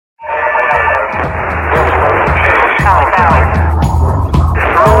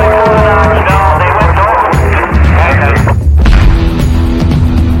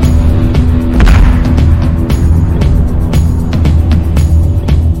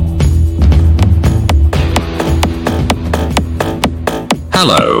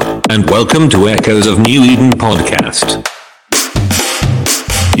Hello, and welcome to Echoes of New Eden podcast.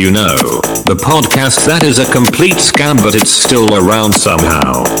 You know, the podcast that is a complete scam but it's still around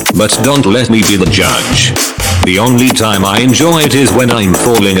somehow. But don't let me be the judge. The only time I enjoy it is when I'm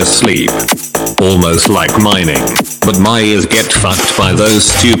falling asleep. Almost like mining, but my ears get fucked by those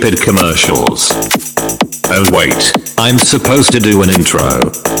stupid commercials. Oh wait, I'm supposed to do an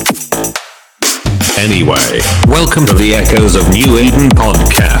intro. Anyway, welcome to the Echoes of New Eden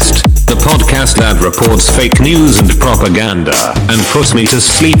podcast, the podcast that reports fake news and propaganda, and puts me to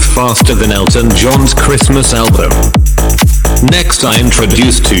sleep faster than Elton John's Christmas album. Next I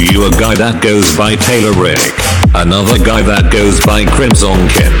introduce to you a guy that goes by Taylor Rick, another guy that goes by Crimson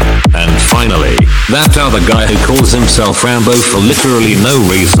Kin, and finally, that other guy who calls himself Rambo for literally no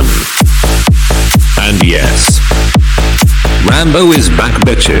reason. And yes, Rambo is back,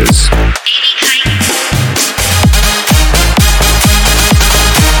 bitches.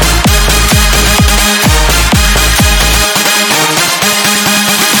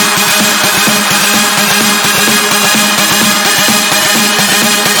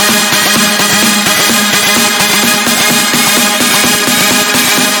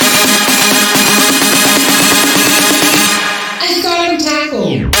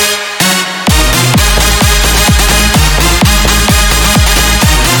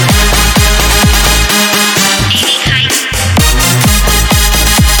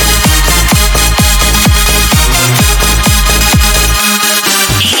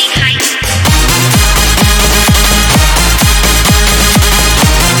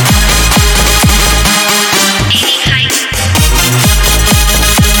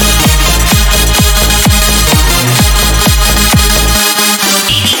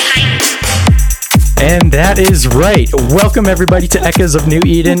 And that is right. Welcome everybody to Echoes of New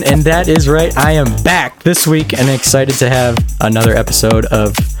Eden. And that is right. I am back this week and excited to have another episode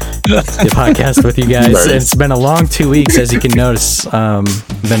of the podcast with you guys. Nice. It's been a long 2 weeks, as you can notice.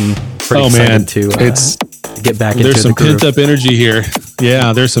 Been pretty excited to get back into There's some the groove. pent up energy here.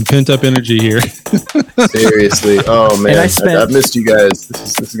 Yeah, there's some pent up energy here. Seriously. Oh man, I've missed you guys.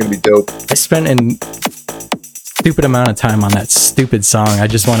 This is gonna be dope. I spent a stupid amount of time on that stupid song. I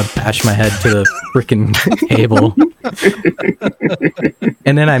just want to bash my head to the freaking table.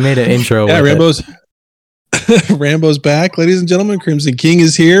 And then I made an intro. Yeah, Rambo's back, ladies and gentlemen. Crimson King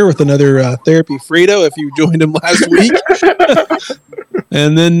is here with another Therapy Frito. If you joined him last week,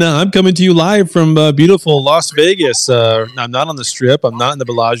 and then I'm coming to you live from beautiful Las Vegas. I'm not on the Strip. I'm not in the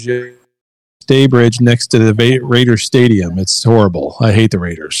Bellagio Bridge next to the Raiders Stadium. It's horrible. I hate the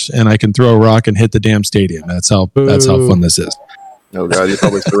Raiders, and I can throw a rock and hit the damn stadium. That's how fun this is. Oh god, you're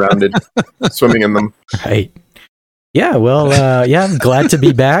probably surrounded, swimming in them. Right. Yeah. Well. I'm glad to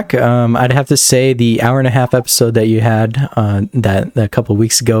be back. I'd have to say the hour and a half episode that you had that a couple of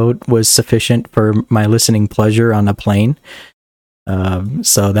weeks ago was sufficient for my listening pleasure on a plane.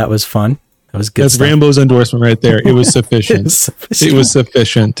 So that was fun. That was good. That's stuff. Rambo's endorsement right there. It was sufficient. It was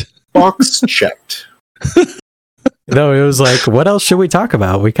sufficient. Box checked. No, it was like, what else should we talk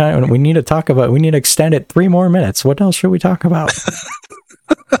about? We need to extend it 3 more minutes. What else should we talk about?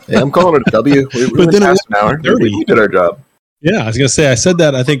 Yeah, I'm calling it a W. We went past an hour. We did our job. Yeah, I was gonna say I said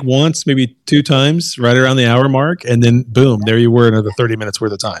that I think once, maybe 2 times, right around the hour mark, and then boom, there you were, another 30 minutes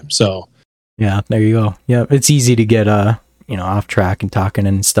worth of time. So yeah, there you go. Yeah, it's easy to get off track and talking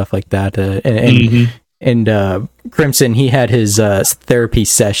and stuff like that. And Crimson, he had his therapy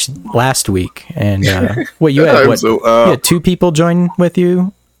session last week, and you had 2 people join with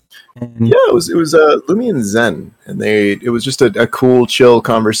you. And yeah, it was Lumi and Zen, and it was just a cool, chill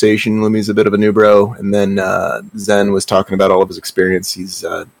conversation. Lumi's a bit of a new bro, and then Zen was talking about all of his experience. He's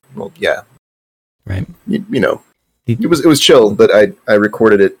right. You know, it was chill, but I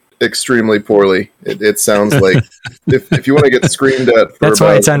recorded it extremely poorly. It sounds like if you want to get screamed at. That's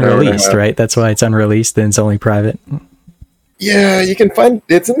why it's unreleased, right? That's why it's unreleased and it's only private. Yeah, you can find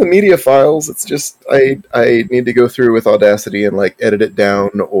it's in the media files. It's just I need to go through with Audacity and edit it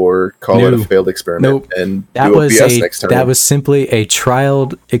down or call it a failed experiment. Nope. And that do was BS next time. That was simply a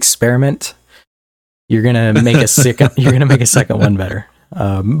trialed experiment. You're gonna make a second one better.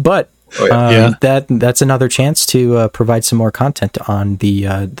 That's another chance to provide some more content on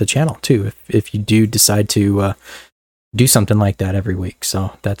the channel too. If you do decide to do something like that every week,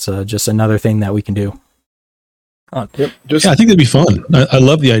 so that's just another thing that we can do. I think that'd be fun. I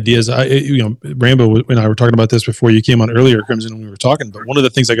love the ideas. Rambo and I were talking about this before you came on earlier, Crimson, when we were talking. But one of the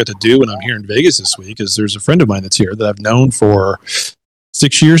things I got to do when I'm here in Vegas this week is there's a friend of mine that's here that I've known for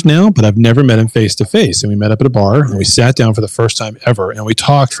 6 years now, but I've never met him face to face. And we met up at a bar and we sat down for the first time ever. And we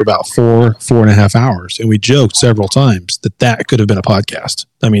talked for about 4.5 hours. And we joked several times that could have been a podcast.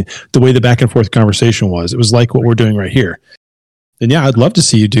 I mean, the way the back and forth conversation was, it was like what we're doing right here. And yeah, I'd love to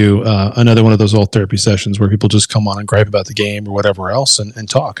see you do another one of those old therapy sessions where people just come on and gripe about the game or whatever else and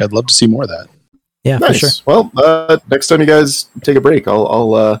talk. I'd love to see more of that. Yeah, nice. For sure. Well, next time you guys take a break,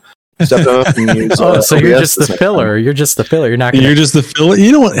 I'll step up and use. So you're just the filler. You're just the filler. You're not. You're just the filler.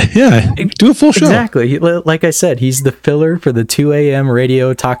 You know what? Yeah, do a full show. Exactly. Like I said, he's the filler for the 2 a.m.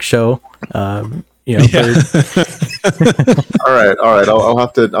 radio talk show. You know. Yeah. All right. I'll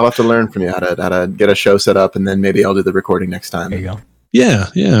have to learn from you how to get a show set up, and then maybe I'll do the recording next time. There you go.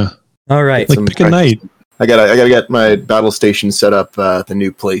 Yeah. All right. Like pick a night. I gotta get my battle station set up at the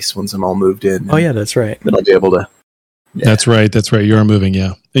new place once I'm all moved in. Oh yeah, that's right. Then I'll be able to. Yeah. That's right. You are moving.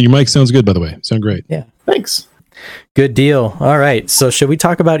 Yeah. And your mic sounds good, by the way. Sound great. Yeah. Thanks. Good deal. All right. So should we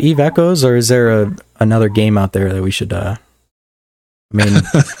talk about Eve Echoes, or is there another game out there that we should? I mean,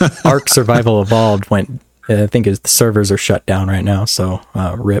 Ark Survival Evolved went. I think the servers are shut down right now. So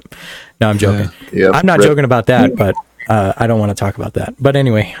rip. No, I'm joking. Yeah. I'm not joking about that, but I don't want to talk about that. But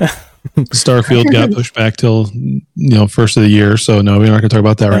anyway. Starfield got pushed back till first of the year, so no, we're not going to talk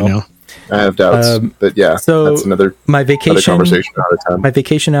about that right now. I have doubts, but yeah, so that's another conversation out of town. My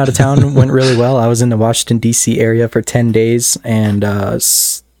vacation out of town went really well. I was in the Washington D.C. area for 10 days, and I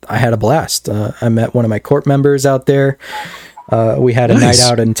had a blast. I met one of my court members out there. We had a night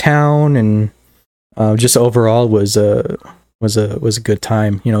out in town, and just overall was a good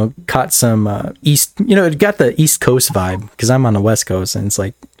time. Caught some East. It got the East Coast vibe because I'm on the West Coast, and it's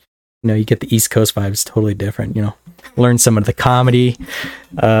like. You get the East Coast vibes totally different, learn some of the comedy.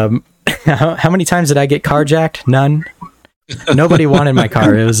 How many times did I get carjacked? None. Nobody wanted my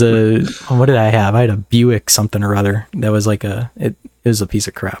car. It was what did I have? I had a Buick something or other. That was like it was a piece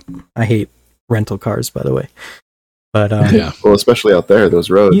of crap. I hate rental cars, by the way. But yeah, well, especially out there, those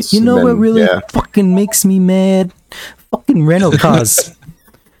roads. You know what really fucking makes me mad? Fucking rental cars.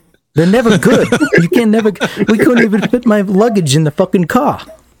 They're never good. We couldn't even fit my luggage in the fucking car.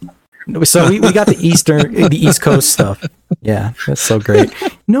 So we got the East Coast stuff. Yeah, that's so great.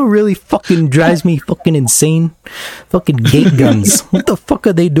 Really fucking drives me fucking insane. Fucking gate guns. What the fuck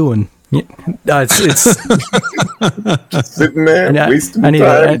are they doing? It's sitting there wasting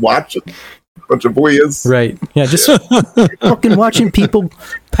time watching a bunch of boys. Right. Yeah, just fucking watching people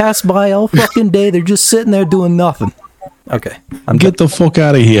pass by all fucking day. They're just sitting there doing nothing. Okay. Get the fuck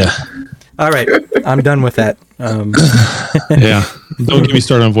out of here. All right, I'm done with that. Yeah, don't get me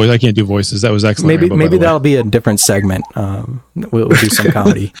started on voice. I can't do voices. That was excellent. Maybe that'll be a different segment. We'll do some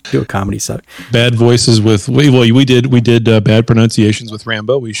comedy. Do a comedy set. Bad voices with we did bad pronunciations with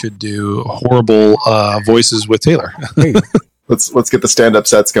Rambo. We should do horrible voices with Taylor. Let's get the stand-up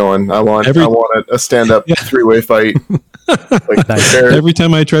sets going. I want a stand-up three-way fight. Nice. Every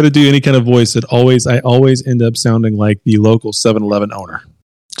time I try to do any kind of voice, I always end up sounding like the local 7-Eleven owner.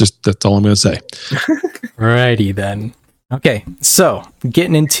 Just that's all I'm going to say. Alrighty then. Okay, so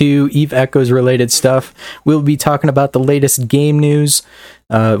getting into Eve Echoes related stuff, we'll be talking about the latest game news.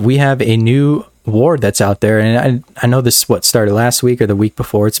 We have a new war that's out there, and I know this started last week or the week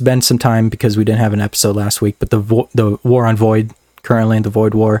before. It's been some time because we didn't have an episode last week, but the war on Void, currently the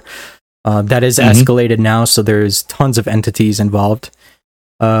Void War, that is escalated now, so there's tons of entities involved.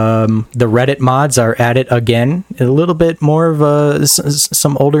 The Reddit mods are at it again. A little bit more of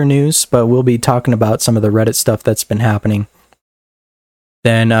some older news, but we'll be talking about some of the Reddit stuff that's been happening.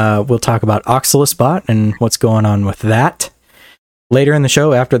 Then we'll talk about Oxalis Bot and what's going on with that. Later in the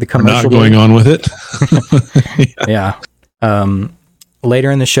show, after the commercial, not going on with it. Yeah.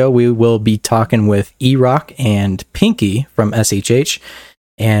 Later in the show, we will be talking with E-Rock and Pinky from SHH,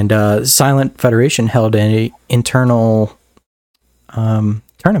 and Silent Federation held an internal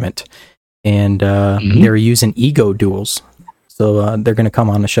tournament, and they were using ego duels, so they're going to come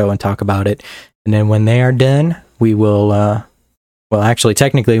on the show and talk about it. And then when they are done, we will actually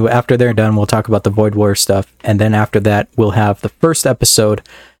technically after they're done, we'll talk about the Void War stuff, and then after that we'll have the first episode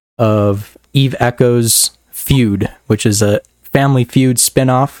of Eve Echoes Feud, which is a Family Feud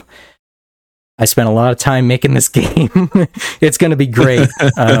spinoff. I spent a lot of time making this game. It's going to be great.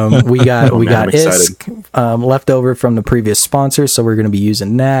 We got ISK left over from the previous sponsor, so we're going to be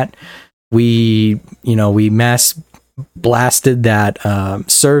using that. We mass blasted that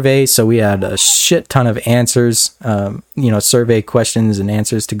survey, so we had a shit ton of answers, survey questions and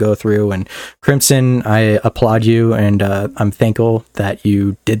answers to go through. And Crimson, I applaud you, and I'm thankful that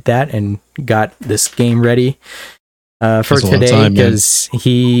you did that and got this game ready. for today, because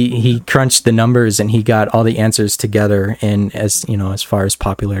he crunched the numbers and he got all the answers together. And as you know, as far as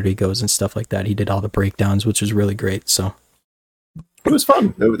popularity goes and stuff like that, he did all the breakdowns, which was really great. So it was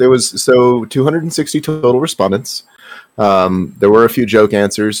fun. There was 260 total respondents. There were a few joke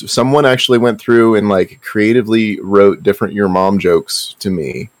answers. Someone actually went through and like creatively wrote different "your mom" jokes to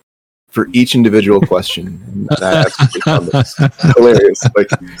me for each individual question. And I absolutely found this hilarious. Like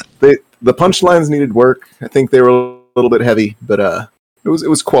the punchlines needed work. I think they were a little bit heavy, but it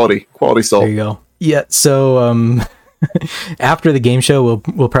was quality salt. There you go. Yeah. So after the game show,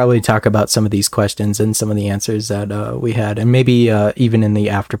 we'll probably talk about some of these questions and some of the answers that we had, and maybe even in the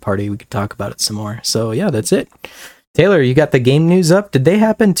after party we could talk about it some more. So yeah, that's it. Taylor, you got the game news up. Did they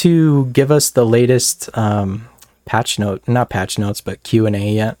happen to give us the latest not patch notes, but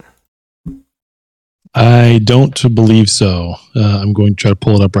Q&A yet? I don't believe so. I'm going to try to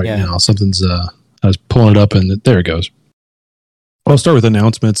pull it up right now. Something's I was pulling it up and there it goes. I'll start with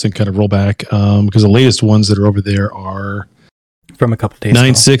announcements and kind of roll back because the latest ones that are over there are from a couple days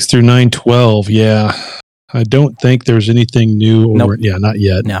 9.6 through 9.12. Yeah. I don't think there's anything new. Nope. Yeah, not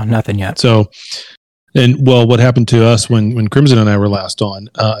yet. No, nothing yet. So, and well, what happened to us when Crimson and I were last on,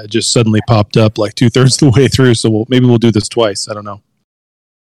 it just suddenly popped up like 2/3 of the way through. So maybe we'll do this twice. I don't know.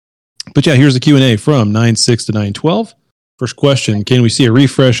 But yeah, here's the Q&A from 9.6 to 9.12. First question, can we see a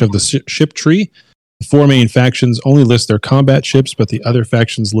refresh of the ship tree? The 4 main factions only list their combat ships, but the other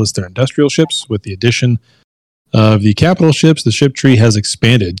factions list their industrial ships. With the addition of the capital ships, the ship tree has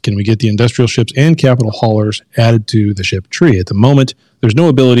expanded. Can we get the industrial ships and capital haulers added to the ship tree? At the moment, there's no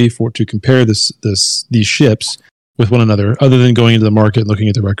ability to compare these ships with one another other than going into the market and looking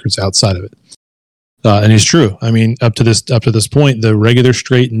at the records outside of it. And it's true. I mean, up to this point, the regular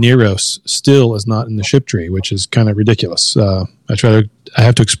straight Neros still is not in the ship tree, which is kind of ridiculous. I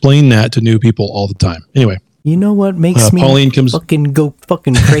have to explain that to new people all the time. Anyway, you know what makes me go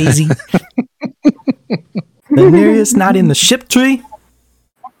fucking crazy? The Nereus not in the ship tree.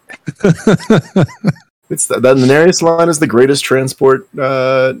 It's the Nereus line is the greatest transport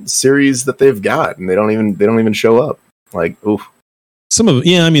series that they've got, and they don't even show up. Like, oof. Some of it,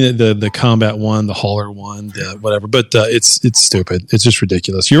 yeah. I mean, the combat one, the hauler one, the whatever. But it's stupid. It's just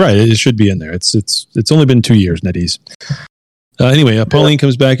ridiculous. You're right. It should be in there. It's only been 2 years, NetEase. Anyway, Pauline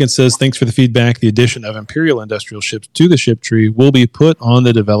comes back and says, "Thanks for the feedback. The addition of Imperial industrial ships to the ship tree will be put on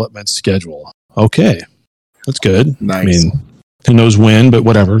the development schedule." Okay, that's good. Nice. I mean, who knows when, but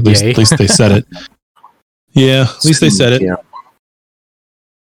whatever. At least they said it. Yeah, at least they said it. Yeah.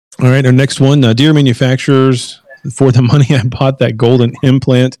 All right, our next one, dear manufacturers. For the money I bought that golden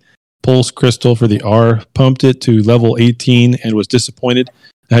implant pulse crystal for the R, pumped it to level 18 and was disappointed.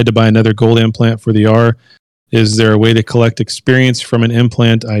 I had to buy another gold implant for the R. Is there a way to collect experience from an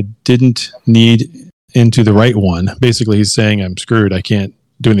implant I didn't need into the right one? Basically, he's saying I'm screwed. I can't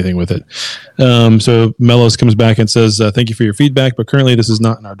do anything with it. So Mellos comes back and says, thank you for your feedback, but currently this is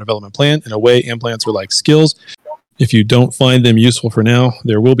not in our development plan. In a way, implants are like skills. If you don't find them useful for now,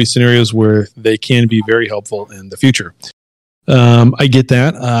 there will be scenarios where they can be very helpful in the future. I get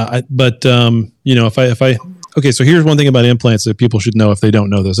that, but if I okay, so here's one thing about implants that people should know if they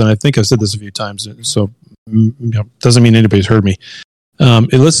don't know this, and I think I've said this a few times, so doesn't mean anybody's heard me.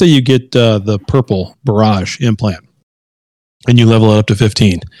 Let's say you get the purple Barrage implant, and you level it up to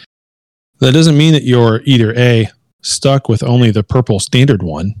 15. That doesn't mean that you're either A, stuck with only the purple standard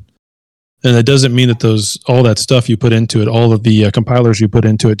one. And that doesn't mean that all that stuff you put into it, all of the compilers you put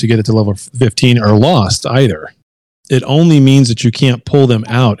into it to get it to level 15 are lost either. It only means that you can't pull them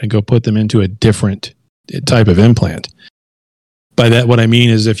out and go put them into a different type of implant. By that, what I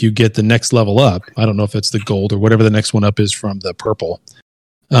mean is if you get the next level up, I don't know if it's the gold or whatever the next one up is from the purple,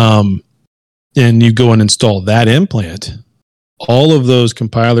 and you go and install that implant, all of those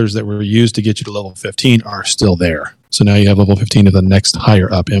compilers that were used to get you to level 15 are still there. So now you have level 15 of the next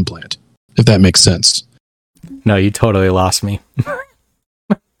higher up implant. If that makes sense. No, you totally lost me.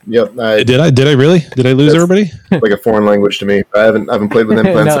 Yep. Did I really? Did I lose everybody? Like a foreign language to me. I haven't played with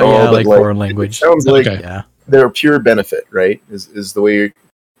implants at all. Yeah, but like foreign language. It sounds like they're a pure benefit, right? Is the way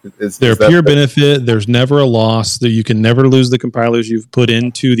they're pure benefit. There's never a loss. That you can never lose the compilers you've put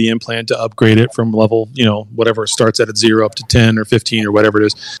into the implant to upgrade it from level, whatever it starts at 0 up to 10 or 15 or whatever it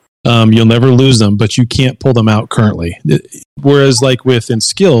is. You'll never lose them, but you can't pull them out currently. Whereas like within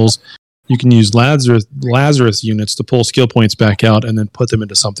skills, you can use Lazarus units to pull skill points back out and then put them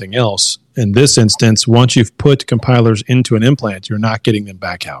into something else. In this instance, once you've put compilers into an implant, you're not getting them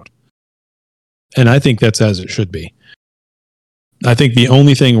back out. And I think that's as it should be. I think the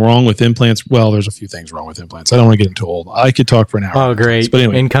only thing wrong with implants, well, there's a few things wrong with implants. I don't want to get into all. I could talk for an hour. Oh, great. But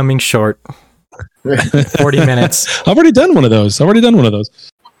anyway. Incoming short. 40 minutes. I've already done one of those.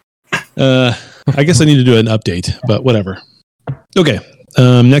 I guess I need to do an update, but whatever. Okay.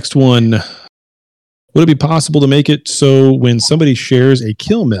 Next one. Would it be possible to make it so when somebody shares a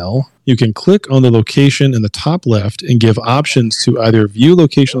kill mill, you can click on the location in the top left and give options to either view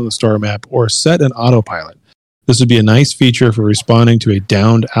location on the star map or set an autopilot? This would be a nice feature for responding to a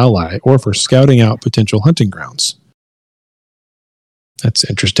downed ally or for scouting out potential hunting grounds. That's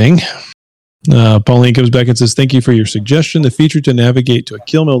interesting. Pauline comes back and says, thank you for your suggestion. The feature to navigate to a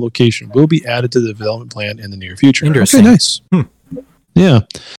kill mill location will be added to the development plan in the near future. Interesting. Okay, nice. Yeah.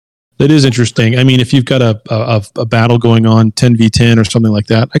 That is interesting. I mean, if you've got a battle going on 10v10 or something like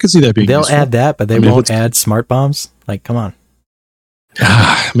that, I could see that being They'll useful. add that, but they won't add smart bombs. Like, come on.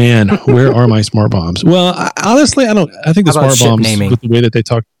 Man, where are my smart bombs? Well, honestly, I think the smart bombs naming? with the way that they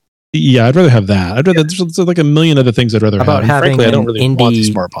talk. Yeah, I'd rather have that. There's like a million other things I'd rather have. About having frankly, I don't really want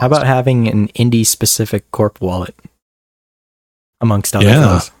these smart bombs. How about having an indie specific corp wallet amongst other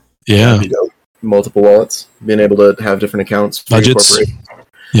things? Yeah. Multiple wallets, being able to have different accounts for Budgets.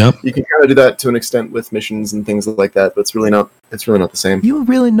 Yep. You can kind of do that to an extent with missions and things like that, but it's really not the same. You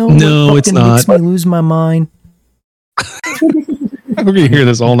really know No, what it's fucking makes not. me lose my mind? We're going to hear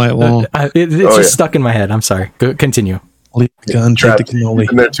this all night long. It's just stuck in my head. I'm sorry. Continue. Leave the gun, take the cannoli.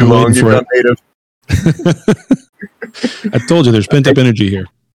 Been there too long, you've gone native. I told you there's pent up energy here.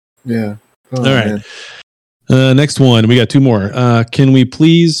 Yeah. All right. Next one. We got two more. Can we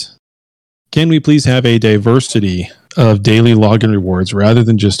please have a diversity of daily login rewards rather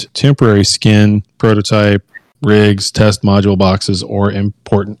than just temporary skin, prototype, rigs, test module boxes, or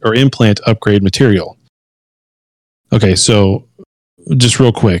implant upgrade material? Okay, so just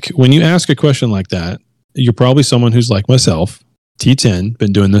real quick, when you ask a question like that, you're probably someone who's like myself, T10,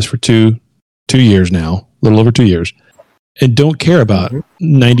 been doing this for two years now, a little over 2 years, and don't care about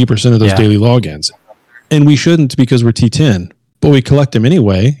 90% of those daily logins. And we shouldn't, because we're T10. But we collect them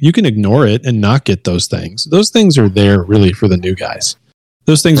anyway. You can ignore it and not get those things. Those things are there really for the new guys.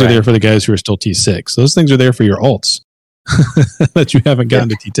 Those things are there for the guys who are still T6. Those things are there for your alts that you haven't gotten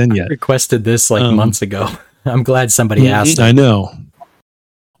to T10 yet. I requested this months ago. I'm glad somebody asked. I know.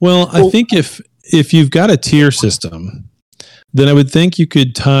 Well, I think if you've got a tier system, then I would think you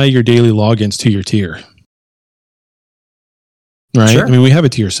could tie your daily logins to your tier. Right? Sure. I mean, we have a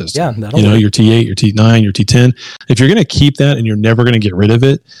tier system. Yeah, that'll work. Your T8, your T9, your T10. If you're going to keep that and you're never going to get rid of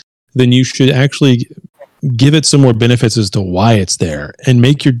it, then you should actually give it some more benefits as to why it's there and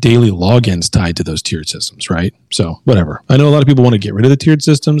make your daily logins tied to those tiered systems, right? So, whatever. I know a lot of people want to get rid of the tiered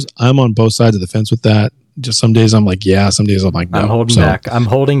systems. I'm on both sides of the fence with that. Just some days I'm like, yeah, some days I'm like, no. I'm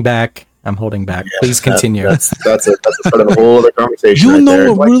holding back. Yeah, please continue. That's a sort of a whole other conversation. You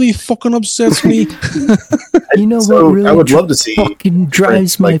know what really fucking upsets me? You know what really I would love to see fucking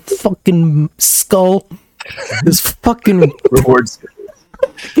drives my fucking skull? This fucking rewards.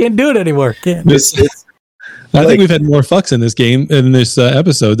 Can't do it anymore. Can't. I think we've had more fucks in this game, in this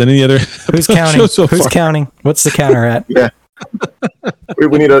episode, than any other. Who's counting? Who's counting? What's the counter at? Yeah.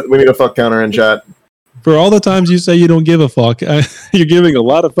 we need a fuck counter in chat. For all the times you say you don't give a fuck, you're giving a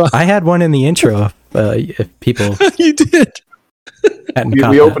lot of fuck. I had one in the intro. If people, you did.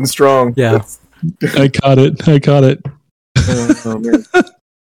 We opened strong. Yeah, I caught it. Oh man.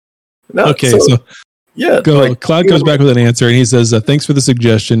 No, okay, so yeah, Cloud comes back with an answer, and he says, "Thanks for the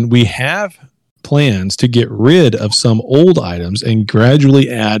suggestion. We have plans to get rid of some old items and gradually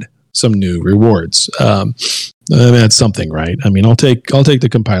add some new rewards." I mean, that's something, right? I mean, I'll take the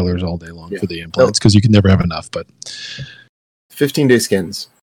compilers all day long for the implants because you can never have enough. But 15-day skins.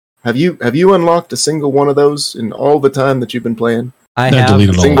 Have you unlocked a single one of those in all the time that you've been playing? I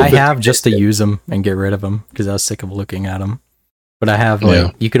have just to use them and get rid of them because I was sick of looking at them. But I have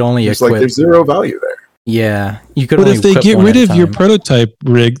you could only equip. There's zero value there. Yeah, you could. But only if they get rid of your time. prototype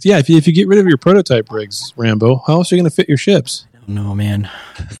rigs, if you get rid of your prototype rigs, Rambo, how else are you going to fit your ships? I don't know, man.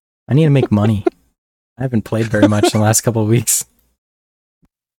 I need to make money. I haven't played very much in the last couple of weeks.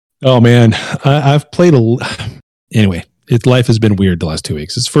 Oh man, I've played anyway. Life has been weird the last 2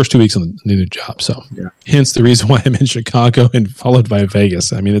 weeks. It's the first 2 weeks on the new job, so hence the reason why I'm in Chicago and followed by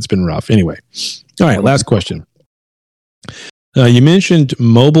Vegas. I mean, it's been rough. Anyway, all right. Last question. You mentioned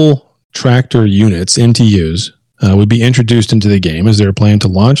mobile tractor units (MTUs) would be introduced into the game. Is there a plan to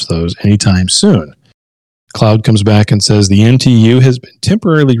launch those anytime soon? Cloud comes back and says the MTU has been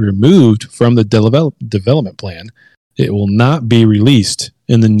temporarily removed from the development plan. It will not be released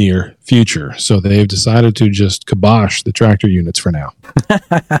in the near future. So they've decided to just kibosh the tractor units for now.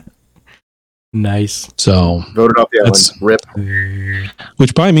 Nice. So voted off the island. Rip.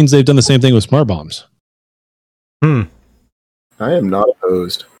 Which probably means they've done the same thing with smart bombs. I am not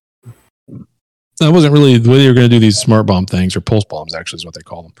opposed. That wasn't really the way they were going to do these smart bomb things, or pulse bombs, actually, is what they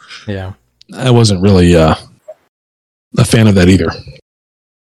call them. Yeah. I wasn't really a fan of that either.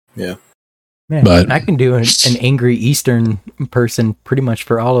 Yeah. Man, But I can do an angry Eastern person pretty much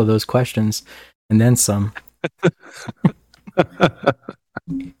for all of those questions, and then some. all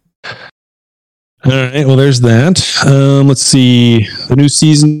right, well, there's that. Let's see. The new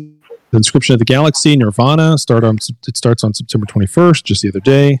season, The Inscription of the Galaxy, Nirvana, it starts on September 21st, just the other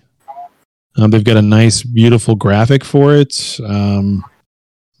day. They've got a nice, beautiful graphic for it.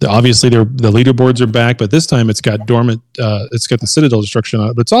 Obviously, the leaderboards are back, but this time it's got dormant. It's got the Citadel destruction on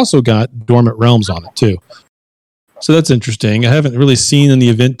it, but it's also got dormant realms on it too. So that's interesting. I haven't really seen in the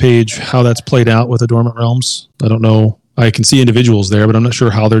event page how that's played out with the dormant realms. I don't know. I can see individuals there, but I'm not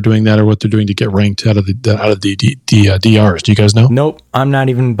sure how they're doing that or what they're doing to get ranked out of the DRs. Do you guys know? Nope, I'm not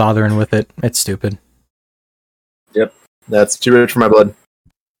even bothering with it. It's stupid. Yep, that's too rich for my blood.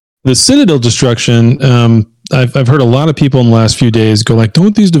 The Citadel destruction. I've heard a lot of people in the last few days go like,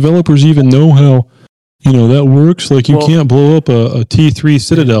 don't these developers even know how, that works? Like you can't blow up a T3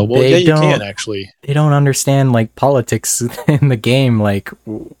 Citadel. Well, yeah, you can actually. They don't understand like politics in the game. Like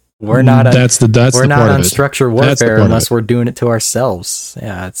we're not on structured warfare unless we're doing it to ourselves.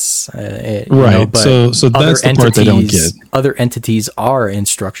 Yeah, it's right. So that's the part they don't get. Other entities are in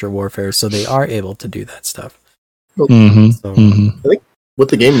structured warfare, so they are able to do that stuff. I think what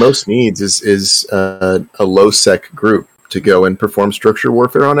the game most needs is a low sec group to go and perform structure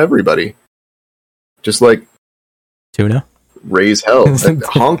warfare on everybody. Just like Tuna raise hell.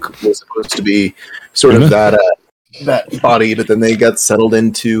 Honk was supposed to be sort of that body, but then they got settled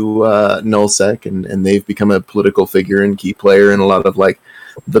into nullsec, and they've become a political figure and key player in a lot of like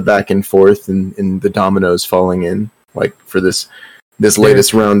the back and forth and the dominoes falling in like for this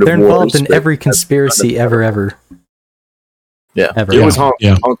latest round of wars. They're involved in every conspiracy ever. Yeah, ever. It was Honk.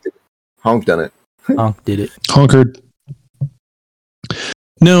 Yeah. Honk done it. Honk did it. Honkered.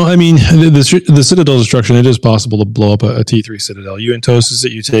 No, I mean the Citadel destruction. It is possible to blow up a T3 Citadel. You entosis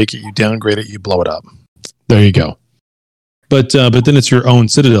it, you take it, you downgrade it, you blow it up. There you go. But then it's your own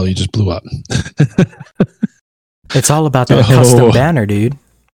Citadel you just blew up. It's all about that custom banner, dude.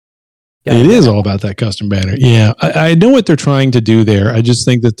 It is all about that custom banner. Yeah, I know what they're trying to do there. I just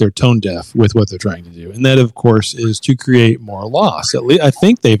think that they're tone deaf with what they're trying to do. And that, of course, is to create more loss. At least I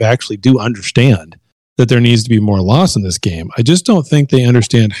think they've actually do understand that there needs to be more loss in this game. I just don't think they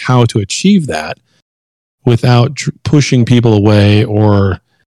understand how to achieve that without pushing people away or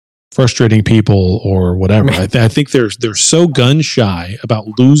frustrating people or whatever. I think they're so gun shy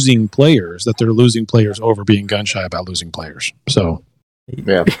about losing players that they're losing players over being gun shy about losing players. So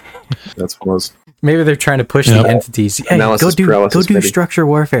yeah, that's one of those. Maybe they're trying to push the entities. Hey, go do structure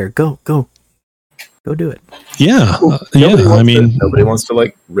warfare. Go do it. Yeah, nobody wants to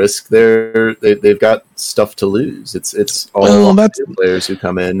like risk they've got stuff to lose. It's all players who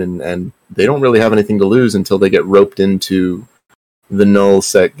come in and they don't really have anything to lose until they get roped into the null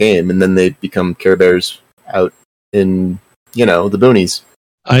set game, and then they become Care Bears out in the boonies.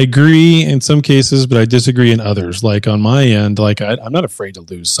 I agree in some cases, but I disagree in others. Like on my end, like I'm not afraid to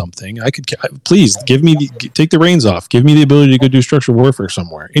lose something. Please take the reins off. Give me the ability to go do structured warfare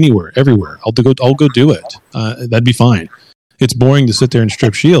somewhere, anywhere, everywhere. I'll go do it. That'd be fine. It's boring to sit there and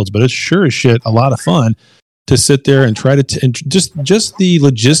strip shields, but it's sure as shit a lot of fun to sit there and try to and just the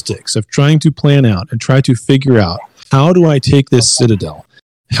logistics of trying to plan out and try to figure out how do I take this Citadel?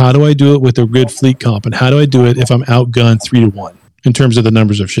 How do I do it with a good fleet comp? And how do I do it if I'm outgunned 3-1? In terms of the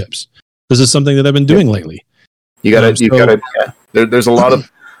numbers of ships, this is something that I've been doing lately. You gotta. There's a lot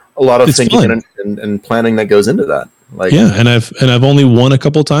of thinking and planning that goes into that. Like, yeah, and I've only won a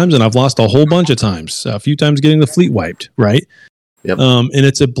couple times, and I've lost a whole bunch of times. A few times getting the fleet wiped, right? Yep. And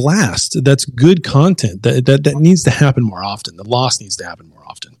it's a blast. That's good content. That needs to happen more often. The loss needs to happen more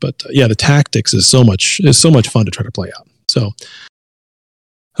often. But the tactics is so much fun to try to play out. So.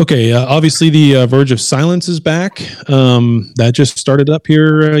 Okay, obviously the Verge of Silence is back. That just started up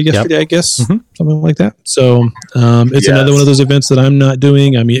here yesterday, I guess, something like that. So it's another one of those events that I'm not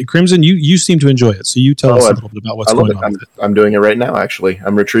doing. I mean, Crimson, you seem to enjoy it, so you tell us a little bit about what's going on with it. I'm doing it right now, actually.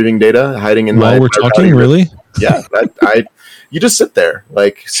 I'm retrieving data, hiding in while we're talking, really? Yeah, you just sit there.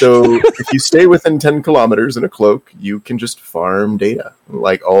 Like, so if you stay within 10 kilometers in a cloak, you can just farm data,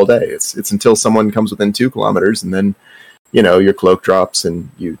 like, all day. It's until someone comes within 2 kilometers, and then your cloak drops and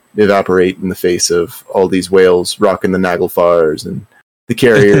you evaporate in the face of all these whales rocking the Naglfars and the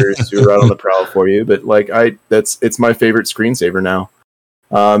carriers who are out on the prowl for you. But like it's my favorite screensaver now.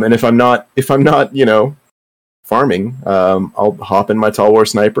 And if I'm not, farming, I'll hop in my Tall War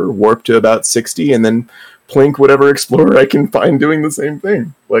Sniper, warp to about 60, and then plink whatever explorer I can find doing the same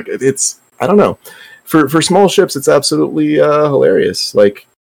thing. Like I don't know. For small ships, it's absolutely hilarious. Like,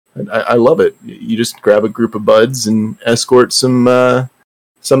 I love it. You just grab a group of buds and escort some of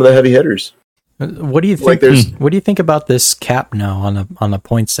the heavy hitters. What do you think? What do you think about this cap now on the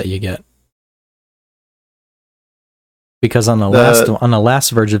points that you get? Because on the last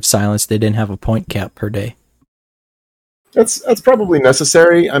Verge of Silence, they didn't have a point cap per day. That's probably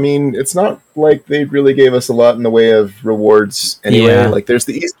necessary. I mean, it's not like they really gave us a lot in the way of rewards anyway. Yeah. Like, there's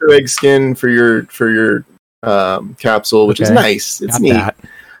the Easter egg skin for your capsule, which is nice. It's neat. That.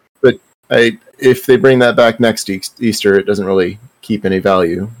 But if they bring that back next Easter, it doesn't really keep any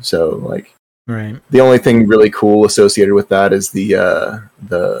value. So, like, right. The only thing really cool associated with that is the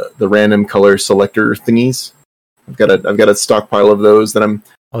random color selector thingies. I've got a stockpile of those that I'm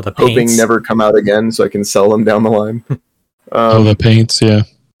hoping never come out again, so I can sell them down the line. The paints, yeah.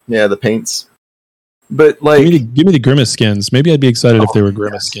 Yeah, the paints. But like, give me the Grimace skins. Maybe I'd be excited if they were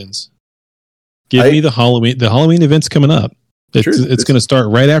Grimace skins. Give me the Halloween. The Halloween event's coming up. It's going to start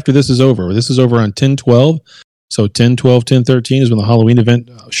right after this is over. This is over on 10/12. So 10/12, 10/13 is when the Halloween event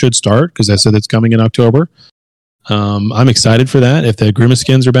should start, because I said it's coming in October. I'm excited for that. If the Grimace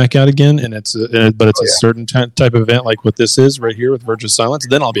skins are back out again, and it's a certain type of event like what this is right here with Verge of Silence,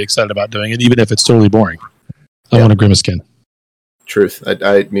 then I'll be excited about doing it, even if it's totally boring. I want a Grimace skin. Truth.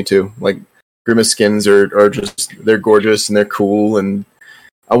 Me too. Like, Grimace skins are just, they're gorgeous and they're cool, and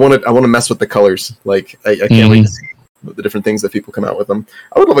I want to mess with the colors. Like, I can't wait to see the different things that people come out with them.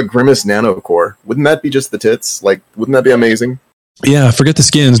 I would love a Grimace Nano Core. Wouldn't that be just the tits? Like, wouldn't that be amazing? Yeah, forget the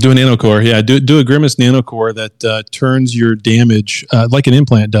skins. Do a Nano Core. Yeah, do a Grimace Nano Core that turns your damage like an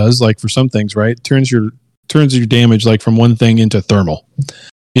implant does. Like, for some things, right? Turns your damage like from one thing into thermal.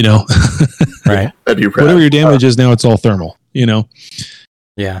 You know, right? Whatever your damage is now, it's all thermal. You know,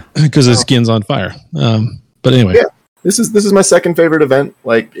 yeah, because the skin's on fire. But anyway, yeah, this is my second favorite event.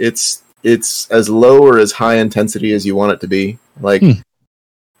 Like, it's as low or as high intensity as you want it to be. Like,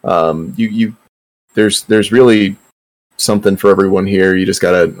 there's really something for everyone here. You just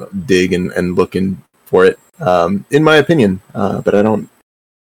gotta dig and look for it. In my opinion, but I don't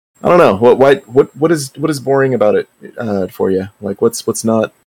know what is boring about it for you. Like, what's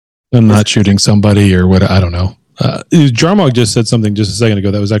not? I'm not shooting somebody or what? I don't know. Jarmog just said something just a second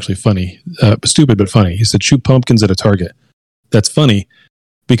ago that was actually funny, stupid but funny. He said, "Shoot pumpkins at a target." That's funny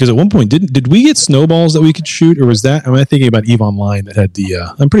because at one point did we get snowballs that we could shoot, or was that? Am I thinking about EVE Online that had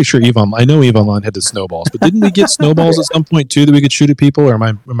the? I'm pretty sure I know EVE Online had the snowballs, but didn't we get snowballs at some point too that we could shoot at people? Or am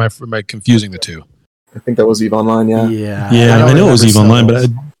I confusing the two? I think that was EVE Online. Yeah. Yeah. I know it was EVE Online, but.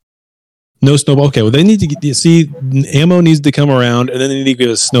 No snowball. Okay, well, they need to ammo needs to come around, and then they need to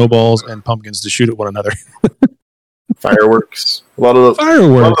give us snowballs and pumpkins to shoot at one another. Fireworks. A lot of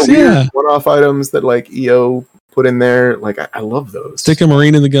yeah. One-off items that, like, EO put in there. Like, I love those. Stick a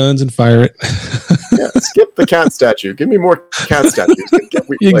Marine in the guns and fire it. Yeah, skip the cat statue. Give me more cat statues.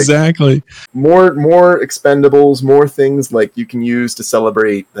 Exactly. Like, more expendables, more things like you can use to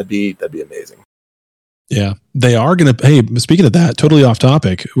celebrate. That'd be amazing. Yeah, they are going to. Hey, speaking of that, totally off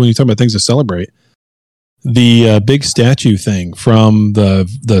topic. When you talk about things to celebrate, the big statue thing from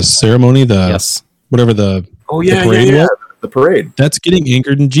the ceremony, whatever the parade was, the parade that's getting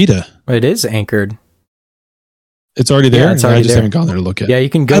anchored in Jita. It is anchored. It's already there. Yeah, it's already I just there. haven't gone there to look at. Yeah, you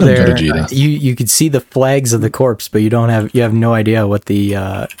can go there. You could see the flags of the corpse, but you have no idea what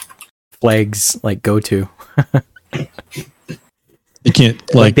the flags like go to. You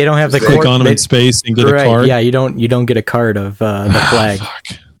can't like they don't have the click on them in space and get a card. Yeah, you don't get a card of the flag.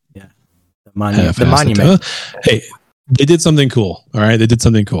 Yeah, the monument. Hey, they did something cool. All right, they did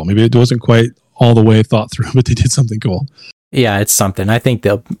something cool. Maybe it wasn't quite all the way thought through, but they did something cool. Yeah, it's something. I think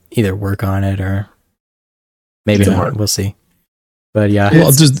they'll either work on it or maybe not. We'll see. But yeah,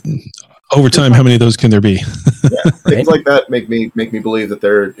 well, just over time, how many of those can there be? Yeah, things like that make me believe that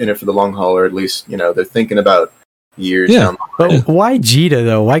they're in it for the long haul, or at least they're thinking about years down the line. But why Jita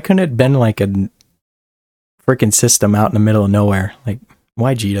though? Why couldn't it have been like a freaking system out in the middle of nowhere? Like,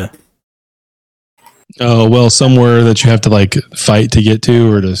 why Jita? Oh, well, somewhere that you have to like fight to get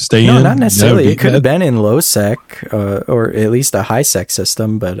to or to stay in. No, not necessarily. It could have been in low sec or at least a high sec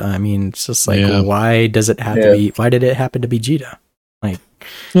system. But I mean, it's just like, why does it have to be? Why did it happen to be Jita? Like,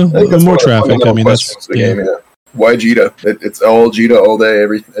 more traffic. I mean, that's why Jita? It's all Jita all day,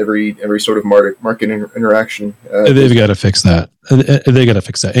 every sort of market interaction. They've got to fix that. They got to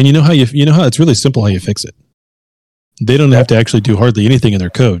fix that. And you know how it's really simple how you fix it. They don't have to actually do hardly anything in their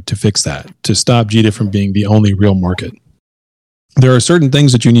code to fix that, to stop Jita from being the only real market. There are certain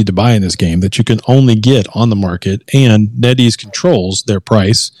things that you need to buy in this game that you can only get on the market, and NetEase controls their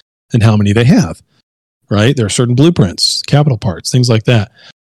price and how many they have. Right? There are certain blueprints, capital parts, things like that.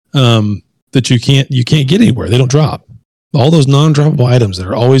 that you can't get anywhere. They don't drop. All those non-droppable items that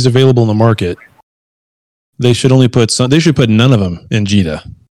are always available in the market. They should only put some. They should put none of them in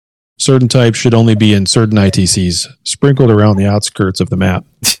JITA. Certain types should only be in certain ITCs, sprinkled around the outskirts of the map,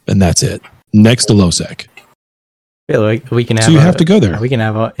 and that's it. Next to LoSec. I feel like we can have. So you have to go there. We can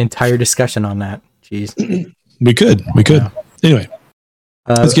have an entire discussion on that. Jeez. We could. Yeah. Anyway,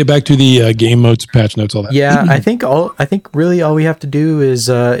 let's get back to the game notes, patch notes, all that. Yeah, I think really all we have to do is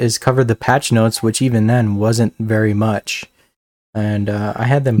cover the patch notes, which even then wasn't very much. And I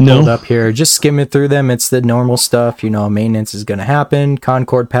had them pulled up here, just skimming through them. It's the normal stuff, maintenance is going to happen.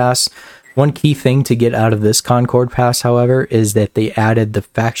 Concord Pass. One key thing to get out of this Concord Pass, however, is that they added the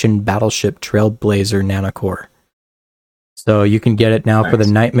faction battleship Trailblazer Nanocore. So you can get it now for the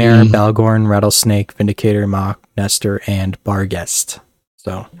Nightmare, Balgorn, Rattlesnake, Vindicator, Mach, Nestor, and Barghest.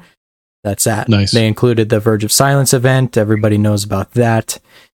 So that's that. Nice. They included the Verge of Silence event. Everybody knows about that.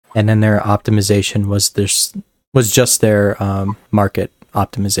 And then their optimization was just their market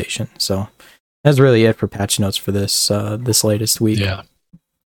optimization. So that's really it for patch notes for this latest week. Yeah,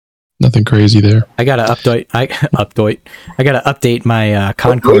 nothing crazy there. I gotta update. I gotta update my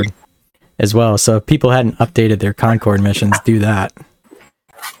Concord as well. So if people hadn't updated their Concord missions, do that.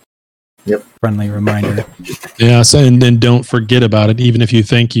 Yep. Friendly reminder. Yeah. So, and then don't forget about it. Even if you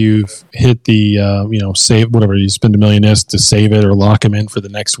think you've hit the save whatever, you spend $1 million to save it or lock them in for the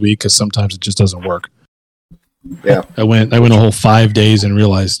next week, because sometimes it just doesn't work. Yeah, I went a whole 5 days and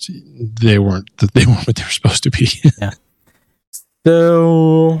realized they weren't what they were supposed to be. Yeah.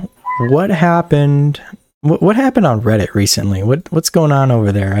 So what happened? What happened on Reddit recently? What's going on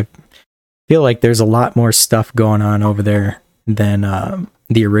over there? I feel like there's a lot more stuff going on over there than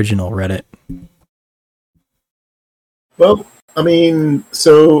the original Reddit. Well,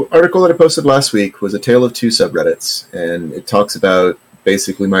 so article that I posted last week was a tale of two subreddits, and it talks about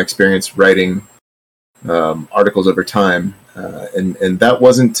basically my experience writing articles over time, and that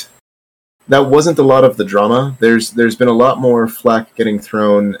wasn't a lot of the drama. There's been a lot more flack getting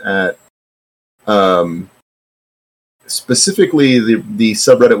thrown at specifically the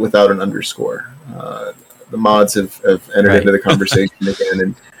subreddit without an underscore. The mods have entered into the conversation again,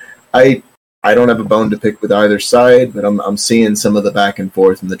 and I don't have a bone to pick with either side, but I'm seeing some of the back and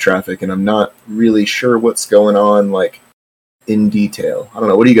forth in the traffic, and I'm not really sure what's going on in detail. I don't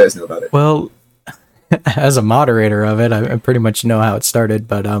know. What do you guys know about it? Well, as a moderator of it, I pretty much know how it started,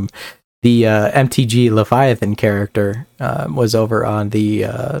 but the MTG Leviathan character was over on the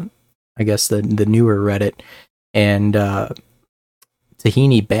I guess the newer Reddit, and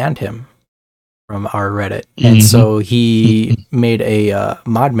Tahini banned him from our Reddit, and so he made a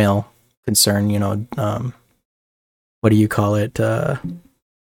mod mail concern. What do you call it?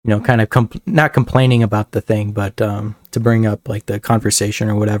 Kind of not complaining about the thing, but to bring up the conversation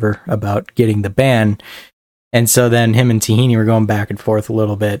or whatever about getting the ban. And so then him and Tahini were going back and forth a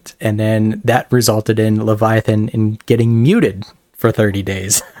little bit, and then that resulted in Leviathan in getting muted for 30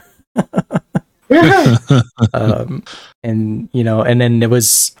 days. And then it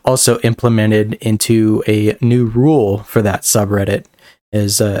was also implemented into a new rule for that subreddit,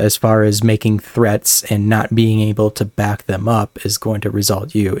 as far as making threats and not being able to back them up is going to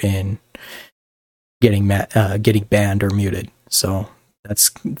result you in getting banned or muted. So it's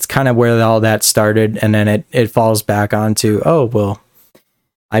kind of where all that started, and then it falls back onto, oh well,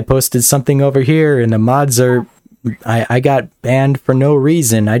 I posted something over here and the mods are I got banned for no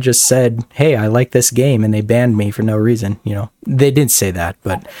reason. I just said, hey, I like this game, and they banned me for no reason. They didn't say that,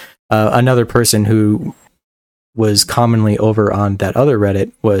 but another person who was commonly over on that other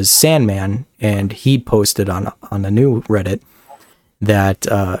Reddit was Sandman, and he posted on the new Reddit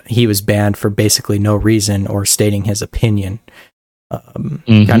that he was banned for basically no reason or stating his opinion,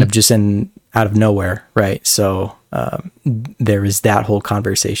 kind of just out of nowhere, right? So there is that whole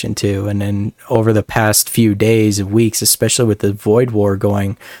conversation too. And then over the past few days and weeks, especially with the Void War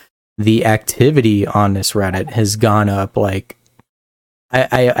going, the activity on this Reddit has gone up.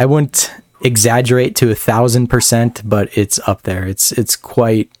 I wouldn't exaggerate to 1,000%, but it's up there. It's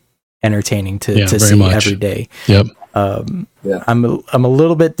quite entertaining to see much every day. Yep. I'm a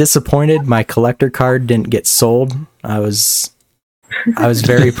little bit disappointed my collector card didn't get sold. I was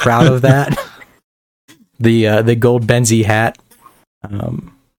very proud of that. The gold Benzie hat.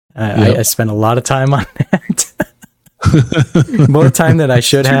 I spent a lot of time on that. More time than I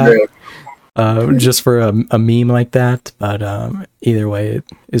should have. Just for a meme like that. But either way, it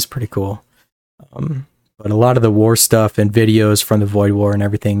is pretty cool. But a lot of the war stuff and videos from the Void War and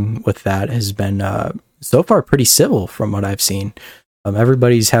everything with that has been so far pretty civil from what I've seen.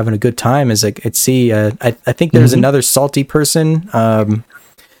 Everybody's having a good time. As I could see, I think there's another salty person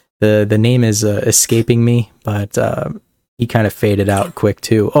The name is escaping me, but he kind of faded out quick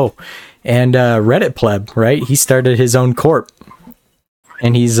too. Oh, and Reddit pleb, right? He started his own corp,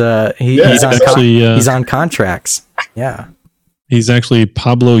 and he's on contracts. Yeah, he's actually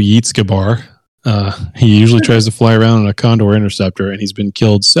Pablo Yeatsgabar. He usually tries to fly around on a Condor Interceptor, and he's been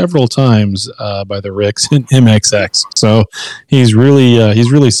killed several times by the Ricks in MXX. So he's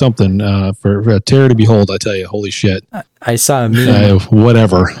really something for a terror to behold. I tell you, holy shit! I saw a meme.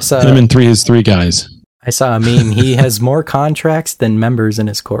 Whatever. Him and his three guys. I saw a meme. He has more contracts than members in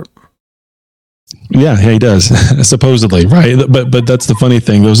his corp. Yeah, he does. Supposedly, right? But that's the funny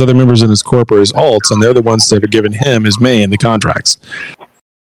thing. Those other members in his corp are his alts, and they're the ones that are giving him his main the contracts.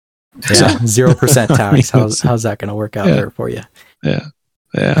 Yeah, 0% tax. How's that going to work out there for you?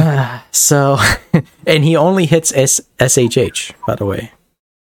 Yeah. So, and he only hits SHH, by the way.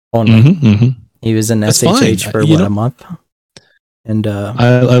 Only. He was in That's SHH fine. for a month. And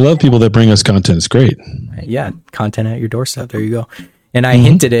I love people that bring us content. It's great. Yeah, content at your doorstep. There you go. And I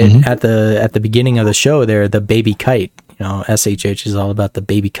hinted it at the beginning of the show there, the baby kite. You know, SHH is all about the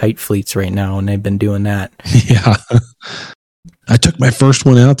baby kite fleets right now, and they've been doing that. Yeah. I took my first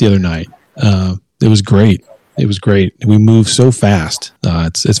one out the other night. It was great. We move so fast.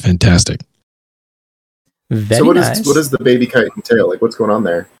 It's fantastic. Very nice. What does the baby kite entail? Like, what's going on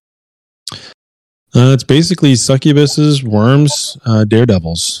there? It's basically succubuses, worms,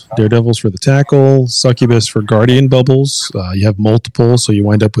 daredevils. Daredevils for the tackle, succubus for guardian bubbles. You have multiple, so you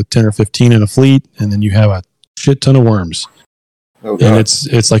wind up with 10 or 15 in a fleet, and then you have a shit ton of worms. Oh, God. And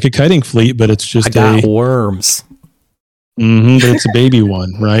it's like a kiting fleet, but it's just worms. But it's a baby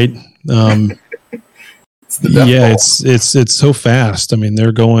one, right? It's so fast. I mean,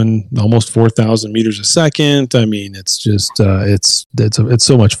 they're going almost 4,000 meters a second. I mean, it's just it's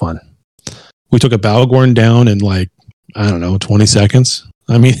so much fun. We took a Balgorn down in 20 seconds.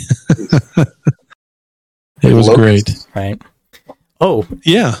 I mean, it was great, right? Oh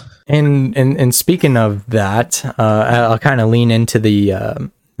yeah. And speaking of that, I'll kind of lean into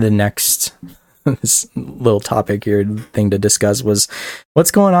the next. This little topic here thing to discuss was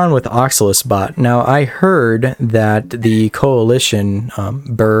what's going on with Oxalis Bot. Now, I heard that the coalition,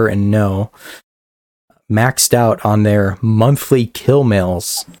 Burr and No, maxed out on their monthly kill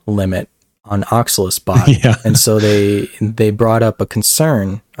mails limit on Oxalis Bot. Yeah. And so they brought up a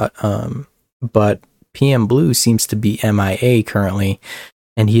concern, but PM Blue seems to be MIA currently,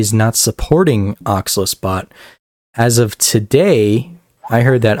 and he is not supporting Oxalis Bot. As of today, I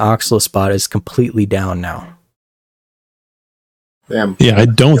heard that Oxalis Bot is completely down now. Damn. Yeah, I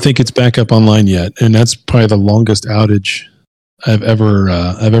don't think it's back up online yet, and that's probably the longest outage I've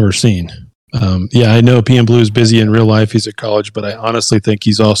ever seen. I know PM Blue is busy in real life. He's at college, but I honestly think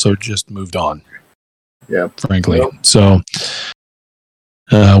he's also just moved on. Yeah, frankly. Yep. So,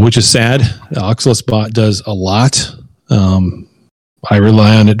 which is sad. Oxalis Bot does a lot. I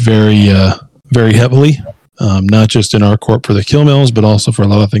rely on it very, very heavily. Not just in our corp for the kill mills, but also for a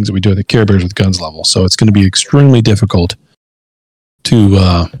lot of things that we do at the Care Bears with guns level. So it's going to be extremely difficult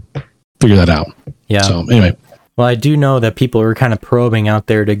to figure that out. Yeah. So anyway. Well, I do know that people are kind of probing out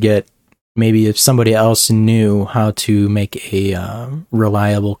there to get maybe if somebody else knew how to make a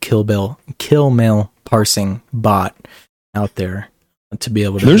reliable kill mill parsing bot out there to be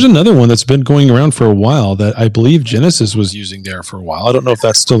able to. There's another one that's been going around for a while that I believe Genesis was using there for a while. I don't know if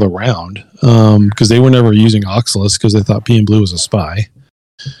that's still around because they were never using Oxalis because they thought PM Blue was a spy.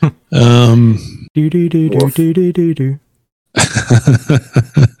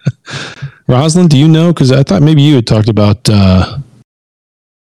 Rosalind, do you know? Because I thought maybe you had talked about.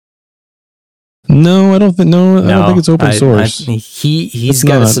 No, I don't think. No, I don't think it's open source. He's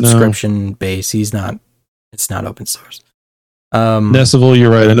got a subscription base. It's not open source. Nessival, you're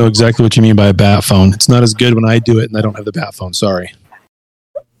right. I know exactly what you mean by a bat phone. It's not as good when I do it, and I don't have the bat phone. Sorry.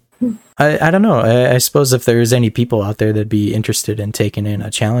 I don't know. I suppose if there's any people out there that'd be interested in taking in a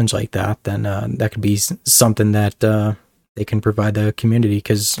challenge like that, then that could be something that they can provide the community.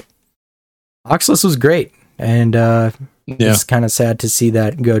 Because Oxalis was great, and it's kind of sad to see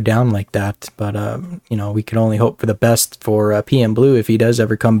that go down like that. But we can only hope for the best for PM Blue if he does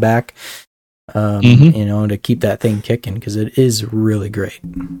ever come back. To keep that thing kicking because it is really great.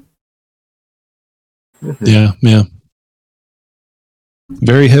 Yeah.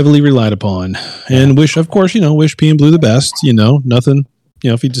 Very heavily relied upon, and wish PM Blue the best. Nothing.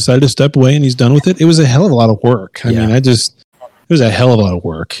 If he decided to step away and he's done with it, it was a hell of a lot of work. I mean, it was a hell of a lot of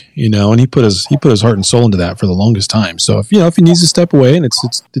work. And he put his heart and soul into that for the longest time. So if he needs to step away and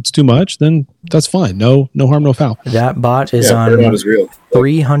it's too much, then that's fine. No harm, no foul. That bot is on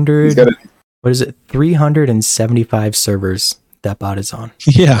 300. What is it? 375 servers that bot is on.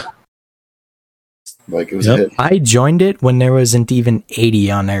 Yeah. Like it was a hit. I joined it when there wasn't even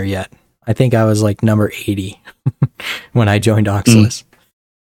 80 on there yet. I think I was like number 80 when I joined Oxalis.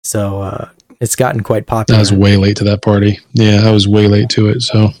 So it's gotten quite popular. I was way late to that party. Yeah, I was way late to it.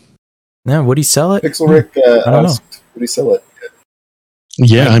 So yeah, would he sell it? Pixel Rick I don't know. Would he sell it?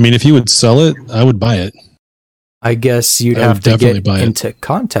 yeah, I mean, if he would sell it, I would buy it. I guess you'd I would have to definitely get buy it. into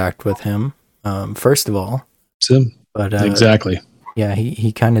contact with him, first of all. So, But exactly. yeah,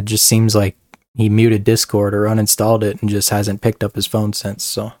 he kind of just seems like he muted Discord or uninstalled it and just hasn't picked up his phone since.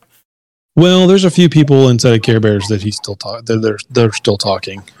 So, Well, there's a few people inside of Care Bears that he's still they're still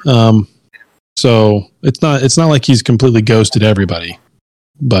talking. So it's not like he's completely ghosted everybody,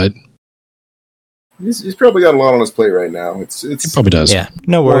 but He's probably got a lot on his plate right now. It's he probably does. yeah,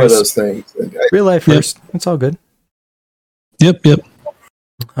 no one of worries. those things. Real life Yep. first. It's all good. Yep.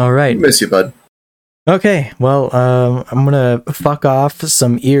 All I right. miss you, bud. Okay, well, I'm gonna fuck off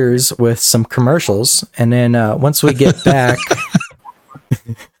some ears with some commercials, and then once we get back,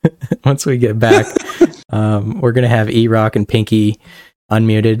 we're gonna have E-Rock and Pinky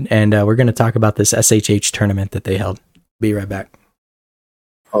unmuted, and we're gonna talk about this SHH tournament that they held. Be right back.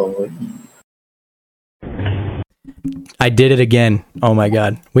 Oh, I did it again. Oh my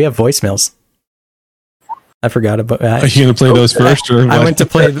god, we have voicemails. I forgot about that. Are you gonna play those first? Or I what? went to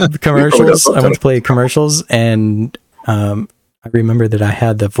play the commercials. And I remember that I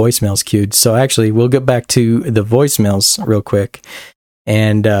had the voicemails queued. So actually, we'll get back to the voicemails real quick,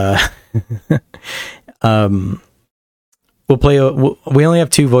 and we'll play. We only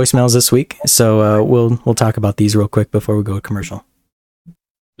have 2 voicemails this week, so we'll talk about these real quick before we go to commercial.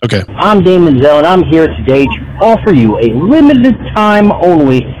 Okay. I'm Damon Zell, and I'm here today to offer you a limited time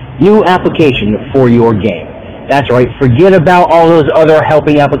only new application for your game. That's right, forget about all those other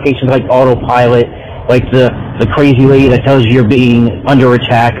helping applications like Autopilot, like the crazy lady that tells you you're being under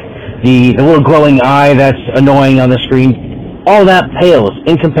attack, the little glowing eye that's annoying on the screen. All that pales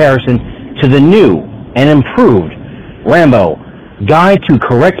in comparison to the new and improved Rambo Guide to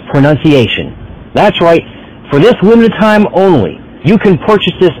Correct Pronunciation. That's right, for this limited time only, you can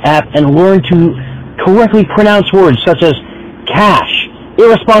purchase this app and learn to correctly pronounce words such as cash,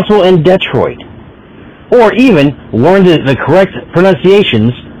 irresponsible, and Detroit. Or even learn the correct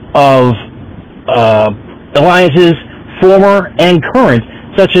pronunciations of alliances, former and current,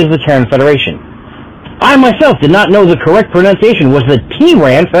 such as the Terran Federation. I myself did not know the correct pronunciation was the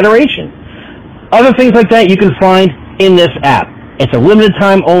T-Ran Federation. Other things like that you can find in this app. It's a limited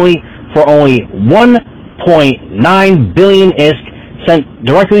time only for only 1.9 billion ISK sent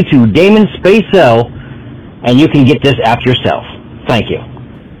directly to Damon Spacell, and you can get this app yourself. Thank you.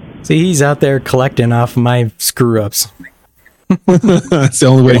 See, he's out there collecting off my screw-ups. That's the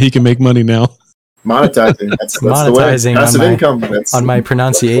only way he can make money now. monetizing. That's Monetizing the way. Passive income. on my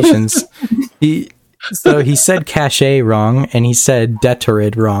pronunciations. He said cachet wrong, and he said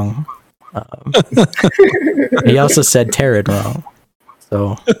Detorid wrong. He also said Terrid wrong.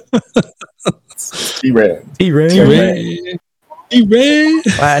 So T-Ran. T-Ran.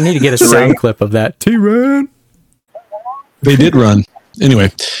 I need to get a sound clip of that. T-Ran. They did run.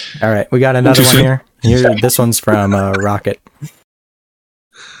 Anyway. All right, we got another one here. This one's from Rocket.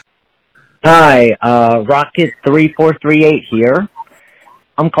 Hi, Rocket 3438 here.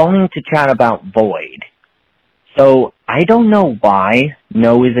 I'm calling to chat about Void. So, I don't know why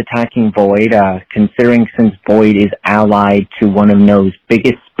No is attacking Void, considering since Void is allied to one of No's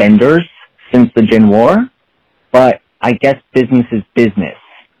biggest spenders since the Jin War, but I guess business is business.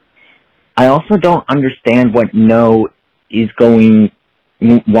 I also don't understand why No is going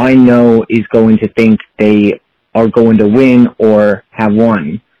to think they are going to win or have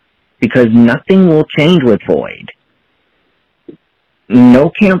won, because nothing will change with Void.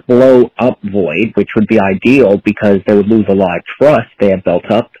 No can't blow up Void, which would be ideal because they would lose a lot of trust they have built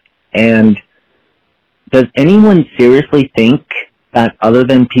up. And does anyone seriously think that, other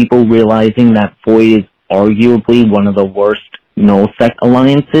than people realizing that Void is arguably one of the worst nullsec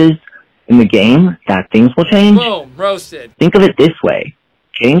alliances in the game, that things will change? Boom, roasted. Think of it this way.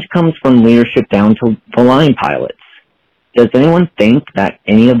 Change comes from leadership down to the line pilots. Does anyone think that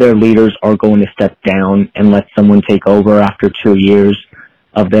any of their leaders are going to step down and let someone take over after 2 years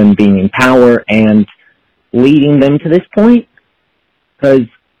of them being in power and leading them to this point? Because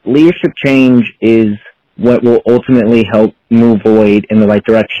leadership change is what will ultimately help move Void in the right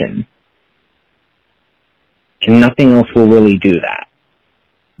direction. And nothing else will really do that.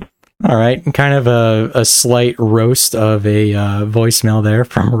 All right, kind of a slight roast of a voicemail there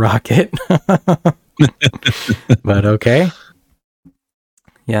from Rocket. But okay.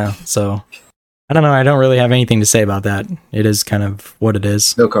 Yeah, so I don't know. I don't really have anything to say about that. It is kind of what it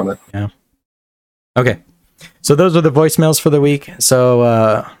is. No comment. Yeah. Okay. So those are the voicemails for the week. So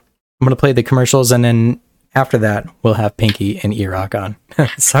I'm going to play the commercials, and then after that, we'll have Pinky and E-Rock on.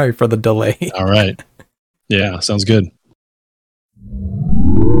 Sorry for the delay. All right. Yeah, sounds good.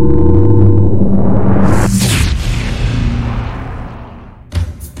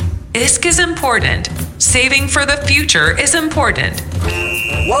 ISK is important. Saving for the future is important.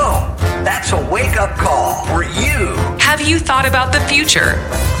 Whoa, that's a wake-up call for you. Have you thought about the future?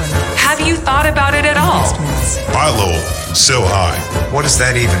 Have you thought about it at all? Buy low, sell high. What does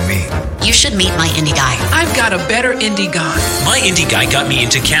that even mean? You should meet my indie guy. I've got a better indie guy. My indie guy got me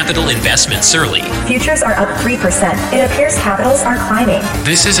into capital investments early. Futures are up 3%. It appears capitals are climbing.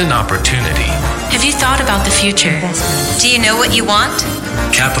 This is an opportunity. Have you thought about the future? Do you know what you want?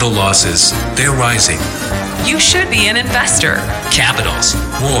 Capital losses, they're rising. You should be an investor. Capitals.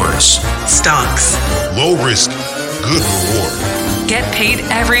 Wars. Stocks. Low risk, good reward. Get paid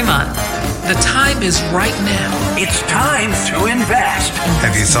every month. The time is right now. It's time to invest.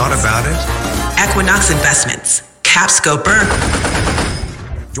 Have you thought about it? Equinox Investments. Capscoper.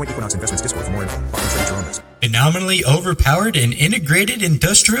 Join Equinox Investments Discord for more info. Phenomenally overpowered and integrated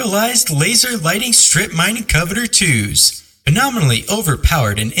industrialized laser lighting strip mining coveter 2s. Phenomenally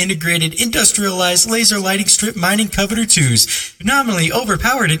overpowered and integrated industrialized laser lighting strip mining coveter 2s. Phenomenally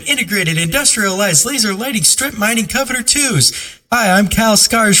overpowered and integrated industrialized laser lighting strip mining coveter 2s. Hi, I'm Cal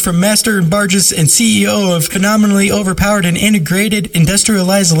Scarge from Master and Barges and CEO of Phenomenally Overpowered and Integrated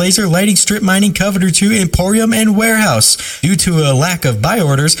Industrialized Laser Lighting Strip Mining Coveter 2 Emporium and Warehouse. Due to a lack of buy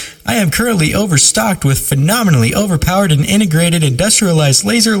orders, I am currently overstocked with phenomenally overpowered and integrated industrialized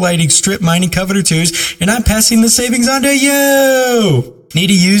laser lighting strip mining coveter 2s, and I'm passing the savings on to you! Need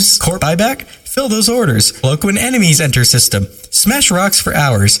to use Corp buyback? Fill those orders. Cloak when enemies enter system. Smash rocks for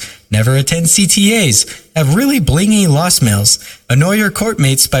hours. Never attend CTAs. Have really blingy lost mails. Annoy your court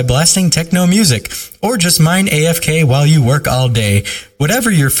mates by blasting techno music. Or just mine AFK while you work all day.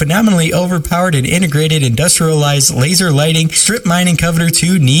 Whatever your phenomenally overpowered and integrated industrialized laser lighting strip mining coveter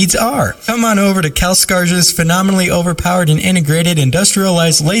 2 needs are. Come on over to CalScarge's phenomenally overpowered and integrated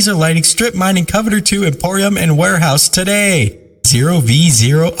industrialized laser lighting strip mining coveter 2 Emporium and Warehouse today.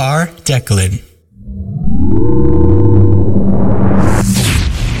 0V0R Declan.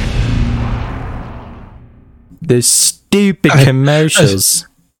 The stupid commercials.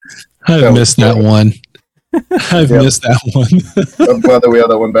 I've missed that one. I've missed that one. I'm glad that we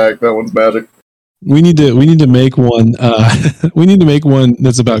had that one back. That one's magic. We need to make one. We need to make one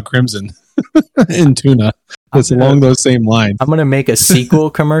that's about Crimson and tuna. That's along those same lines. I'm gonna make a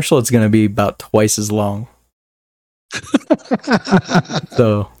sequel commercial. It's gonna be about twice as long.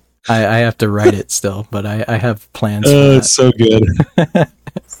 So I have to write it still, but I have plans for that. It's so good.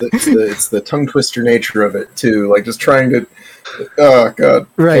 It's the tongue twister nature of it too, like just trying to god,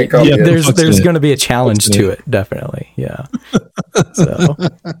 right. Yeah, there's going to be a challenge to it, definitely. Yeah. So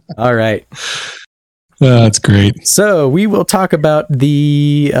all right, that's great. So we will talk about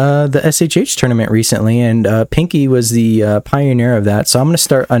the SHH tournament recently, and Pinky was the pioneer of that. So I'm going to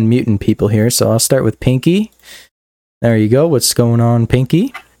start unmuting people here. So I'll start with Pinky. There you go. What's going on,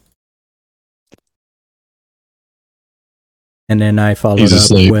 Pinky? And then I followed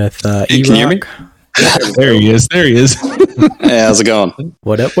up with E-Rock. Can you hear me? There he is. Hey, how's it going?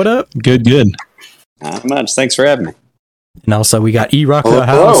 What up? Good. Not much. Thanks for having me. And also we got E-Rock the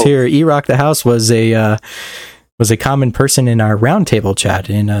House here. E-Rock the House was a common person in our roundtable chat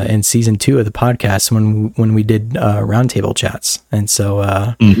in season 2 of the podcast when we did roundtable chats. And so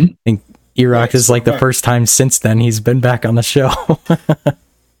I think E-Rock is like the first time since then he's been back on the show.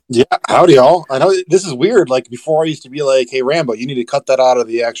 Yeah, howdy y'all. I know this is weird. Like before I used to be like, hey Rambo, you need to cut that out of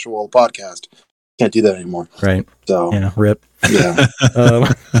the actual podcast. Can't do that anymore. Right. So yeah, rip. Yeah.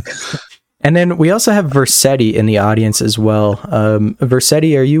 And then we also have Versetti in the audience as well.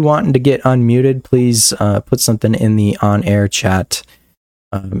 Versetti, are you wanting to get unmuted? Please put something in the on-air chat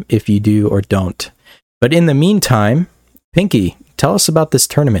if you do or don't. But in the meantime, Pinky, tell us about this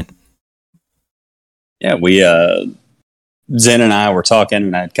tournament. Yeah, we Zen and I were talking,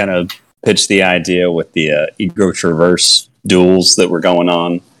 and I kind of pitched the idea with the Ego Traverse duels that were going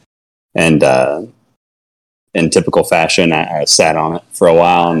on, and in typical fashion, I sat on it for a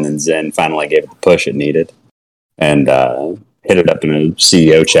while, and then Zen finally gave it the push it needed, and hit it up in a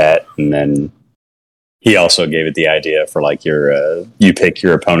CEO chat, and then he also gave it the idea for like your you pick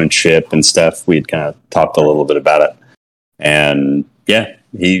your opponent's ship and stuff. We'd kind of talked a little bit about it, and yeah,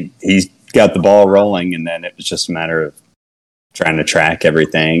 he got the ball rolling, and then it was just a matter of trying to track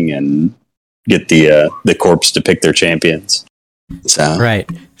everything and get the corps to pick their champions. So right.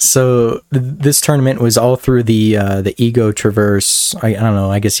 So this tournament was all through the Ego Traverse. I don't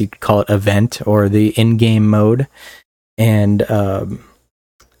know. I guess you could call it event or the in-game mode, and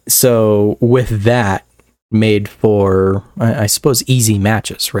so with that, made for I suppose easy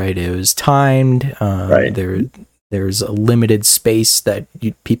matches. Right. It was timed. Right. There's a limited space that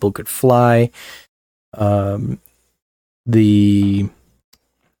people could fly.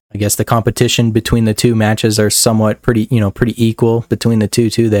 I guess the competition between the two matches are somewhat pretty equal between the two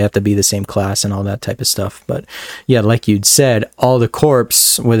too. They have to be the same class and all that type of stuff. But yeah, like you'd said, all the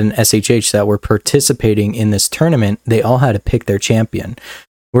corps within SHH that were participating in this tournament, they all had to pick their champion.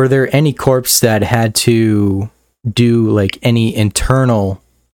 Were there any corps that had to do like any internal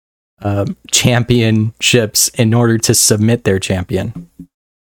championships in order to submit their champion?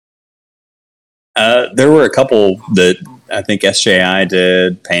 There were a couple that I think SJI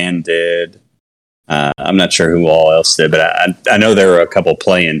did, Pan did. I'm not sure who all else did, but I know there were a couple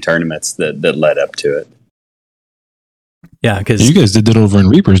play-in tournaments that led up to it. Yeah, because you guys did that over in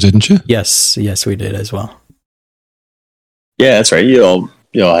Reapers, didn't you? Yes, we did as well. Yeah, that's right. You all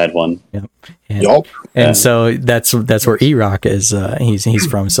had one. Yep. And so that's where E-Rock is. He's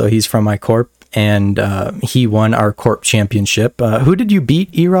from. So he's from my corp, and he won our corp championship. Who did you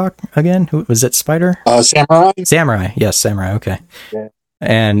beat, E-Rock, again? Who was it? Spider? Samurai. Yes, Samurai. Okay. Yeah.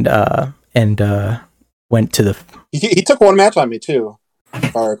 And went to the. He took one match on me too,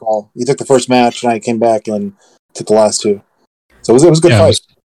 if I recall. He took the first match, and I came back and took the last two. So it was a good fight.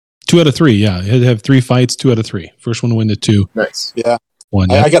 2 out of 3. Yeah, it had to have 3 fights. 2 out of 3. First one to win the 2. Nice. Yeah.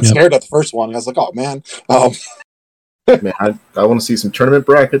 One. I got scared at the first one. I was like, "Oh man." Man, I want to see some tournament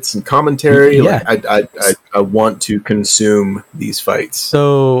brackets and commentary. Yeah. Like, I want to consume these fights.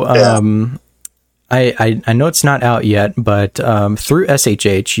 So I know it's not out yet, but through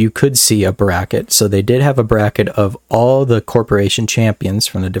SHH you could see a bracket. So they did have a bracket of all the corporation champions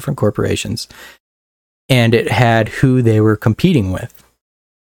from the different corporations, and it had who they were competing with,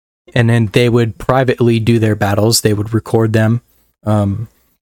 and then they would privately do their battles. They would record them,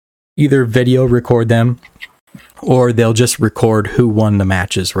 either video record them, or they'll just record who won the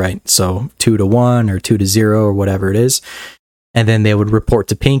matches, right? So 2-1 or 2-0 or whatever it is. And then they would report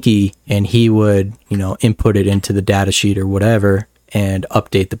to Pinky, and he would, input it into the data sheet or whatever and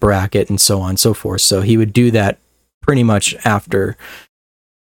update the bracket and so on and so forth. So he would do that pretty much after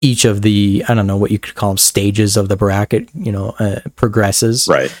each of the, I don't know what you could call them, stages of the bracket, progresses.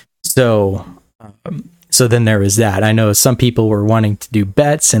 Right. So then there was that. I know some people were wanting to do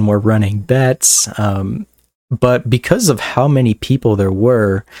bets and were running bets. But because of how many people there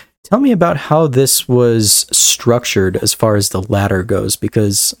were, tell me about how this was structured as far as the ladder goes,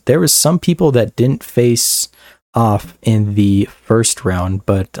 because there was some people that didn't face off in the first round,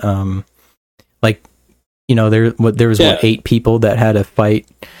 but there was 8 people that had a fight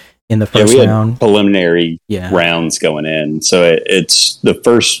in the first round. Preliminary rounds going in, so it's the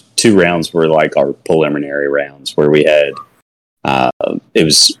first 2 rounds were like our preliminary rounds where we had it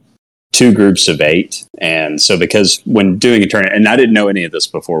was 2 groups of 8, and so because when doing a tournament, and I didn't know any of this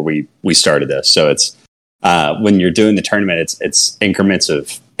before we started this, so it's when you're doing the tournament, it's increments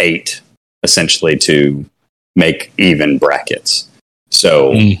of 8 essentially to make even brackets.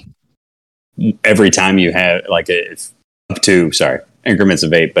 So every time you have increments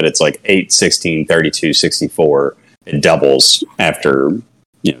of 8, but it's like 8, 16, 32, 64. It doubles after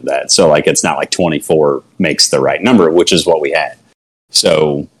that. So like it's not like 24 makes the right number, which is what we had.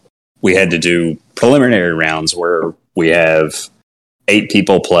 So we had to do preliminary rounds where we have 8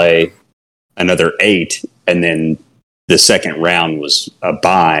 people play another 8, and then the second round was a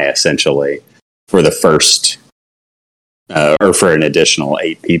bye essentially for the first or for an additional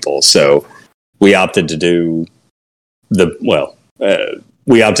 8 people. So we opted to do the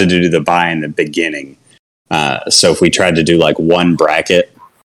bye in the beginning. So if we tried to do like one bracket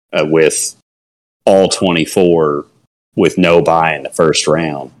with all 24 with no bye in the first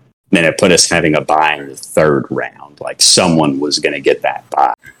round, then it put us having a bye in the third round. Like someone was going to get that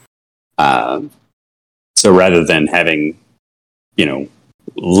bye. So rather than having,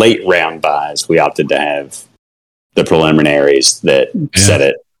 late round buys, we opted to have the preliminaries that set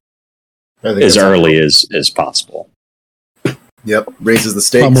it as early as possible. Yep, raises the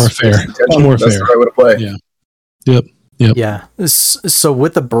stakes. A lot more fair. That's the right way to play. Yeah. Yep. Yeah. So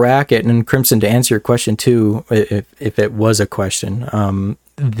with the bracket, and Crimson, to answer your question too, if it was a question,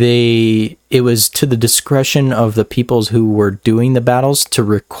 it was to the discretion of the peoples who were doing the battles to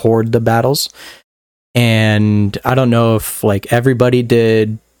record the battles. And I don't know if like everybody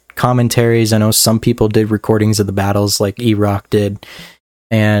did commentaries. I know some people did recordings of the battles like E-Rock did.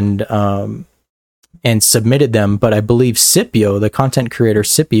 And and submitted them. But I believe Scipio, the content creator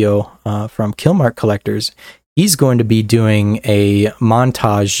Scipio from Killmark Collectors, he's going to be doing a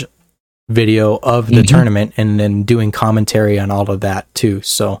montage video of the tournament and then doing commentary on all of that too.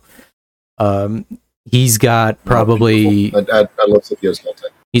 So he's got probably I love Scipio's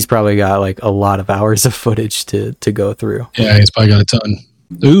content. He's probably got like a lot of hours of footage to go through. Yeah, he's probably got a ton.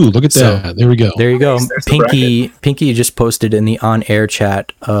 Ooh, look at that. There we go. There you go. Pinky just posted in the on-air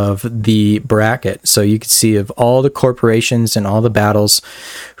chat of the bracket. So you can see of all the corporations and all the battles,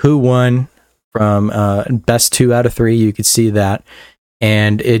 who won from best 2 out of 3. You could see that.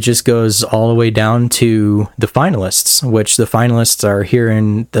 And it just goes all the way down to the finalists, which the finalists are here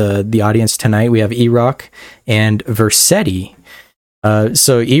in the audience tonight. We have E-Rock and Versetti.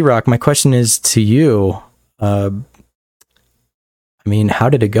 So E-Rock, my question is to you. I mean, how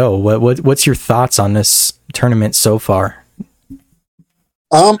did it go? What's your thoughts on this tournament so far?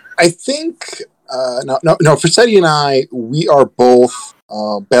 I think no. Versetti and I, we are both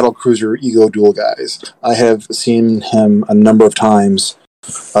Battle Cruiser Ego Duel guys. I have seen him a number of times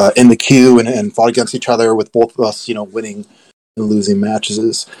in the queue and fought against each other with both of us, winning and losing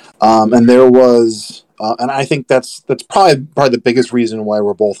matches. And there was, and I think that's probably the biggest reason why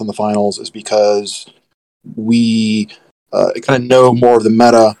we're both in the finals is because we kind of know more of the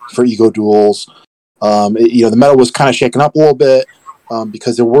meta for Ego Duels. The meta was kind of shaken up a little bit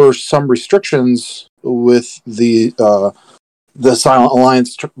because there were some restrictions with the Silent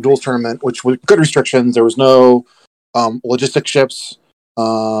Alliance Duels tournament, which were good restrictions. There was no logistic ships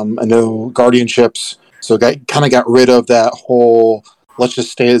and no guardian ships, so kind of got rid of that whole let's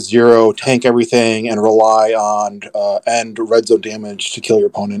just stay at 0, tank everything, and rely on end red zone damage to kill your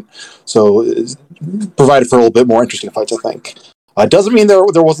opponent. So it provided for a little bit more interesting fights, I think. Doesn't mean there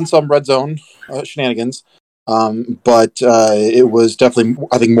wasn't some red zone shenanigans, but it was definitely,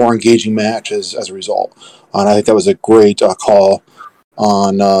 I think, more engaging matches as a result. And I think that was a great call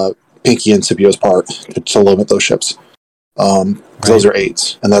on Pinky and Scipio's part to limit those ships. Those are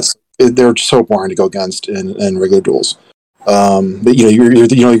 8s, and they're so boring to go against in regular duels. But you're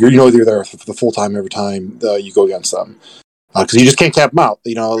there for the full time every time you go against them because you just can't cap them out.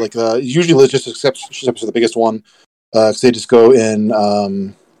 Usually logistics ships are the biggest one because they just go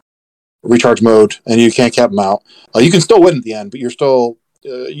in recharge mode and you can't cap them out. You can still win at the end, but you're still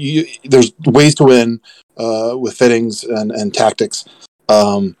there's ways to win with fittings and tactics,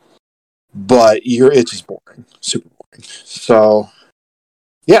 but it's just boring, super boring. So.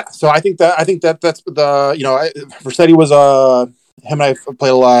 Yeah, so I think that's the Versetti was him and I played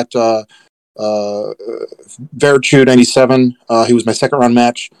a lot. Verichu 97, he was my second round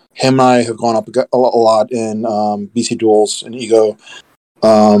match. Him and I have gone up a lot in BC Duels and Ego,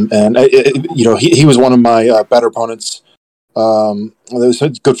 and he was one of my better opponents. There was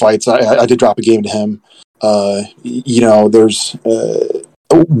good fights. I did drop a game to him. There's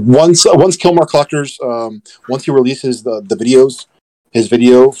once Killmark Collectors once he releases the videos. His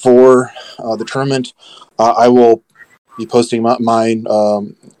video for the tournament, I will be posting my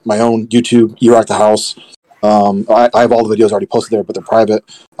own YouTube, E-Rock the House. I have all the videos already posted there, but they're private.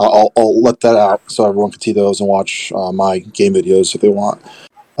 I'll let that out so everyone can see those and watch my game videos if they want.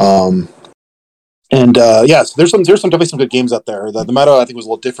 So there's definitely some good games out there. The meta, I think, was a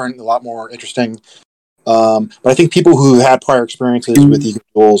little different, a lot more interesting. But I think people who had prior experiences with Ego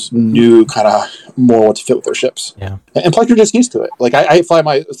Duels knew kind of more what to fit with their ships. Yeah, and plus you're just used to it. Like I fly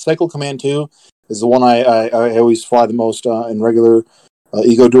my Cycle Command 2 is the one I always fly the most in regular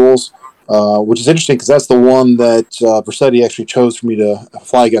Ego Duels, which is interesting because that's the one that Versetti actually chose for me to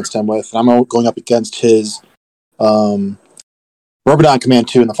fly against him with, and I'm going up against his Myrmidon Command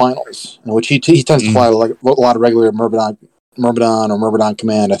 2 in the finals, in which he tends to fly a lot of regular Myrmidon or Myrmidon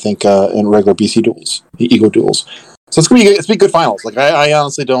Command, I think, in regular BC Duels, Ego Duels. So it's gonna be good finals. Like I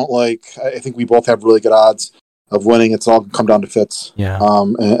honestly don't I think we both have really good odds of winning. It's all come down to fits. Yeah.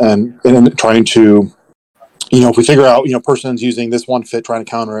 And trying to, if we figure out, person's using this one fit, trying to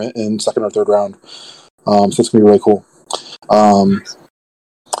counter it in second or third round. So it's gonna be really cool.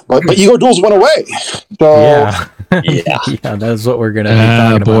 But Ego Duels went away. So yeah, yeah, that's what we're gonna be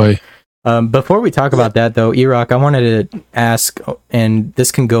talking about. Before we talk about that, though, E-Rock, I wanted to ask, and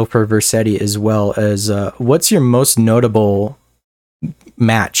this can go for Versetti as well, as what's your most notable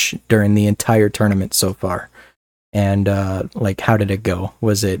match during the entire tournament so far? And how did it go?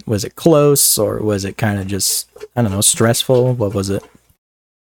 Was it close, or was it kind of just, I don't know, stressful? What was it?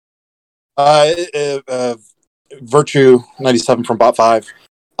 Virtue 97 from Bot 5.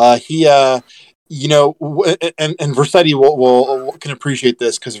 He and Versetti can appreciate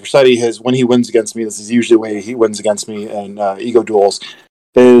this because Versetti when he wins against me, this is usually the way he wins against me in Ego Duels,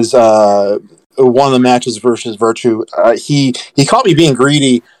 is one of the matches versus Virtue, he caught me being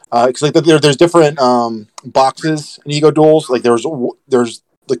greedy because like there's different boxes in Ego Duels. Like there's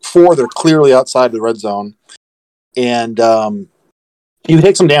like 4 that are clearly outside the red zone, and you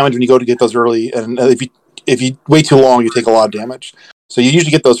take some damage when you go to get those early, and if you wait too long, you take a lot of damage. So you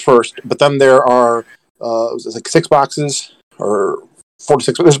usually get those first, but then there are like 6 boxes or 4 to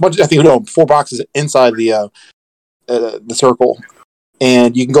 6. There's a bunch. I think 4 boxes inside the circle,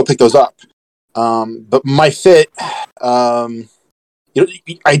 and you can go pick those up. But my fit,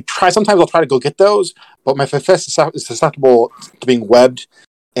 Sometimes I'll try to go get those, but my fit is susceptible to being webbed.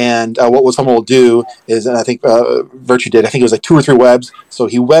 And what someone will do is, and I think Virtue did, I think it was like 2 or 3 webs. So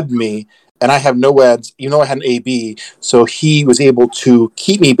he webbed me, and I have no webs, even though I had an AB. So he was able to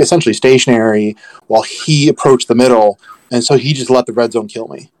keep me essentially stationary while he approached the middle. And so he just let the red zone kill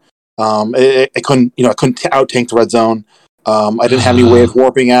me. I couldn't out tank the red zone. I didn't have any way of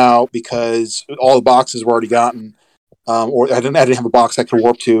warping out because all the boxes were already gotten. Or I didn't have a box I could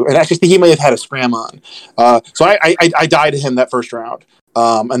warp to. And actually, he may have had a scram on. So I died to him that first round.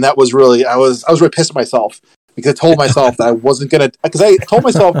 And that was really, I was really pissed at myself because I told myself that I wasn't going to, because I told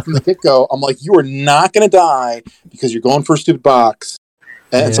myself from the get-go, I'm like, you are not going to die because you're going for a stupid box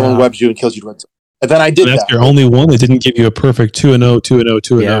and someone webs you and kills you to red zone. And then I did that. That's your only one that didn't give you a perfect 2-0, 2-0,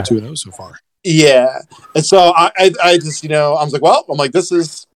 2-0, 2-0 so far. Yeah. And so I just, I was like, well, this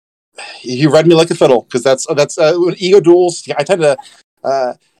is, he read me like a fiddle because that's Ego Duels. I tend to,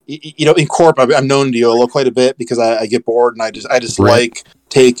 in Corp, I'm known to YOLO quite a bit because I get bored and I just like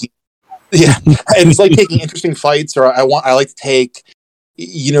taking, and it's like taking interesting fights, or I like to take,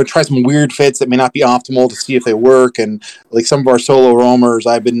 try some weird fits that may not be optimal to see if they work. And like some of our solo roamers,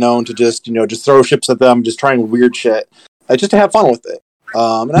 I've been known to just throw ships at them, just trying weird shit, just to have fun with it.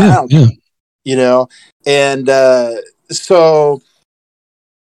 And I don't care, and so.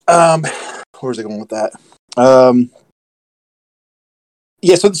 Where's I going with that? So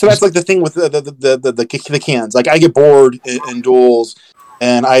that's like the thing with the cans. Like I get bored in duels,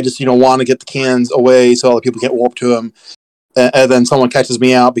 and I just want to get the cans away so other people can't warp to them, and then someone catches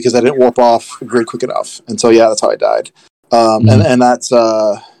me out because I didn't warp off grid quick enough, and so that's how I died. And that's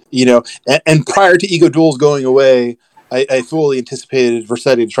and prior to Ego Duels going away, I fully anticipated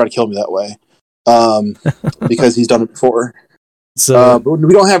Vercetti to try to kill me that way, because he's done it before. So but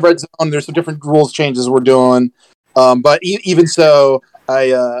we don't have red zone. There's some different rules changes we're doing. But even so,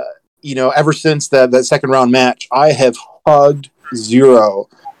 I ever since that second round match, I have hugged Zero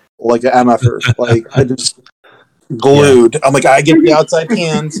like an MFer. Like I just glued. I'm like, I get the outside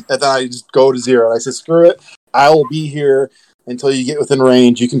hands, and then I just go to Zero. And I said, screw it. I will be here until you get within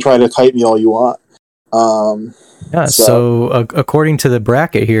range. You can try to kite me all you want. So according to the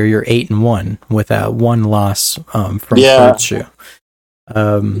bracket here, you're 8-1 with that 1 loss from Virtue.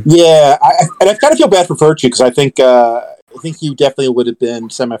 I kind of feel bad for Virtue because I think he definitely would have been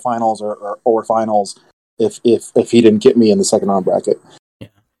semifinals or finals if he didn't get me in the second round bracket. Yeah.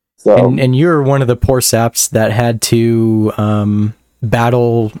 So and you're one of the poor saps that had to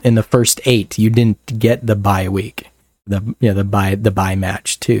battle in the first 8. You didn't get the bye week, the bye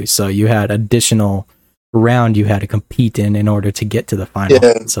match too. So you had additional round you had to compete in order to get to the final.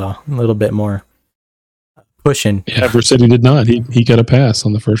 Yeah. So a little bit more pushing. Yeah, Vercetti did not. He got a pass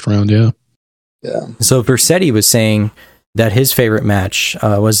on the first round. Yeah. So Vercetti was saying that his favorite match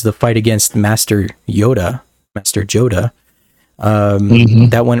was the fight against Master Joda.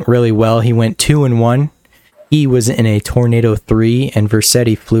 That went really well. He went 2-1. He was in a Tornado 3, and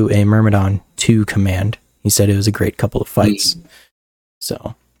Vercetti flew a Myrmidon 2 command. He said it was a great couple of fights.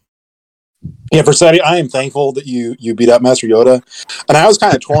 So. Yeah, Vercetti, I am thankful that you beat up Master Yoda. And I was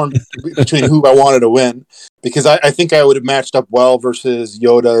kind of torn between who I wanted to win, because I think I would have matched up well versus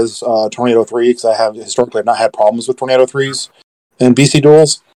Yoda's Tornado 3, because I have historically not had problems with Tornado 3s in BC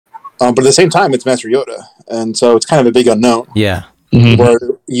duels. But at the same time, it's Master Yoda. And so it's kind of a big unknown. Yeah. Mm-hmm.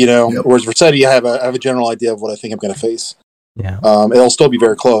 Whereas Vercetti, I have a general idea of what I think I'm going to face. Yeah. It'll still be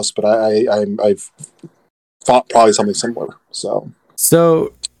very close, but I've fought probably something similar. So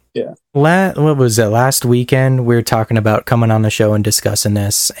yeah. What was it? Last weekend, we were talking about coming on the show and discussing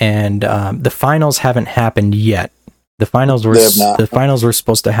this, and the finals haven't happened yet. The finals were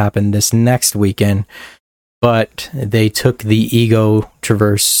supposed to happen this next weekend, but they took the Ego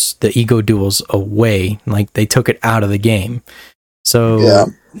duels away. Like, they took it out of the game. So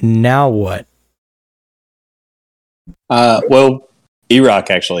now what? Well, E-Rock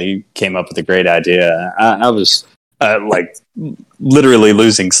actually came up with a great idea. I was literally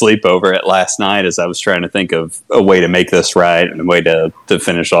losing sleep over it last night as I was trying to think of a way to make this right and a way to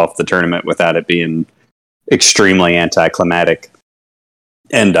finish off the tournament without it being extremely anticlimactic.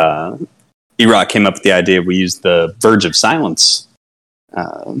 And E-Rock came up with the idea we use the Verge of Silence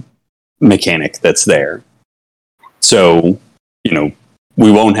mechanic that's there. So,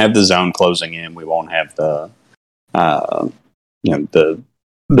 we won't have the zone closing in. We won't have the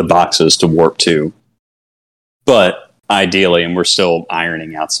boxes to warp to. But ideally, and we're still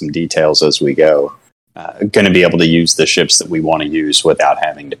ironing out some details as we go, going to be able to use the ships that we want to use without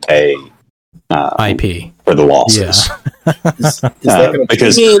having to pay IP for the losses. Yeah.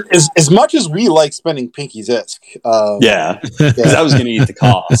 Because as much as we like spending Pinky's ISK, because I was going to eat the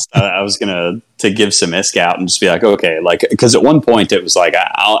cost. I was going to give some ISK out and just be like, okay, because at one point it was like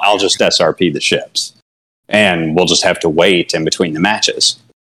I'll just SRP the ships, and we'll just have to wait in between the matches.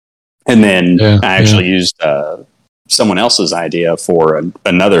 And then I actually used someone else's idea for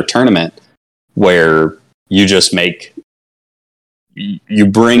another tournament where you just you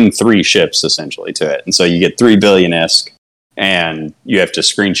bring 3 ships essentially to it. And so you get 3 billion ISK, and you have to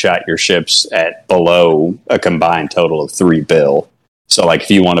screenshot your ships at below a combined total of 3 bill. So like if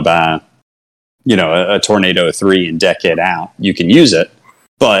you want to buy, a Tornado 3 and deck it out, you can use it,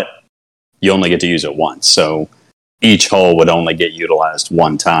 but you only get to use it once. So each hull would only get utilized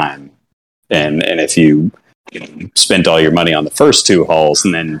one time. And if you spent all your money on the first 2 hulls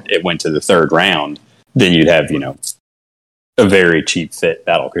and then it went to the third round, then you'd have, a very cheap fit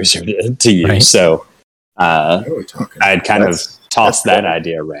battlecruiser to use. Right. So I'd kind of tossed that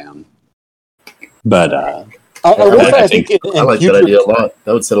idea around. But I think I like that idea a lot.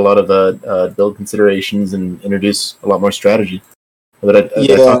 That would set a lot of build considerations and introduce a lot more strategy. But I thought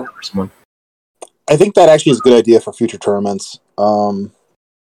that for someone. I think that actually is a good idea for future tournaments.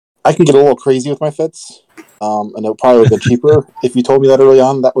 I can get a little crazy with my fits, and it probably would have been cheaper if you told me that early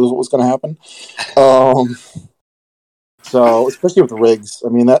on. That was what was going to happen. So, especially with the rigs, I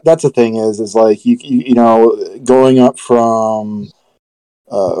mean that's the thing is like you going up from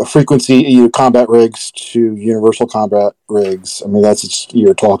frequency combat rigs to universal combat rigs. I mean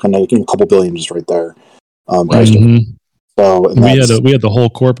you're talking a couple billion just right there. So we had the whole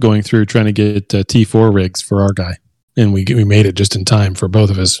corp going through trying to get T4 rigs for our guy, and we made it just in time for all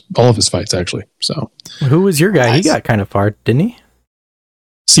of his fights actually. So who was your guy? Nice. He got kind of far, didn't he?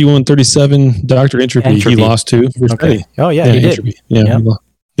 C-137 Dr. Entropy. He lost to. Okay. Oh yeah, he Entropy. did. Yeah.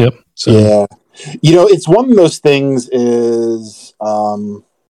 Yep. So. Yeah. It's one of those things is T4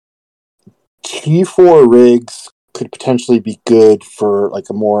 rigs could potentially be good for like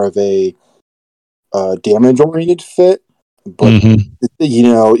a more of a damage oriented fit, but but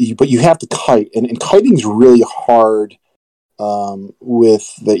you have to kite, and kiting's really hard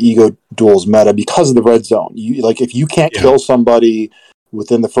with the Ego Duels meta because of the red zone. If you can't kill somebody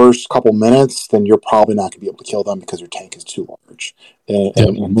within the first couple minutes, then you're probably not going to be able to kill them because your tank is too large.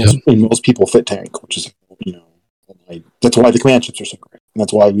 And most people fit tank, which is, that's why the command chips are so great. And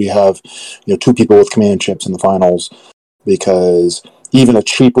that's why we have, 2 people with command chips in the finals, because even a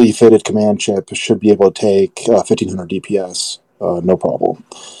cheaply fitted command chip should be able to take 1500 DPS, no problem.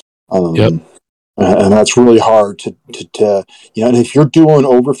 And that's really hard to and if you're doing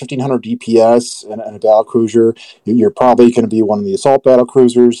over 1500 DPS and a battle cruiser, you're probably going to be one of the assault battle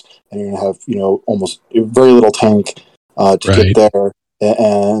cruisers, and you're going to have almost very little tank to get there.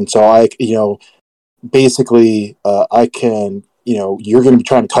 And so I basically I can you're going to be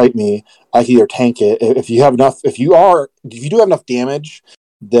trying to kite me. I can either tank it if you have enough. If you do have enough damage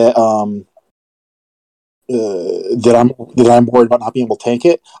that that I'm worried about not being able to tank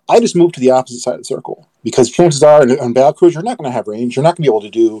it, I just move to the opposite side of the circle, because chances are on battle cruiser you're not going to have range. You're not going to be able to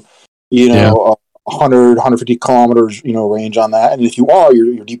do 100, 150 kilometers range on that, and if you are,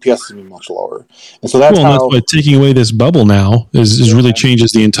 your DPS is going to be much lower. And so that's that's why taking away this bubble now is really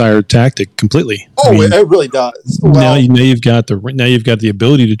changes the entire tactic completely. It really does. Now you've got the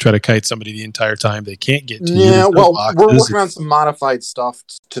ability to try to kite somebody the entire time they can't get to you. Yeah, we're working on some modified stuff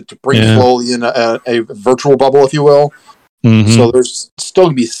to bring slowly in a virtual bubble, if you will. So there's still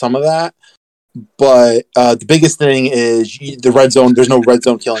going to be some of that, but the biggest thing is the red zone. There's no red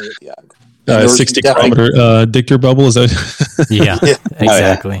zone killing at the end. 60 kilometer Dictor bubble, is that? Yeah,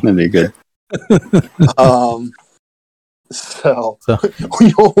 exactly. That'd be good. So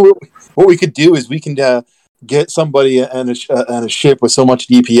what we could do is we can get somebody in a ship with so much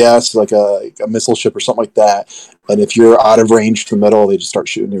DPS, like a missile ship or something like that, and if you're out of range to the middle, they just start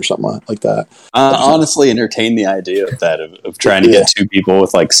shooting you or something like that. Honestly, entertain the idea of that, of trying to get 2 people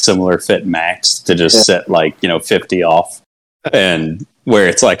with like similar fit max to just set 50 off, and where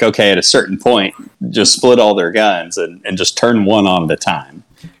it's like, okay, at a certain point, just split all their guns and just turn one on at a time.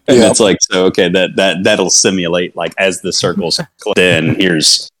 And it's like, so, okay, that'll simulate, like, as the circles click in,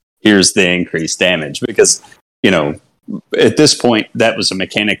 here's the increased damage. Because, at this point, that was a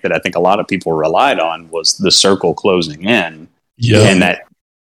mechanic that I think a lot of people relied on, was the circle closing in. Yeah. And that,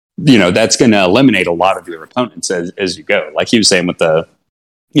 you know, that's going to eliminate a lot of your opponents as you go. Like he was saying with the,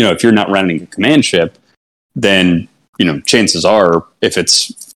 you know, if you're not running a command ship, then, you know, chances are, if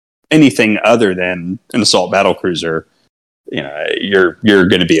it's anything other than an assault battlecruiser, you know, you're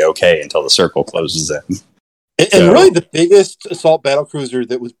going to be okay until the circle closes in. And really, the biggest assault battlecruiser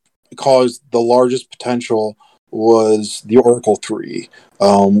that was caused the largest potential was the Oracle 3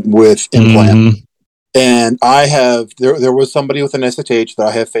 with Implant. Mm-hmm. And I have there was somebody with an SHH that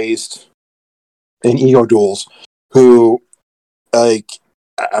I have faced in Ego duels who, like,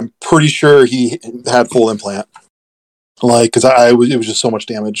 I'm pretty sure he had full Implant. Like, because it was just so much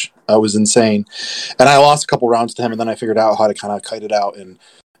damage. I was insane, and I lost a couple rounds to him, and then I figured out how to kind of kite it out and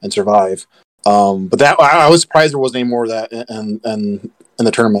survive. But that I was surprised there wasn't any more of that in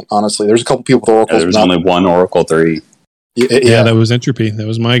the tournament. Honestly, there's a couple people with Oracles. There was only one Oracle 3. Yeah, that was Entropy. That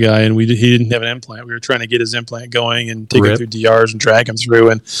was my guy, and he didn't have an implant. We were trying to get his implant going and take him through DRs and drag him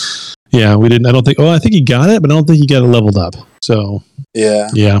through, and yeah, we didn't. I don't think. Oh, I think he got it, but I don't think he got it leveled up. So yeah.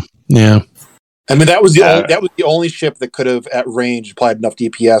 I mean, that was the only ship that could have, at range, applied enough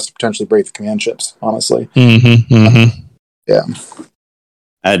DPS to potentially break the command ships. Honestly, yeah.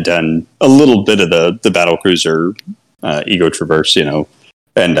 I had done a little bit of the battlecruiser Ego Traverse, you know,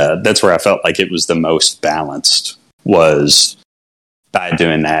 and that's where I felt like it was the most balanced, was by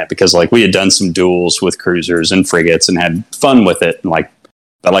doing that, because like we had done some duels with cruisers and frigates and had fun with it, and like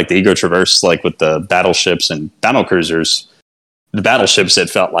I like the Ego Traverse, like with the battleships and battlecruisers. The battleships, it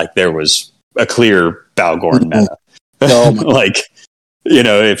felt like there was a clear Balgorn meta. Like, you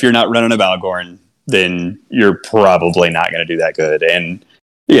know, if you're not running a Balgorn, then you're probably not going to do that good. And,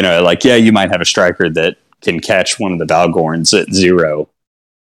 you know, like, yeah, you might have a striker that can catch one of the Balgorns at 0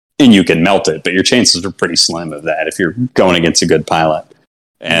 and you can melt it, but your chances are pretty slim of that if you're going against a good pilot.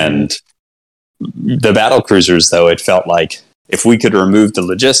 And the battle cruisers, though, it felt like if we could remove the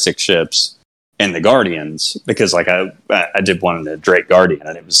logistic ships and the Guardians, because like I did one in the Drake Guardian,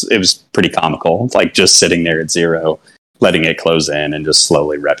 and it was pretty comical, like just sitting there at 0, letting it close in and just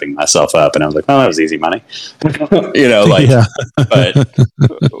slowly repping myself up, and I was like, oh, that was easy money. You know, like, but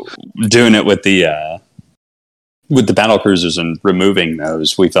doing it with the battle cruisers and removing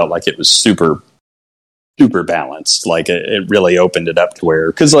those, we felt like it was super balanced. Like it really opened it up to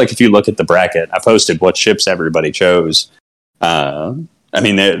where, because like if you look at the bracket, I posted what ships everybody chose. I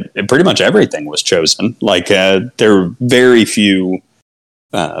mean, pretty much everything was chosen. Like there were very few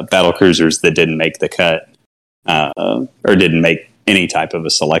battle cruisers that didn't make the cut or didn't make any type of a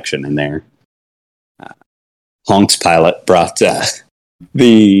selection in there. Honk's pilot brought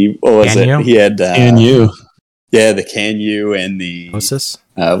the, what was Canyu? It? He had Canyu. Yeah, the Canyu and the Gnosis.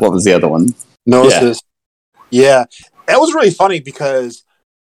 What was the other one? Gnosis. Yeah, that was really funny because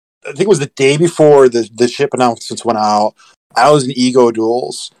I think it was the day before the ship announcements went out. I was in Ego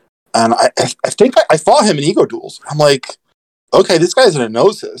duels, and I think I fought him in Ego duels. I'm like, okay, this guy's in a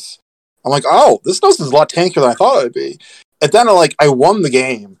Gnosis. I'm like, oh, this Gnosis is a lot tankier than I thought it would be. And then I won the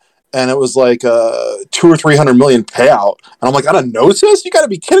game, and it was like $200 or $300 million payout. And I'm like, on a Gnosis? You got to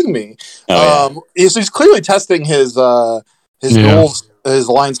be kidding me! So he's clearly testing his duels, his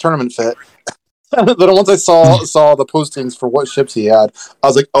Alliance tournament fit. Then once I saw the postings for what ships he had, I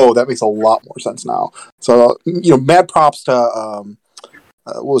was like, oh, that makes a lot more sense now. So, you know, mad props to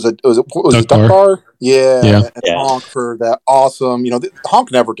what was it Duckbar? Yeah. And Honk for that awesome. You know,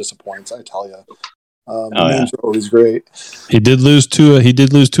 Honk never disappoints, I tell you. Names are always great. He did lose two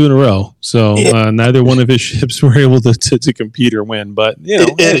in a row, so neither one of his ships were able to compete or win. But you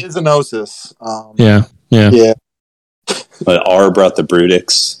know, it is a Gnosis. Yeah. But R brought the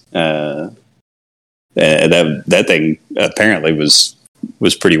Brutix. That thing apparently was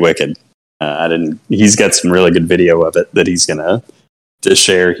pretty wicked. He's got some really good video of it that he's gonna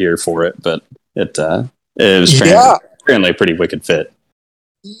share here for it, but it was apparently a pretty wicked fit.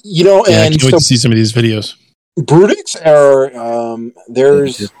 You know, and I can't wait to see some of these videos. Brutix are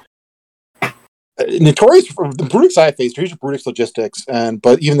there's notorious for the Brutix I faced. Here's Brutix logistics,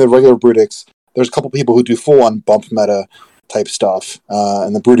 but even the regular Brutix, there's a couple people who do full on bump meta type stuff,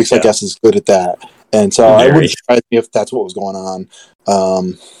 and the Brutix I guess is good at that. And so I wouldn't surprise me if that's what was going on.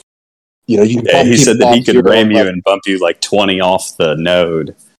 You know, he said that he could ram you and bump you like 20 off the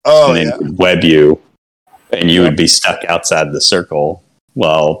node, and then web you, and you would be stuck outside the circle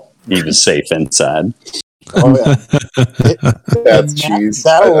while he was safe inside. Oh yeah,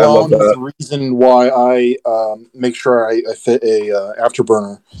 that alone is the reason why I make sure I fit a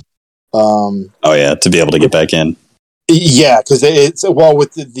afterburner. To be able to get back in. Yeah, because it's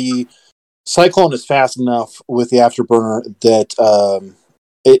with the Cyclone is fast enough with the Afterburner that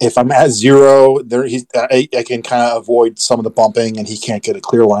if I'm at 0, I can kind of avoid some of the bumping, and he can't get a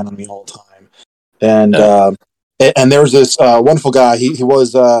clear line on me all the time. And there's this wonderful guy. He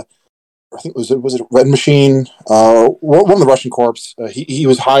was I think was it Red Machine, one of the Russian corps. He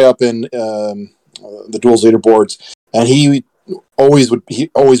was high up in the duels leaderboards, and he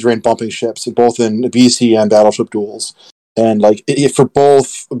always ran bumping ships, both in VC and battleship duels. And like for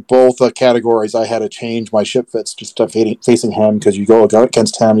both categories, I had to change my ship fits just facing him, because you go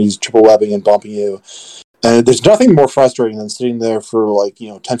against him, he's triple webbing and bumping you. And there's nothing more frustrating than sitting there for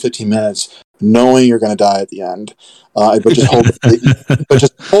 10-15 minutes, knowing you're going to die at the end, but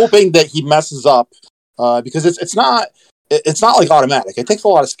just hoping that he messes up, because it's not like automatic. It takes a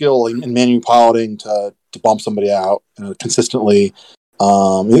lot of skill in manual piloting to bump somebody out consistently.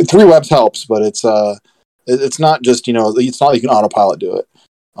 3 webs helps, but it's not just it's not like you can autopilot do it.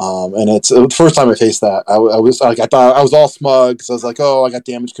 And it's the first time I faced that. I was like, I thought I was all smug because I was like, oh, I got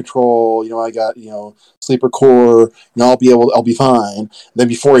damage control, I got sleeper core, I'll be fine. Then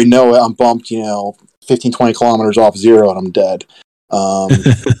before you know it, I'm bumped 15-20 kilometers off 0 and I'm dead.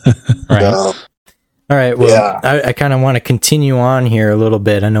 Right. All right. Well, yeah. I kind of want to continue on here a little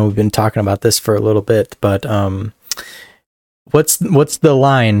bit. I know we've been talking about this for a little bit, but what's the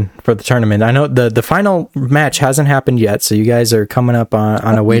line for the tournament? I know the final match hasn't happened yet, so you guys are coming up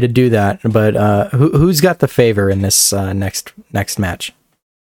on a way to do that. But who's got the favor in this next match?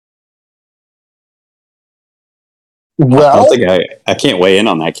 Well, I can't weigh in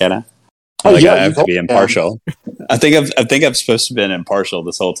on that, can I? I have to be impartial. I think I've supposed to have been impartial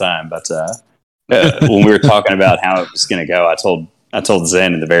this whole time, but when we were talking about how it was going to go, I told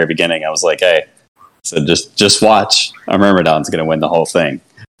Zen in the very beginning, I was like, hey. So just watch. Myrmidon's going to win the whole thing.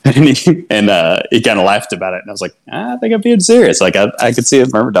 And he kind of laughed about it. And I was like, I think I'm being serious. Like, I could see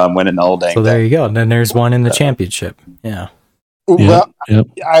Myrmidon winning the whole dang thing. So there you go. And then there's one in the championship. Yeah. Well,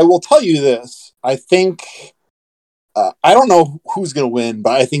 I will tell you this. I think, I don't know who's going to win,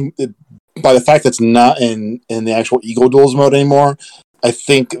 but I think by the fact that it's not in the actual Ego Duels mode anymore, I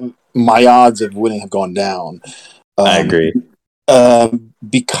think my odds of winning have gone down. I agree.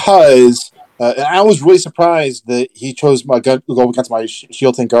 Because... and I was really surprised that he chose go against my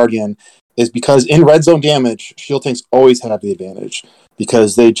Shield Tank Guardian, is because in red zone damage, Shield Tanks always have the advantage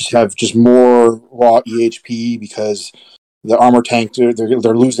because they just have more raw EHP, because the armor tank, they're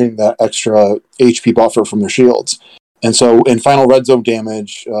losing that extra HP buffer from their shields. And so in final red zone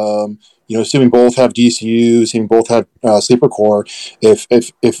damage, assuming both have DCU, assuming both have sleeper core, if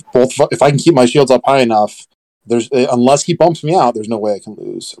I can keep my shields up high enough, unless he bumps me out, there's no way I can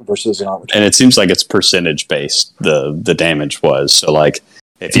lose versus an armor tank. And it seems like it's percentage based. The damage was so like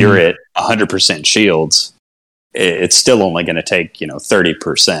if you're at 100% shields, it's still only going to take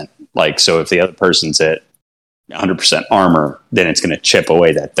 30%. Like so, if the other person's at 100% armor, then it's going to chip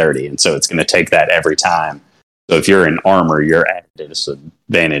away that 30, and so it's going to take that every time. So if you're in armor, you're at a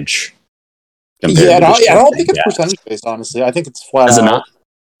disadvantage. Yeah, I don't think it's percentage based. Honestly, I think it's flat out. Is it not?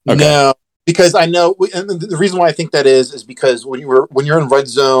 Okay. No. Because I know, and the reason why I think that is because when you're in red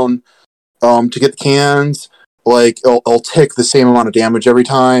zone, to get the cans, like it'll take the same amount of damage every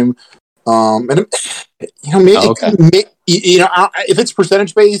time, and if it's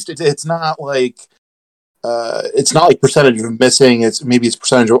percentage based, it's not like percentage of missing. It's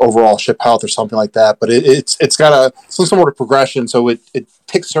percentage of overall ship health or something like that. But it's got some sort of progression, so it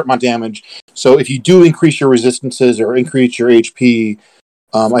takes a certain amount of damage. So if you do increase your resistances or increase your HP.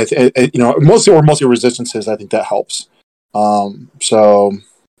 Mostly resistances. I think that helps. But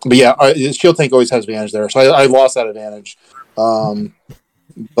yeah, Shield Tank always has advantage there, so I lost that advantage. So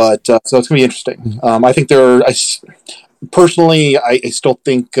it's gonna be interesting. I think personally, I still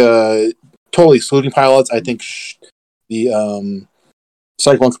think totally excluding pilots. I think the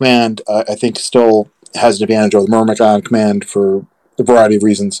Cyclone Command, I think, still has an advantage over the Myrmidon Command for a variety of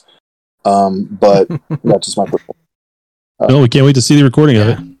reasons. But that's just my personal. We can't wait to see the recording of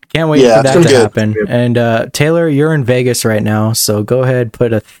it. Can't wait for that to happen. And Taylor, you're in Vegas right now, so go ahead,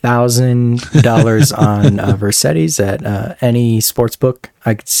 put $1,000 on Versetti's at any sports book.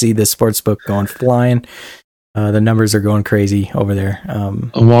 I could see the sports book going flying. The numbers are going crazy over there.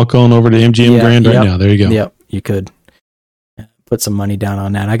 I'm walking on over to MGM Grand right now. There you go. Yep, you could put some money down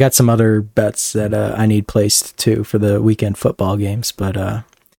on that. I got some other bets that I need placed too for the weekend football games, but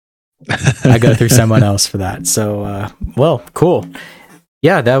I go through someone else for that. So, well, cool.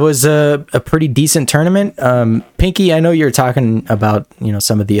 Yeah, that was a pretty decent tournament. Pinky, I know you're talking about,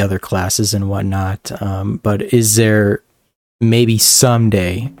 some of the other classes and whatnot. But is there maybe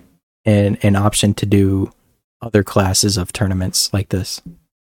someday an option to do other classes of tournaments like this?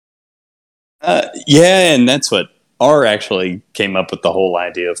 Yeah, and that's what R actually came up with the whole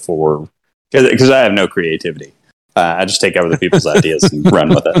idea for, because I have no creativity. I just take other people's ideas and run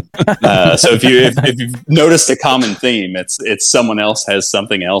with it. So if you've noticed a common theme, it's someone else has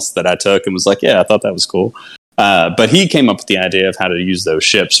something else that I took and was like, yeah, I thought that was cool. But he came up with the idea of how to use those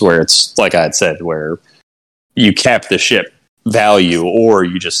ships where it's, like I had said, where you cap the ship value, or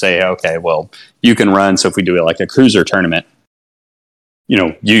you just say, okay, well, you can run. So if we do like a cruiser tournament,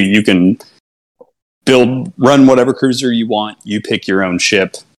 you can run whatever cruiser you want. You pick your own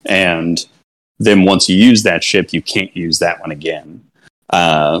ship, and then once you use that ship, you can't use that one again.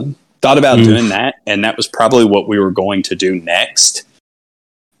 Thought about doing that, and that was probably what we were going to do next.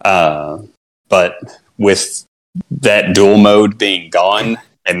 But with that dual mode being gone,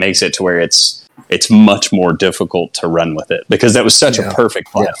 it makes it to where it's much more difficult to run with it, because that was such a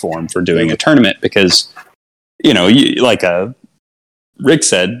perfect platform for doing a tournament. Because like Rick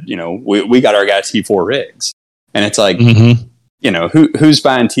said, we got our guy T4 rigs, and it's like who's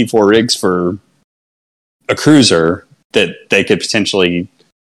buying T4 rigs for a cruiser that they could potentially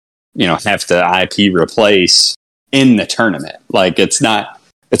have to IP replace in the tournament. Like, it's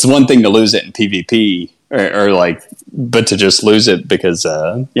one thing to lose it in PvP or like, but to just lose it because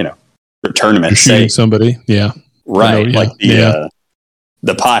for tournament shooting somebody, right? Like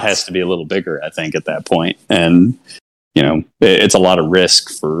the pot has to be a little bigger, I think, at that point, and it's a lot of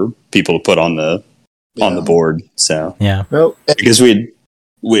risk for people to put on the board. So well, because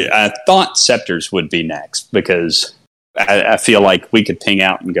I thought Scepters would be next, because I feel like we could ping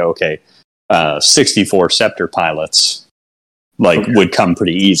out and go, okay, 64 Scepter pilots would come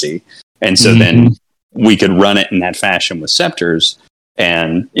pretty easy, and so then we could run it in that fashion with Scepters.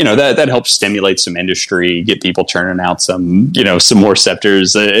 And that helps stimulate some industry, get people churning out some more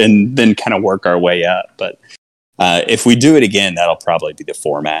Scepters, and then kind of work our way up. But if we do it again, that'll probably be the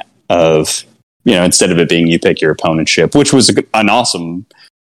format of instead of it being you pick your opponent's ship, which was an awesome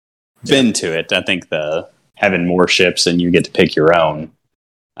bend to it. I think the having more ships and you get to pick your own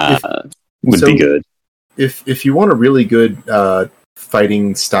would be good. If you want a really good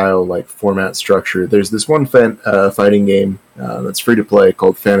fighting style like format structure, there's this one fighting game that's free to play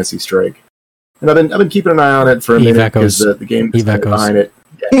called Fantasy Strike, and I've been keeping an eye on it for a minute because the game is behind it.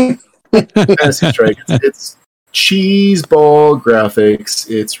 Yeah. Fantasy Strike, it's cheese ball graphics.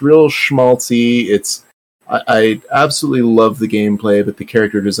 It's real schmaltzy. I absolutely love the gameplay, but the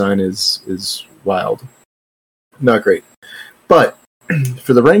character design is wild, not great. But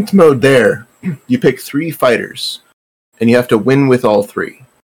for the ranked mode, there you pick 3 fighters, and you have to win with all 3.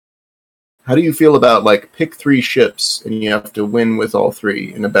 How do you feel about pick 3 ships and you have to win with all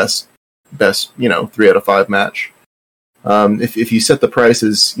 3 in a best 3 out of 5 match? If you set the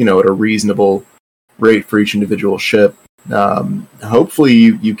prices at a reasonable rate for each individual ship, hopefully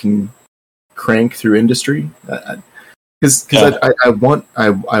you can crank through industry. Because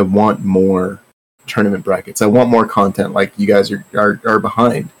I want more tournament brackets. I want more content like you guys are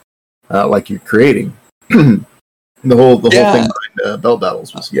behind, like you're creating. The whole thing behind Belt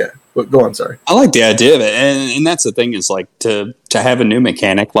Battles was But go on, sorry. I like the idea of it, and that's the thing is to have a new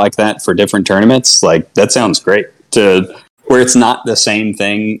mechanic like that for different tournaments. That sounds great. Where it's not the same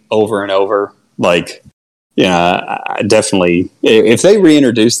thing over and over. I definitely, if they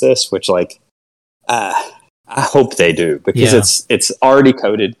reintroduce this, which I hope they do, because it's already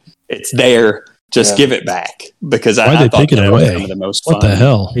coded, it's there. Just give it back, because I thought that was some of the most fun. What the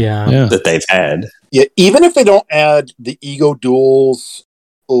hell? That they've had. Yeah, even if they don't add the ego duels,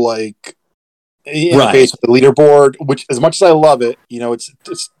 interface with the leaderboard, which as much as I love it, it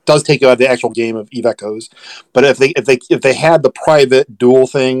does take you out of the actual game of Eve Echoes. But if they had the private duel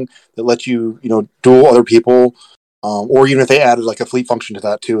thing that lets you duel other people, or even if they added a fleet function to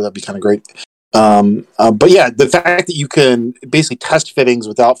that too, that'd be kind of great. But yeah, the fact that you can basically test fittings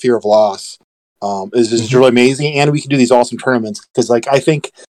without fear of loss is really amazing, and we can do these awesome tournaments because I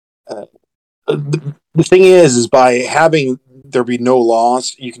think the thing is by having there be no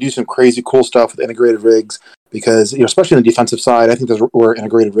loss, you can do some crazy cool stuff with integrated rigs, because especially on the defensive side, I think that's where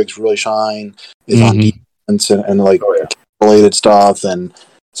integrated rigs really shine, is on defense and related stuff, and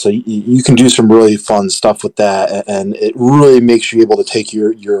so you can do some really fun stuff with that, and it really makes you able to take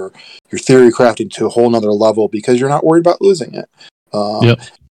your theory crafting to a whole nother level because you're not worried about losing it.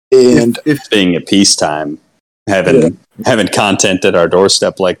 And if being at peacetime, having content at our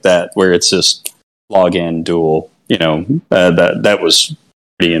doorstep like that, where it's just log in, duel, that was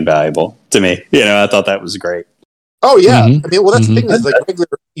pretty invaluable to me. I thought that was great. Oh yeah, I mean, well, that's the thing is regular,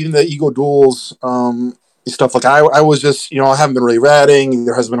 even the ego duels stuff. I was just I haven't been really ratting.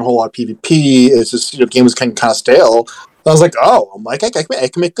 There hasn't been a whole lot of PvP. It's just the game was kind of stale. I was like, I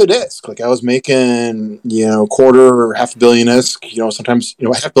can make good ISK. Like I was making, quarter or $500 million ISK, sometimes,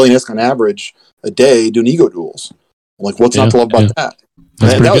 $500 million ISK on average a day doing ego duels. I'm like, what's not to love about that?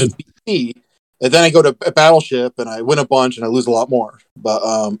 And that was PC. And then I go to Battleship and I win a bunch and I lose a lot more. But,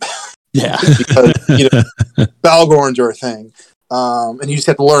 because, Balgorns are a thing. And you just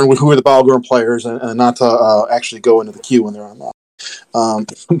have to learn who are the Balgorn players and not to actually go into the queue when they're online.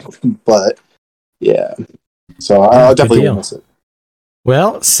 But yeah. So I'll definitely miss it.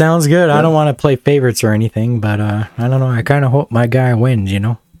 Well, sounds good. Yeah. I don't want to play favorites or anything, but I don't know. I kind of hope my guy wins,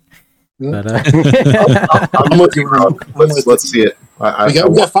 But I'm with you, Rob. Let's see it. We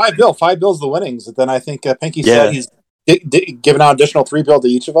got 5 bill. 5 bills the winnings. And then I think Pinky said he's giving out additional 3 bill to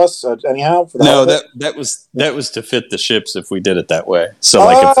each of us. Anyhow, no, that was to fit the ships if we did it that way. So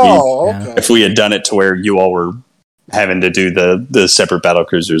if we had done it to where you all were having to do the separate battle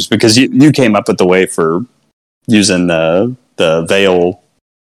cruisers, because you came up with the way for using the Veil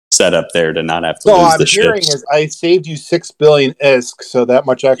setup there to not have to lose the ships. So I'm hearing is I saved you 6 billion ISK, so that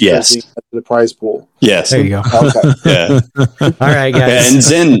much extra is being added to the prize pool. Yes. There you go. Okay. Yeah. All right,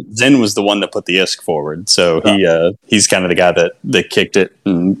 guys. Yeah, and Zen was the one that put the ISK forward, so he's kind of the guy that kicked it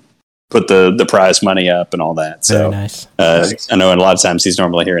and put the prize money up and all that. So very nice. I know a lot of times he's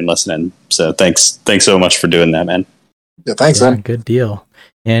normally here and listening. So thanks so much for doing that, man. Yeah, thanks, man. Good deal.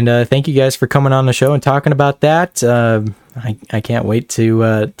 And thank you guys for coming on the show and talking about that. I can't wait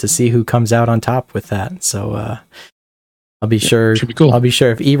to see who comes out on top with that. So I'll be sure. Should be cool. I'll be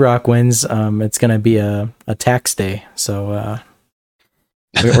sure if E-Rock wins, it's going to be a tax day. So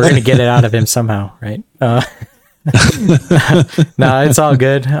we're going to get it out of him somehow, right? No, it's all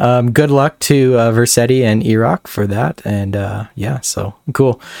good. Good luck to Versetti and E-Rock for that. And so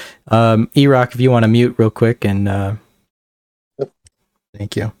cool. E-Rock, if you want to mute real quick and.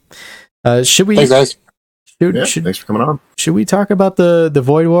 Thank you. Should we? Thanks, guys. Thanks for coming on. Should we talk about the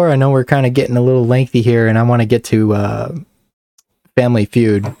Void War? I know we're kind of getting a little lengthy here, and I want to get to Family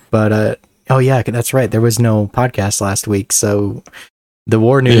Feud. But that's right. There was no podcast last week, so the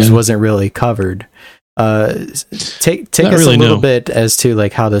war news wasn't really covered. Take us really a little bit as to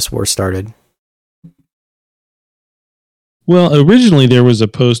like how this war started. Well, originally there was a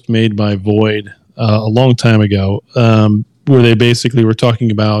post made by Void a long time ago. Where they basically were talking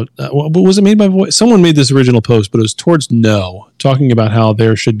about, was it made by Void? Someone made this original post, but it was towards No, talking about how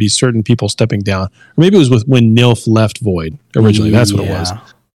there should be when people stepping down. Or maybe it was when Nilf left Void originally. That's what it was.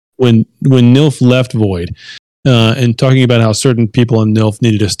 When Nilf left Void, and talking about how certain people in Nilf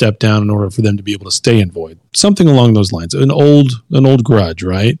needed to step down in order for them to be able to stay in Void. Something along those lines. An old grudge,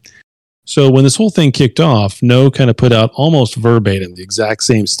 right? So when this whole thing kicked off, No kind of put out almost verbatim the exact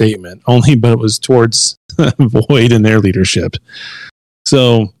same statement, but it was towards Void and their leadership.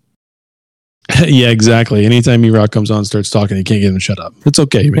 So, yeah, exactly. Anytime E-Rock comes on and starts talking, you can't get him to shut up. It's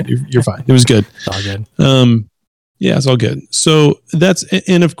okay, man. You're fine. It was good. It's all good. It's all good. So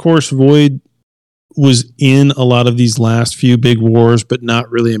and of course, Void was in a lot of these last few big wars, but not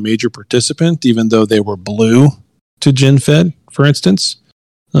really a major participant, even though they were blue to GenFed, for instance.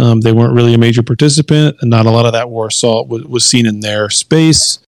 They weren't really a major participant, and not a lot of that war assault was seen in their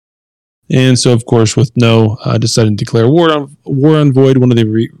space. And so, of course, with No deciding to declare war on Void, one of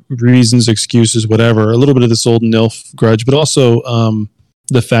the reasons, excuses, whatever, a little bit of this old Nilf grudge, but also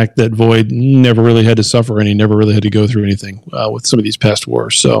the fact that Void never really had to suffer any, never really had to go through anything with some of these past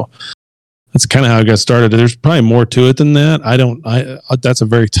wars. So that's kind of how it got started. There's probably more to it than that. That's a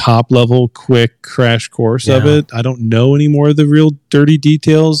very top level, quick crash course of it. I don't know any more of the real dirty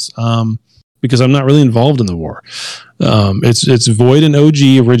details because I'm not really involved in the war. It's Void and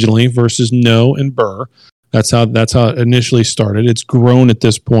OG originally versus No and Burr. That's how it initially started. It's grown at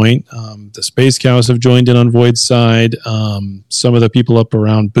this point. The Space Cows have joined in on Void's side. Some of the people up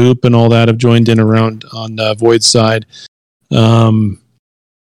around Boop and all that have joined in around on Void's side.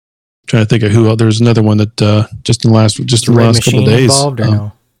 Trying to think of who. There's another one that just in the last couple of days. Involved or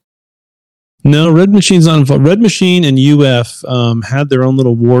no? No, Red Machine's not involved. Red Machine and UF had their own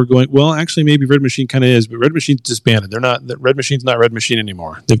little war going. Well, actually, maybe Red Machine kind of is, but Red Machine's disbanded. They're not. Red Machine's not Red Machine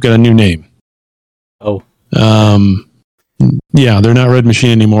anymore. They've got a new name. Oh. Yeah, they're not Red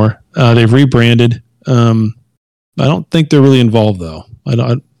Machine anymore. They've rebranded. I don't think they're really involved though.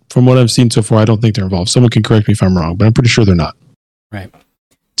 From what I've seen so far, I don't think they're involved. Someone can correct me if I'm wrong, but I'm pretty sure they're not. Right.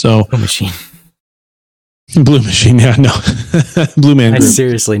 So Blue Machine. Blue Machine, yeah, no. Blue Man Group. I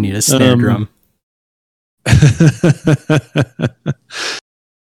seriously need a snare drum.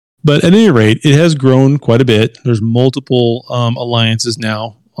 But at any rate, it has grown quite a bit. There's multiple alliances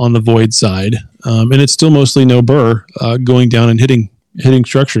now on the Void side. And it's still mostly No Burr going down and hitting hitting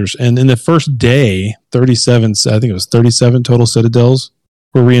structures. And in the first day, 37 total citadels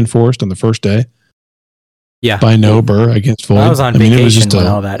were reinforced on the first day. Yeah. By no Burr against Void. I was on vacation when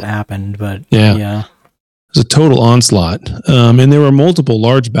all that happened, but yeah. It was a total onslaught. And there were multiple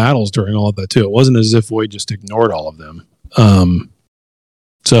large battles during all of that too. It wasn't as if Void just ignored all of them.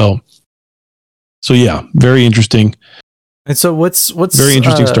 So yeah, very interesting. And so what's very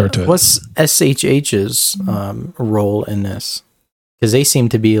interesting start to it. What's SHH's role in this? Because they seem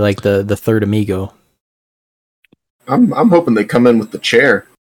to be like the third amigo. I'm hoping they come in with the chair.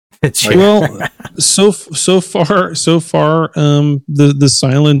 Well, so far, the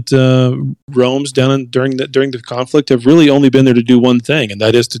silent roams during the conflict have really only been there to do one thing, and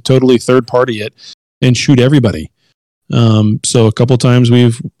that is to totally third party it and shoot everybody. So a couple times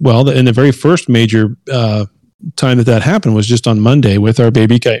in the very first major time that happened was just on Monday with our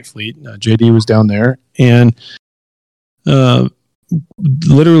baby kite fleet. JD was down there and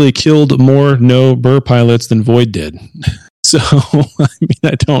literally killed more no Burr pilots than Void did. So, I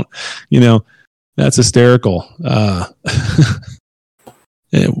mean, that's hysterical.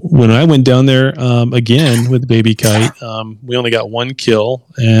 When I went down there again with Baby Kite, we only got one kill,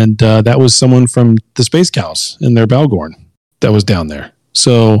 and that was someone from the Space Cows in their Balgorn that was down there.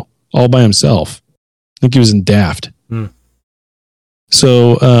 So, all by himself. I think he was in Daft.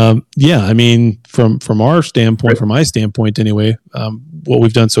 So, I mean, from our standpoint, from my standpoint anyway, what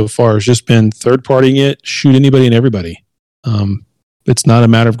we've done so far has just been third-partying it, shoot anybody and everybody. It's not a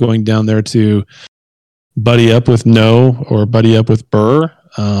matter of going down there to buddy up with No or buddy up with Burr.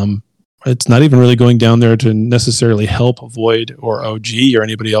 It's not even really going down there to necessarily help Void or OG or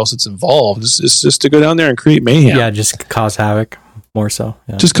anybody else that's involved. It's just to go down there and create mayhem. Yeah, just cause havoc more so.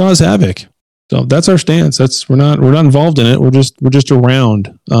 Yeah. Just cause havoc. So that's our stance. We're not involved in it. We're just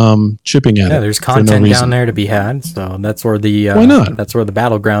around chipping at it. Yeah, there's content down there to be had. So that's where the why not? That's where the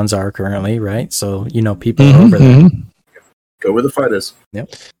battlegrounds are currently, right? So people are over there. Go where the fight is.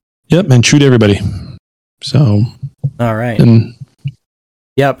 Yep, and shoot everybody. So, all right. And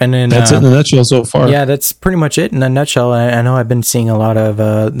then that's it in a nutshell so far. Yeah, that's pretty much it in a nutshell. I know I've been seeing a lot of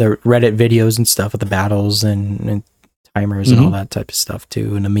the Reddit videos and stuff with the battles and timers and all that type of stuff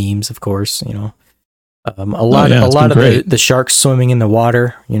too, and the memes, of course. A lot of the sharks swimming in the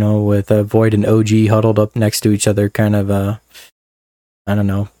water. With Void and OG huddled up next to each other, kind of. I don't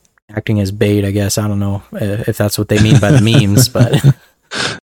know. Acting as bait, I guess. I don't know if that's what they mean by the memes, but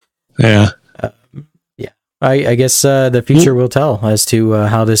yeah. I guess the future will tell as to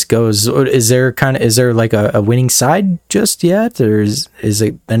how this goes. Is there like a winning side just yet, or is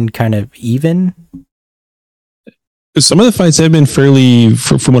it been kind of even? Some of the fights have been fairly,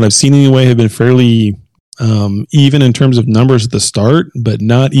 from what I've seen anyway, have been fairly even in terms of numbers at the start, but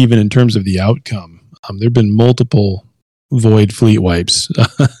not even in terms of the outcome. There've been multiple Void fleet wipes,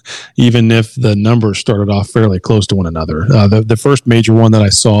 even if the numbers started off fairly close to one another. The first major one that I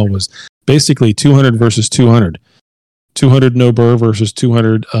saw was basically 200 versus 200. 200 no Burr versus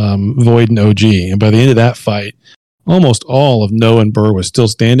 200 Void and OG. And by the end of that fight, almost all of No and Burr was still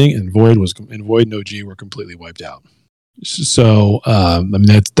standing, and Void and OG were completely wiped out. So,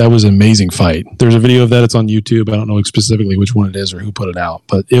 that was an amazing fight. There's a video of that. It's on YouTube. I don't know specifically which one it is or who put it out,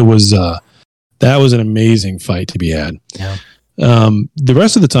 but it was... that was an amazing fight to be had. Yeah. The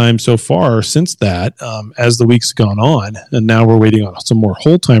rest of the time so far since that, as the week's gone on, and now we're waiting on some more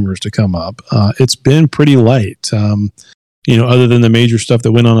whole timers to come up, it's been pretty light. Other than the major stuff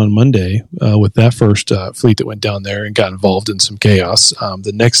that went on Monday with that first fleet that went down there and got involved in some chaos.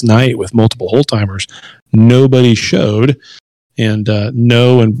 The next night with multiple whole timers, nobody showed. And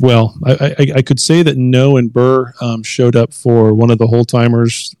I could say that No and Burr showed up for one of the whole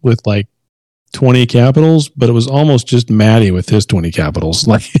timers with like 20 capitals, but it was almost just Maddie with his 20 capitals.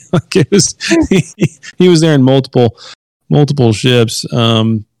 Like it was, he was there in multiple ships.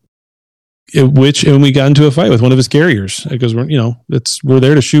 And we got into a fight with one of his carriers because we're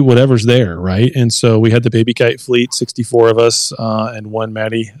there to shoot whatever's there, right? And so we had the Baby Kite fleet, 64 of us, and one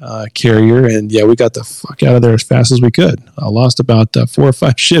Maddie carrier, and we got the fuck out of there as fast as we could. I lost about 4 or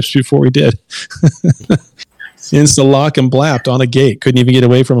 5 ships before we did. Insta lock and blapped on a gate. Couldn't even get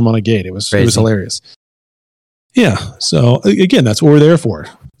away from him on a gate. It was hilarious. Yeah. So again, that's what we're there for.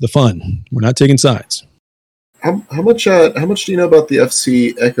 The fun. We're not taking sides. How much do you know about the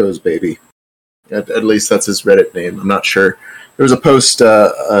FC Echoes baby? At least that's his Reddit name. I'm not sure. There was a post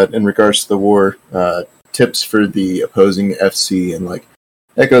in regards to the war, tips for the opposing FC, and like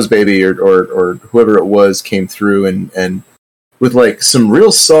Echoes baby or whoever it was came through and with like some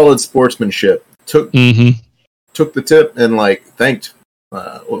real solid sportsmanship took the tip and like thanked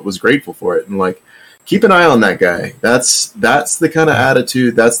was grateful for it, and like keep an eye on that guy. That's the kind of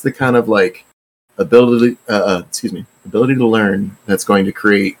attitude. That's the kind of like ability to learn that's going to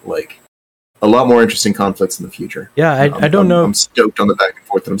create like a lot more interesting conflicts in the future. Yeah, I don't know. I'm stoked on the back and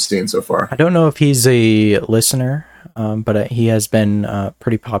forth that I'm seeing so far. I don't know if he's a listener, but he has been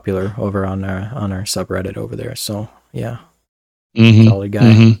pretty popular over on our subreddit over there. So yeah, solid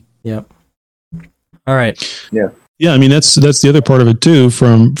guy. Yep. All right. Yeah, I mean that's the other part of it too.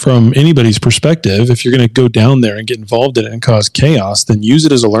 From anybody's perspective, if you're going to go down there and get involved in it and cause chaos, then use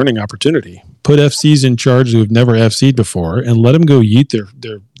it as a learning opportunity. Put FCs in charge who've never FC'd before, and let them go yeet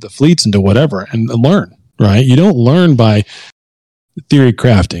the fleets into whatever and learn. Right? You don't learn by theory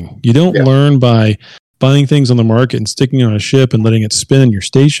crafting. You don't learn by buying things on the market and sticking on a ship and letting it spin in your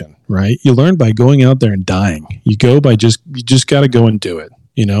station. Right? You learn by going out there and dying. You just got to go and do it.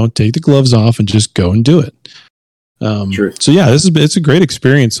 Take the gloves off and just go and do it. So yeah, it's a great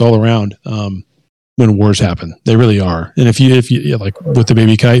experience all around. When wars happen, they really are. And if you like with the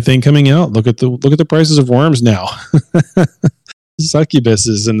baby kite thing coming out, look at the prices of worms now,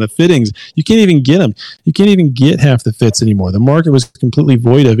 succubuses and the fittings. You can't even get them. You can't even get half the fits anymore. The market was completely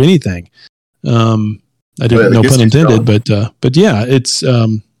void of anything. I didn't no pun intended, but yeah, it's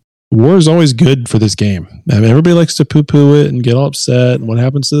war is always good for this game. I mean, everybody likes to poo-poo it and get all upset and what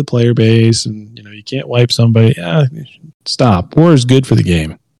happens to the player base and you can't wipe somebody. Stop. War is good for the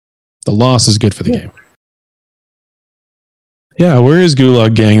game. The loss is good for the game. Yeah, where is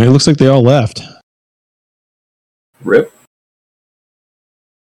Gulag Gang? It looks like they all left. Rip.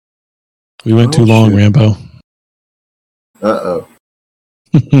 We went too long, Rambo. Uh-oh.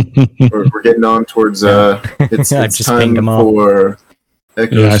 we're getting on towards it's time for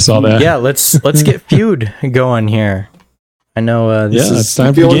Echoes. Yeah, I saw that. Yeah, let's get feud going here. I know this is it's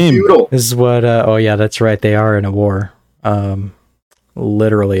time for the game. Feudal. This is what oh yeah, that's right. They are in a war.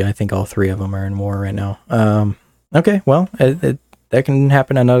 Literally, I think all three of them are in war right now. Okay, well, that can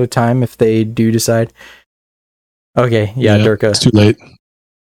happen another time if they do decide. Okay, yeah, Durka. It's too late.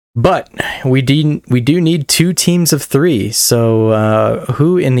 But we do need 2 teams of 3. So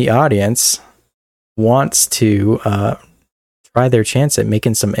who in the audience wants to try their chance at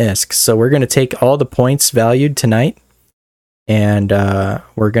making some ISK? So we're going to take all the points valued tonight, and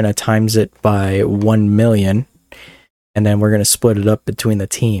we're going to times it by 1 million, and then we're going to split it up between the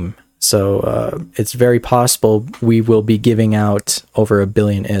team. So it's very possible we will be giving out over 1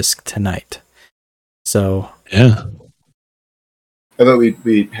 billion ISK tonight. So yeah. I thought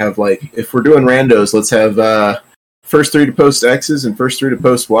we have, like, if we're doing randos, let's have first 3 to post X's and first 3 to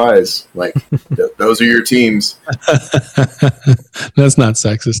post Y's. Like, those are your teams. That's not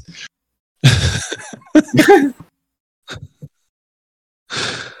sexist.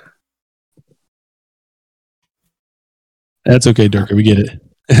 That's okay, Durka. We get it.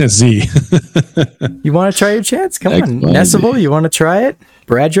 Z. You want to try your chance? Come on. Nessible, you want to try it?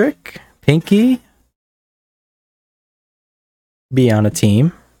 Bradrick? Pinky? Be on a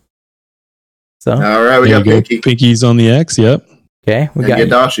team. So all right, we got Pinky. Pinky's on the X. Yep. Okay, we got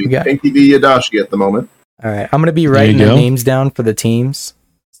Yadashi. Pinky v Yadashi at the moment. All right, I'm gonna be writing the names down for the teams.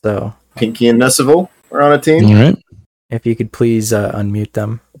 So Pinky and Nessible are on a team. All right. If you could please unmute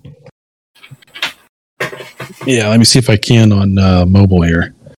them. Yeah, let me see if I can on mobile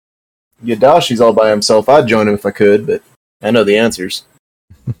here. Yadashi's all by himself. I'd join him if I could, but I know the answers.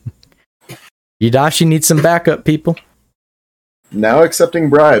 Yadashi needs some backup, people. Now accepting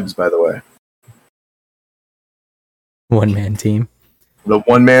bribes, by the way. 1-man team. The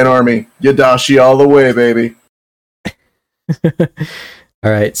 1-man army. Yadashi all the way, baby.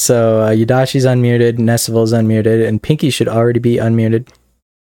 All right, so Yadashi's unmuted, Nessible's unmuted, and Pinky should already be unmuted.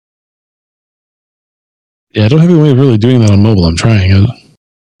 Yeah, I don't have any way of really doing that on mobile. I'm trying.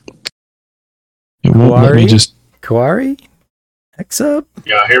 It won't let me just... Kawari? X up?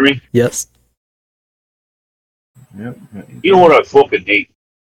 Yeah, hear me? Yes. Yep. You know what I fucking hate?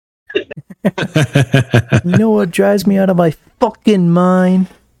 You know what drives me out of my fucking mind?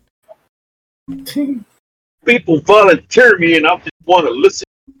 People volunteer me and I just want to listen.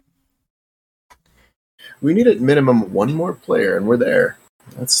 We need at minimum 1 more player, and we're there.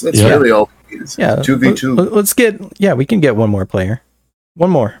 That's really all we need. Yeah, 2v2. Let's get... Yeah, we can get 1 more player. 1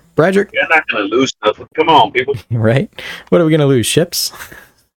 more. Bradrick? You're not going to lose nothing. Come on, people. Right? What are we going to lose? Ships?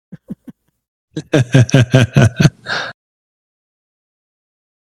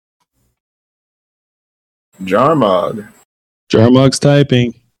 Jarmog. Jarmog's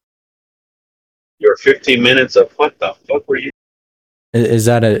typing. Your 15 minutes of what the fuck were you? Is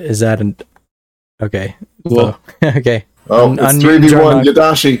that an okay? Well, okay. Oh, it's 3v1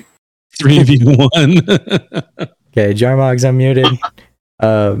 Yadashi. 3v1. Okay, Jarmog's unmuted.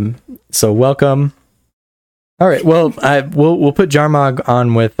 So welcome. All right. Well, we'll put Jarmog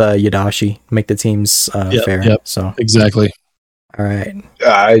on with Yadashi. Make the teams fair. Yep. So Exactly. all right.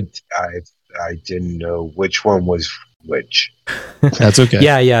 I didn't know which one was which. That's okay.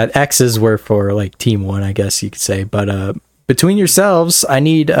 Yeah. X's were for like team 1, I guess you could say. But between yourselves, I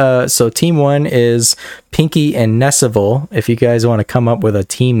need so team 1 is Pinky and Nessival, if you guys want to come up with a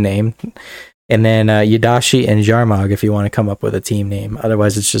team name. And then Yadashi and Jarmog, if you want to come up with a team name.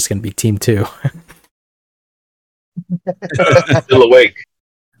 Otherwise, it's just going to be team 2. Still awake.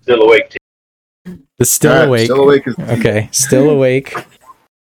 Still awake. The Still All right, Awake. Still Awake is Okay, Still Awake.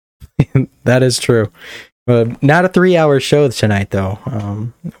 That is true. Not a 3-hour show tonight,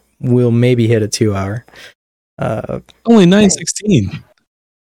 though. We'll maybe hit a 2-hour. Only 9:16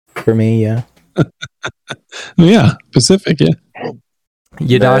 For me, yeah. Yeah, Pacific. Yeah,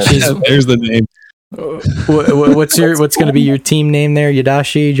 Yadashi's. there's the name. What's going to be your team name there?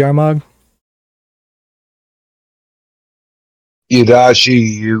 Yadashi, Jarmog.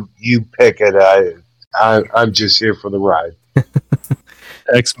 Yadashi, you pick it. I'm just here for the ride.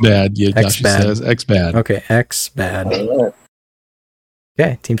 X bad. Yeah, Josh X-Bad. says X bad. Okay, X bad.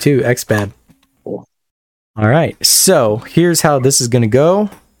 Okay, team 2, X bad. All right, so here's how this is going to go.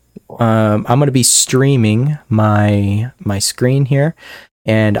 I'm going to be streaming my screen here,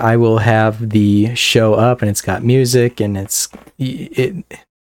 and I will have the show up, and it's got music, and it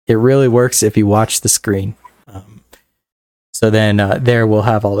really works if you watch the screen. So then there we'll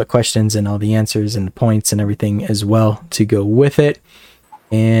have all the questions and all the answers and the points and everything as well to go with it.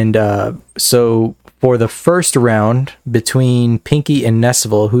 And so for the first round between Pinky and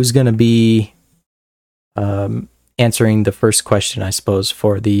Nessival, who's going to be answering the first question, I suppose,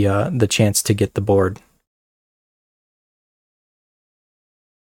 for the chance to get the board?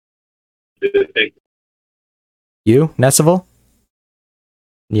 You, Nessival?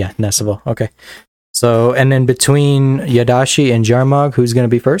 Yeah, Nessival. Okay. So, and then between Yadashi and Jarmog, who's going to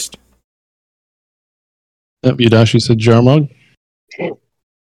be first? Yep, Yadashi said Jarmog.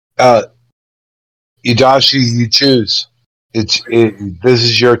 Yadashi, you choose. This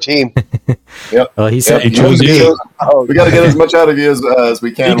is your team. Yep. Well, he said he chose you. We got to get as much out of you as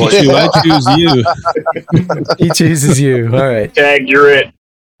we can. I choose you. He chooses you. All right. Tag, you're it.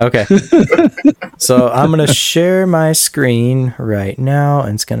 Okay. So I'm going to share my screen right now,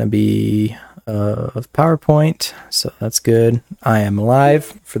 and it's going to be PowerPoint. So that's good. I am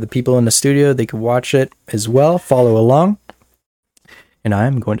live for the people in the studio. They can watch it as well. Follow along. And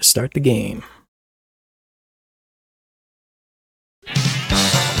I'm going to start the game.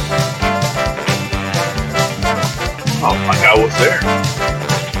 Oh my God, what's there?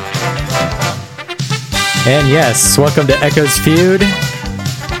 And yes, welcome to Echo's Feud.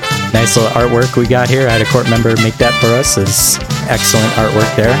 Nice little artwork we got here. I had a court member make that for us. It's excellent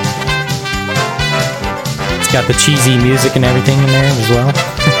artwork there. It's got the cheesy music and everything in there as well.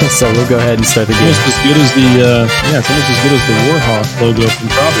 So we'll go ahead and start the game. Almost as good as it's almost as good as the Warhawk logo from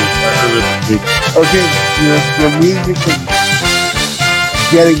Robbie. Okay, the music is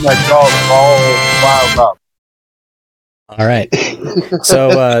getting my dog all riled up. All right.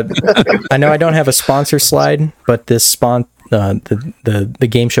 So I know I don't have a sponsor slide, but this the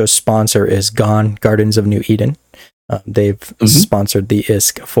game show sponsor is Gone Gardens of New Eden. They've sponsored the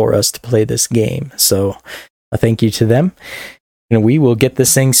ISK for us to play this game. So a thank you to them. And we will get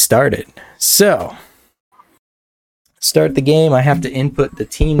this thing started. So start the game. I have to input the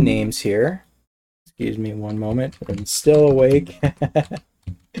team names here. Excuse me one moment. I'm still awake.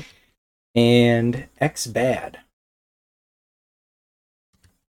 And X Bad.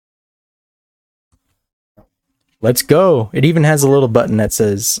 Let's go. It even has a little button that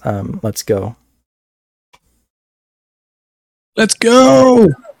says, let's go. Let's go.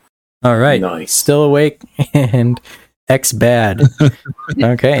 All right. Nice. Still awake and X Bad.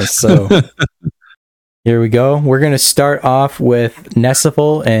 Okay, so here we go. We're going to start off with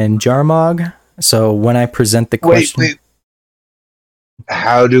Nessival and Jarmog. So when I present the question. Wait.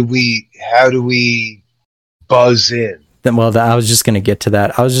 How do we buzz in? Well, I was just going to get to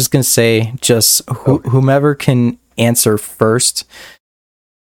that. I was just going to say, whomever can answer first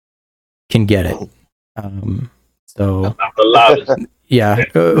can get it. So, yeah,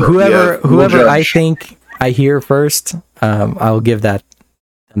 whoever I think I hear first, I'll give them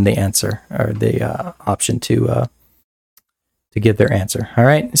the answer or the option to give their answer. All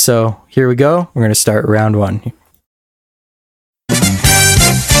right, so here we go. We're going to start round 1.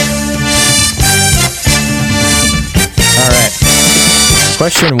 All right.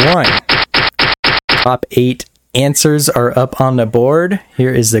 Question 1. Top 8 answers are up on the board.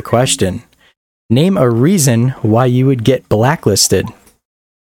 Here is the question. Name a reason why you would get blacklisted.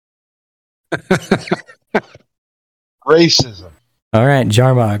 Racism. All right,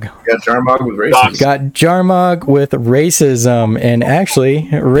 Jarmog. Got Jarmog with racism. Got Jarmog with racism, and actually,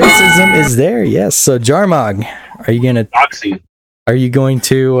 racism is there. Yes. So Jarmog, are you gonna? Doxing. Are you going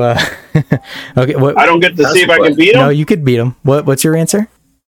to? Okay. What? I don't get to see if I can beat him. No, you could beat him. What's your answer?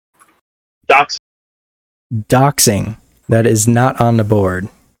 Doxing. That is not on the board.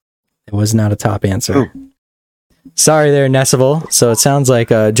 It was not a top answer. Ooh. Sorry there, Nessival. So it sounds like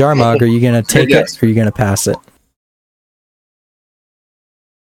Jarmog, are you going to take it or are you going to pass it?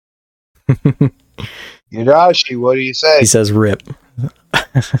 Yadashi, what do you say? He says rip.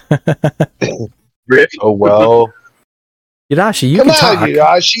 Rip? Oh, well. Yadashi, you Come can on, talk.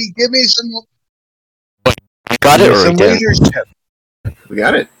 Yadashi, give me some... Got it or some leadership. We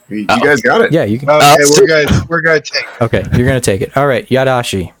got it. You guys got it. Yeah, you can. Okay, we're gonna take it. Okay, you're going to take it. All right,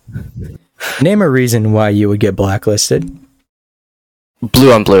 Yadashi. Name a reason why you would get blacklisted.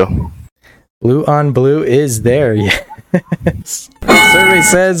 Blue on blue. Blue on blue is there. Yes. Survey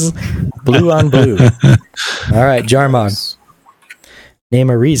says blue on blue. All right, Jarmog. Name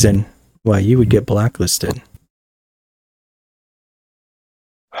a reason why you would get blacklisted.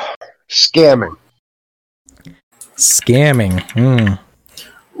 Scamming. Scamming.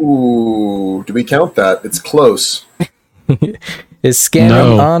 Ooh, do we count that? It's close. Is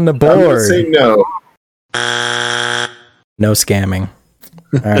scamming on the board? I'm gonna say no. No scamming.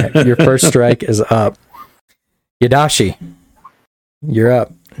 All right, your first strike is up. Yadashi, you're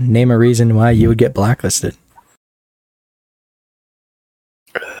up. Name a reason why you would get blacklisted.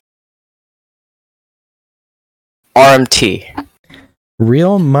 RMT.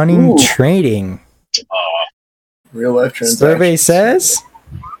 Real money trading. Real life transactions. Survey says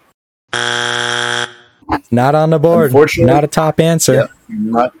not on the board. Unfortunately, not a top answer.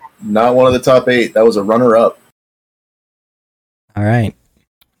 Yeah, not one of the top 8. That was a runner-up. All right,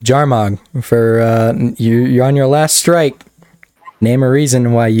 Jarmog, for you're on your last strike. Name a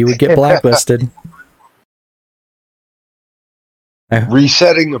reason why you would get blacklisted.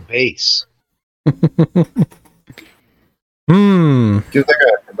 Resetting the base. Feels like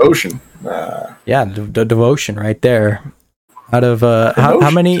a devotion. Yeah, the devotion right there. Out of how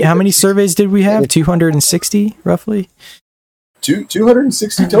many surveys did we have? 260 roughly.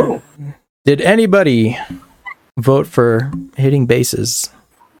 260 total. Did anybody vote for hitting bases?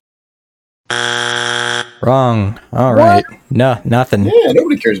 Wrong. All right. No, nothing. Yeah,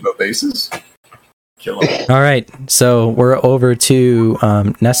 nobody cares about bases. Kill them. All right. So we're over to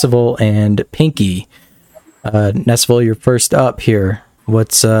Nessival and Pinky. Nessival, you're first up here.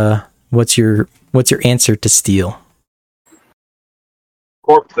 What's your answer to steal?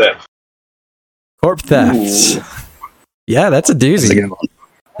 Corp theft. Corp theft. Ooh. Yeah, that's a doozy. That's a good one.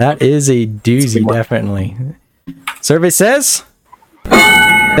 That is a doozy, definitely. Survey says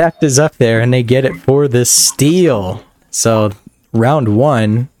theft is up there, and they get it for the steal. So round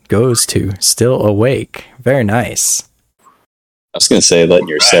 1 goes to Still Awake. Very nice. I was going to say letting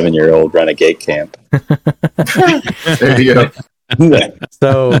your 7-year-old run a gate camp. There you go.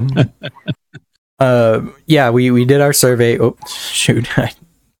 So, yeah, we did our survey. Oh, shoot.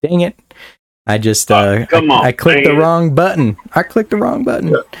 Dang it. I just, I clicked the wrong button. I clicked the wrong button.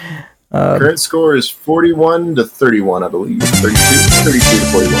 Yeah. Current score is 41 to 31, I believe. 32 to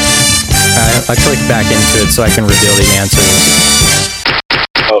 41. I clicked back into it so I can reveal the answers.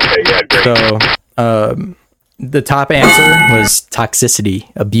 Okay, yeah, great. So, the top answer was toxicity,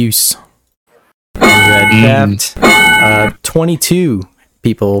 abuse. We had theft. 22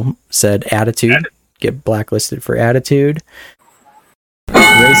 people said attitude. Get blacklisted for attitude.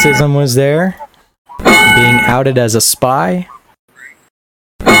 Racism was there. Being outed as a spy.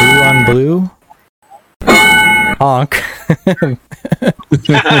 Blue on blue. Honk. And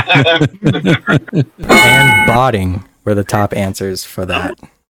botting were the top answers for that.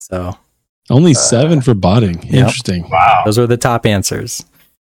 So only 7 for botting. Yep. Interesting. Wow. Those were the top answers.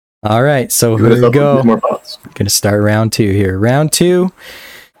 All right, so here we go. Gonna start round 2 here. Round 2.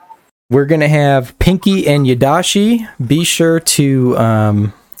 We're gonna have Pinky and Yadashi. Be sure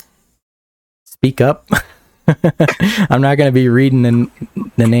to speak up. I'm not gonna be reading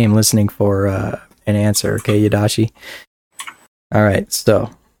the name, listening for an answer. Okay, Yadashi. All right,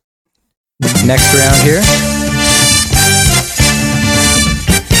 so next round here.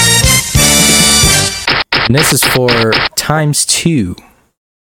 And this is for ×2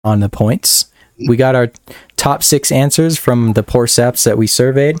 on the points. We got our top 6 answers from the poor saps that we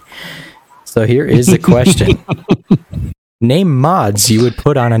surveyed. So here is the question. Name mods you would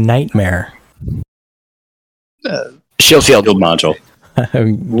put on a nightmare. Shield module.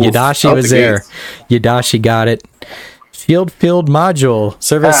 Yadashi was there. Yadashi got it. Shield module.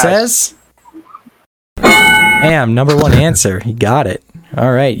 Survey says Damn, number one answer. You got it.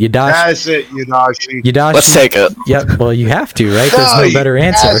 All right, Yadashi. That's it, Yadashi. Let's take it. Yep. Well, you have to, right? There's no better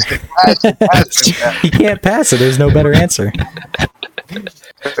answer. You can't pass it. There's no better answer.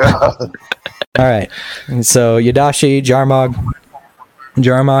 All right. So Yadashi, Jarmog,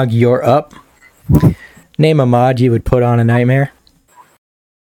 you're up. Name a mod you would put on a nightmare.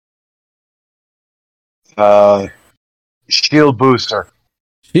 Shield booster.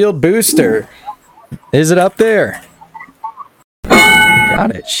 Shield booster. Is it up there?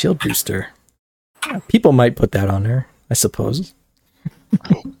 Got it. Shield booster. People might put that on there, I suppose.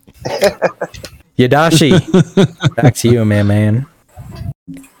 Yadashi, back to you, man.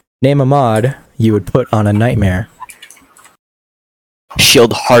 Name a mod you would put on a nightmare.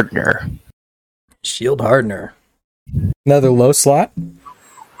 Shield hardener. Shield hardener. Another low slot.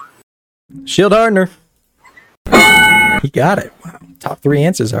 Shield hardener. You got it. Wow. Top 3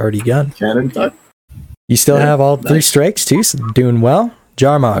 answers already done. Cannon duck. You still have all 3 strikes too, so doing well.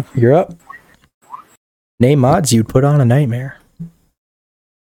 Jarmog, you're up. Name mods you'd put on a nightmare.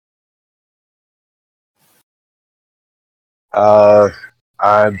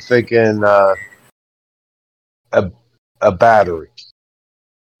 I'm thinking a battery.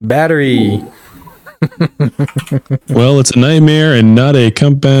 Battery. Well, it's a nightmare and not a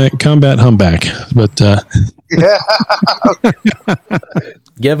combat humpback. But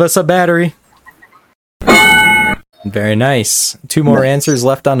give us a battery. Very nice. 2 more answers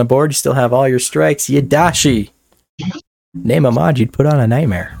left on the board. You still have all your strikes. Yadashi. Name a mod you'd put on a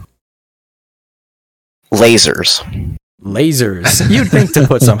nightmare. Lasers. Lasers. You'd think to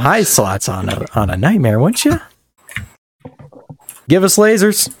put some high slots on a nightmare, wouldn't you? Give us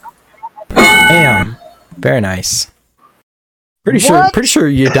lasers. Damn. Very nice. Pretty sure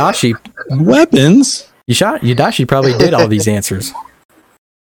Yadashi weapons. Yadashi probably did all these answers.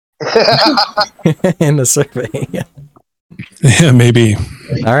 In the survey. Yeah, maybe.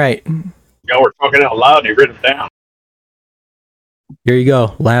 All right. Y'all were talking out loud and you written it down. Here you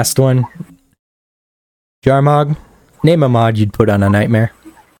go. Last one. Jarmog, name a mod you'd put on a nightmare.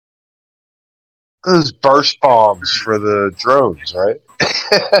 Those burst bombs for the drones, right?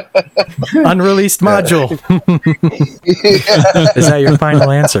 Unreleased module. Is that your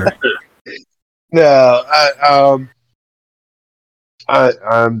final answer? No,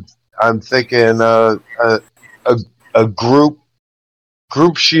 I'm thinking a group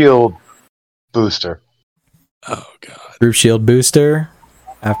shield booster. Oh god. Group shield booster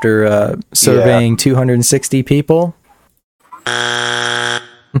after surveying 260 people.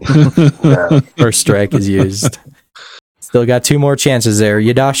 First strike is used. Still got 2 more chances there.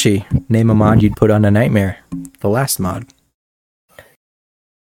 Yadashi, name a mod you'd put on a nightmare. The last mod.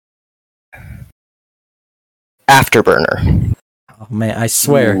 Afterburner. Oh man, I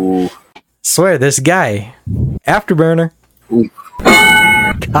swear this guy, Afterburner.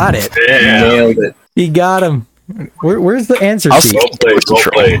 Got it. Yeah. Nailed it. He got him. Where's the answer sheet? Well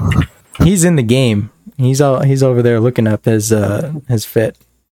played. He's in the game. He's over there looking up his fit.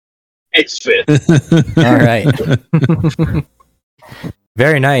 It's fit. All right.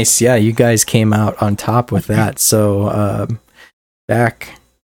 Very nice. Yeah, you guys came out on top with that. So back.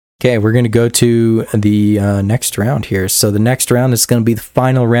 Okay, we're going to go to the next round here. So the next round is going to be the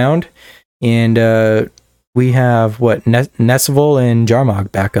final round. And we have, Nessival and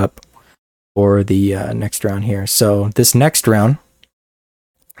Jarmog back up for the next round here. So this next round,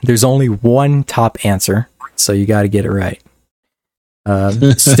 there's only one top answer. So you got to get it right.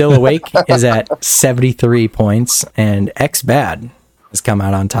 Still Awake is at 73 points. And X-Bad has come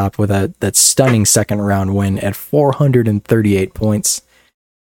out on top with that stunning second round win at 438 points.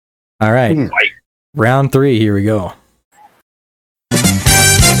 All right. Round 3, here we go.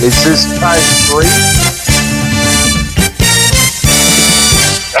 Is this times 3?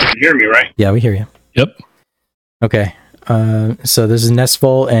 You hear me, right? Yeah, we hear you. Yep. Okay. So this is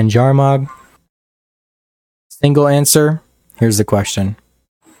Nessival and Jarmog. Single answer. Here's the question.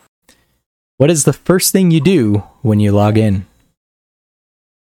 What is the first thing you do when you log in?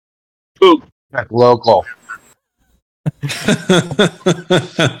 Poop. Local.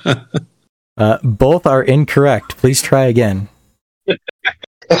 Both are incorrect. Please try again.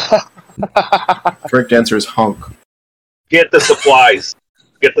 Correct answer is honk. Get the supplies.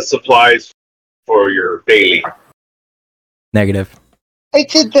 Get the supplies for your daily. Negative. I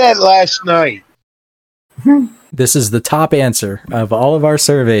did that last night. This is the top answer of all of our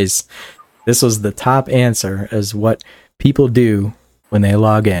surveys. This was the top answer as what people do when they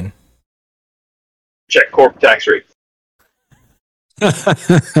log in. Check corp tax rate.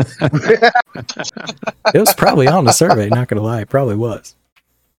 It was probably on the survey, not gonna lie, it probably was.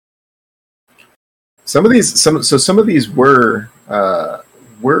 Some of these were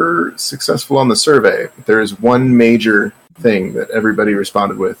successful on the survey. But there is one major thing that everybody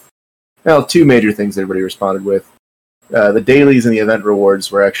responded with. Well, two major things everybody responded with. The dailies and the event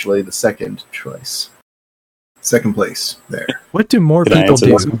rewards were actually the second choice. Second place there. What do more people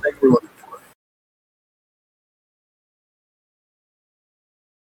do?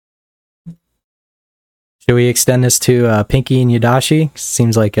 Should we extend this to Pinky and Yadashi?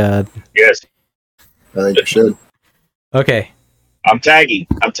 Seems like Yes. I think you should. Okay. I'm tagging.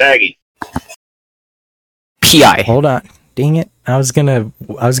 PI. Hold on. Dang it. I was gonna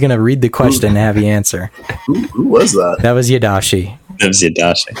read the question and have you answer. Who was that? That was Yadashi.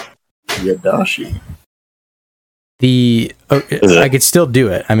 Yadashi. I could still do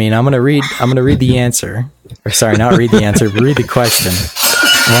it. I mean, I'm gonna read the answer. Or sorry, not read the answer, but read the question.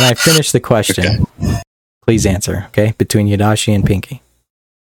 When I finish the question, please answer, okay? Between Yadashi and Pinky.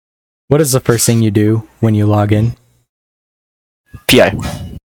 What is the first thing you do when you log in? PI.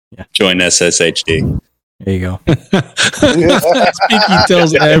 Yeah. Join SSHD. There you go. Pinky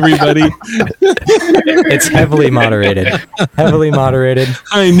tells everybody. It's heavily moderated. Heavily moderated.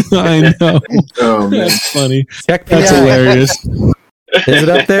 I know. Oh, man. That's funny. Check That's PI. hilarious. Is it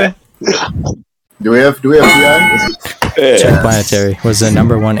up there? Do we have PI? Check planetary was the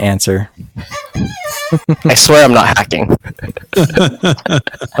number one answer. I swear I'm not hacking.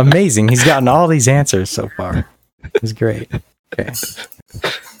 Amazing. He's gotten all these answers so far. It's great. Okay.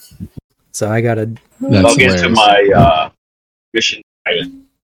 So I gotta log into my mission.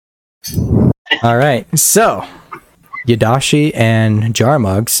 All right. So Yadashi and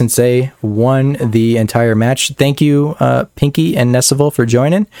Jarmug, since they won the entire match, thank you, Pinky and Nessival, for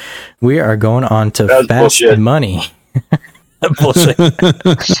joining. We are going on to Fast bullshit. Money. Bullshit. What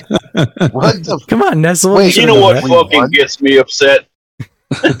the Come on, Nessival. Wait, you know what fucking gets me upset?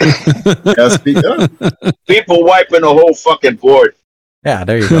 People wiping the whole fucking board. Yeah,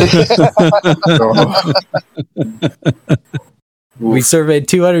 there you go. We surveyed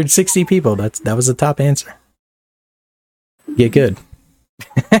 260 people. That was the top answer. Get good.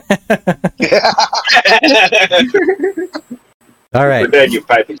 All right.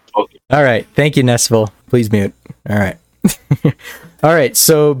 All right. Thank you, Nessival. Please mute. All right. All right.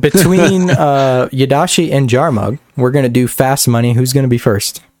 So between Yadashi and Jarmug, we're going to do fast money. Who's going to be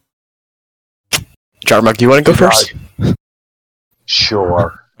first? Jarmug, do you want to go first?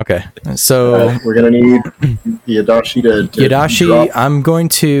 Sure. Okay. So we're going to need Yadashi to Yadashi, drop. I'm going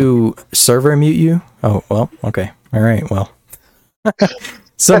to server mute you. Oh, well, okay. All right. Well,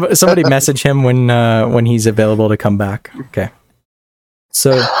 somebody message him when he's available to come back. Okay.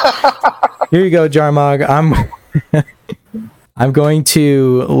 So here you go, Jarmug. I'm going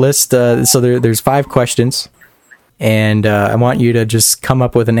to list. So there's 5 questions, and I want you to just come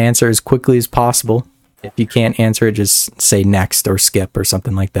up with an answer as quickly as possible. If you can't answer it, just say next or skip or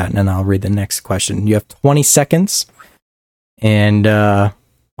something like that, and then I'll read the next question. You have 20 seconds, and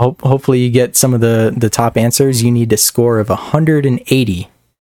hopefully you get some of the top answers. You need a score of 180 to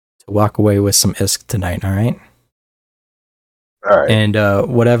walk away with some ISK tonight, all right? All right. And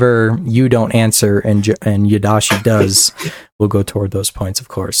whatever you don't answer and Yadashi does will go toward those points, of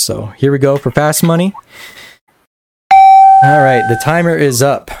course. So here we go for fast money. All right, the timer is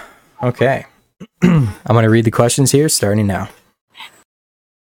up. Okay. I'm going to read the questions here, starting now.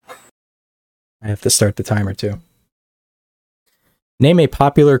 I have to start the timer, too. Name a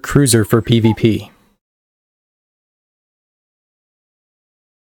popular cruiser for PvP.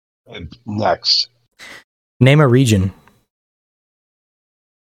 Next. Name a region.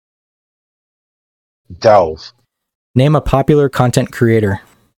 Delve. Name a popular content creator.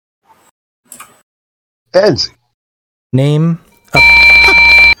 Benzie. Name a...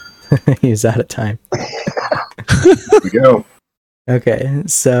 He's out of time. Here we go. Okay,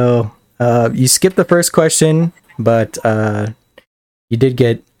 so you skipped the first question, but you did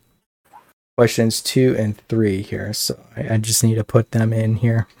get questions 2 and 3 here, so I just need to put them in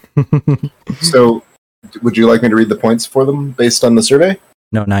here. So, would you like me to read the points for them based on the survey?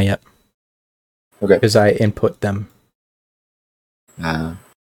 No, not yet. Okay. Because I input them. I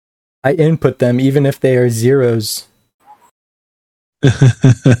input them even if they are zeros.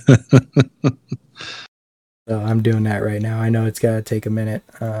 So I'm doing that right now. I know it's got to take a minute.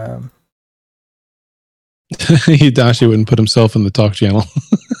 Hidashi wouldn't put himself in the talk channel.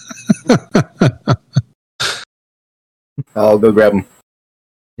 I'll go grab him.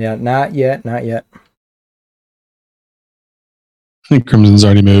 Yeah, not yet. I think Crimson's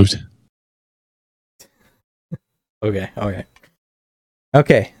already moved. Okay,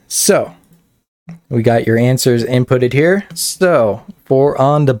 so we got your answers inputted here. So, 4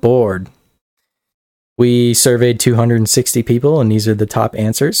 on the board. We surveyed 260 people, and these are the top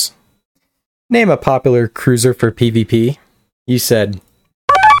answers. Name a popular cruiser for PvP. You said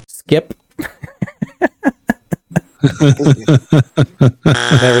skip.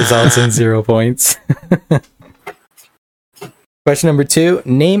 That results in 0 points. Question number 2.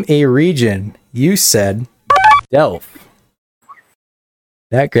 Name a region. You said Delph.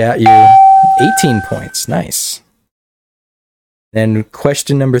 That got you 18 points. Nice. Then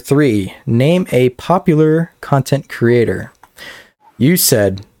question number 3. Name a popular content creator. You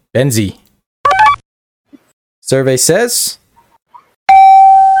said Benzi. Survey says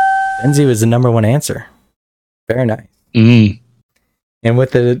Benzi was the number 1 answer. Very nice. And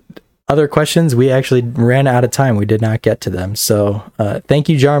with the other questions, we actually ran out of time. We did not get to them. So thank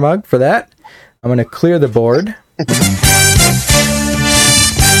you, Jarmug, for that. I'm going to clear the board.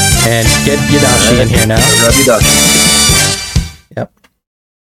 And get Yadashi in here now. Yep.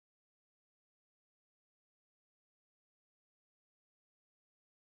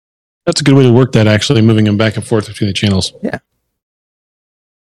 That's a good way to work that, actually, moving them back and forth between the channels. Yeah.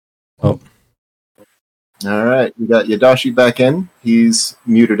 Oh. All right, we got Yadashi back in. He's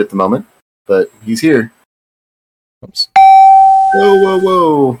muted at the moment, but he's here. Oops.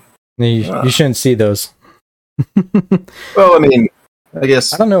 Whoa. You shouldn't see those. Well, I mean, I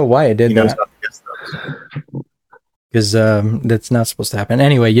guess I don't know why it did that. Because that's not supposed to happen.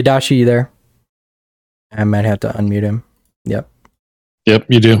 Anyway, Yadashi, you there? I might have to unmute him. Yep,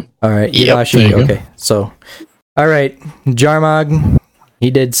 you do. All right, Yadashi. Okay, so, all right, Jarmog, he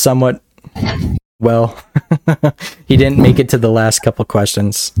did somewhat well. He didn't make it to the last couple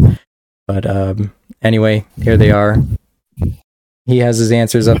questions. But anyway, here they are. He has his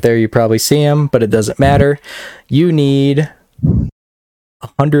answers up there. You probably see him, but it doesn't matter. You need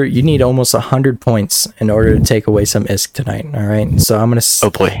 100. You need almost 100 points in order to take away some ISK tonight. All right. So I'm gonna.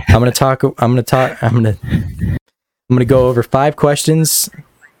 Oh boy. I'm gonna go over 5 questions.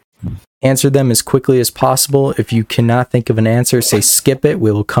 Answer them as quickly as possible. If you cannot think of an answer, say skip it.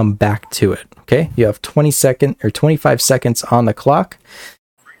 We will come back to it. Okay. You have 25 seconds on the clock.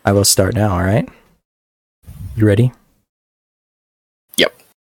 I will start now. All right. You ready? Yep.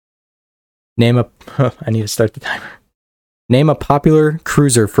 Name a. I need to start the timer. Name a popular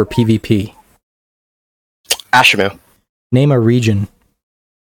cruiser for PvP. Ashimu. Name a region.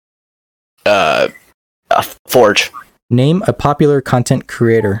 Forge. Name a popular content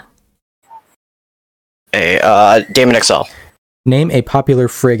creator. Damon XL. Name a popular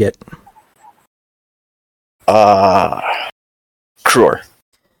frigate. Cruor.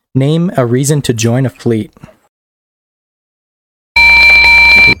 Name a reason to join a fleet.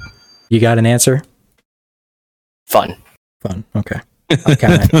 You got an answer? Fun. Okay.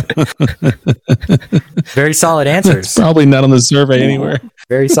 Very solid answers. It's probably not on the survey anywhere.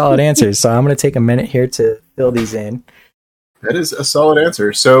 Very solid answers. So I'm going to take a minute here to fill these in. That is a solid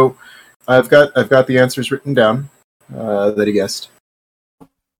answer. So I've got the answers written down that he guessed.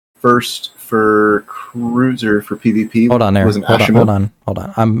 First for cruiser for PvP. Hold on there. Was an Hold on.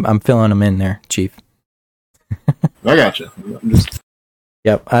 I'm filling them in there, Chief. I gotcha.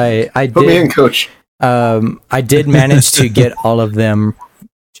 Yep. I Put me in, Coach. I did manage to get all of them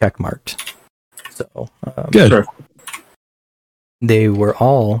check marked. So good. They were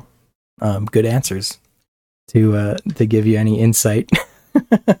all good answers to give you any insight.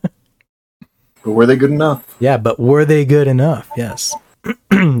 But were they good enough? Yeah, but were they good enough? Yes.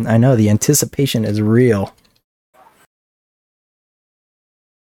 I know the anticipation is real.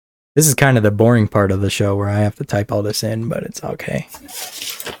 This is kind of the boring part of the show where I have to type all this in, but it's okay.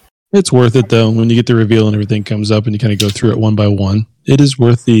 It's worth it though when you get the reveal and everything comes up and you kind of go through it one by one. It is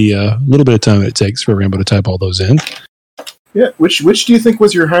worth the little bit of time it takes for Rambo to type all those in. Yeah, which do you think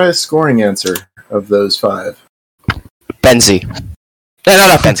was your highest scoring answer of those 5? Benzi. No,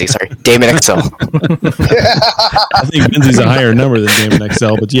 not Benzi. Sorry, Damon XL. I think Benzi's a higher number than Damon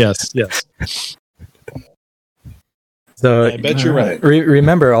XL, but yes. So I bet you're right.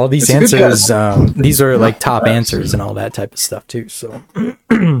 Remember, all these answers, these are like top answers and all that type of stuff too. So,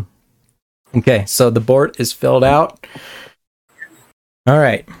 okay, so the board is filled out. All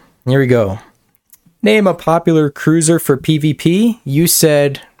right, here we go. Name a popular cruiser for PvP. You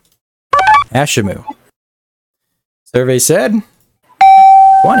said Ashimu. Survey said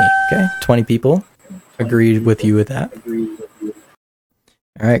 20. Okay, 20 people agreed with you with that.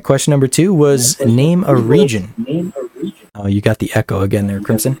 All right, question number 2 was name a region. Oh, you got the echo again there,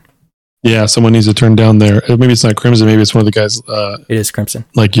 Crimson. Yeah, someone needs to turn down there. Maybe it's not Crimson. Maybe it's one of the guys. It is Crimson.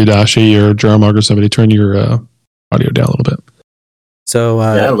 Like Yadashi or Jarmog or somebody. Turn your audio down a little bit. So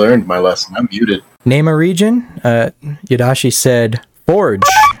I learned my lesson. I'm muted. Name a region. Yadashi said Forge.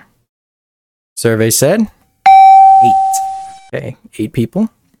 Survey said 8. Okay, 8 people.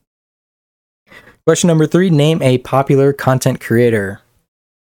 Question number 3, name a popular content creator.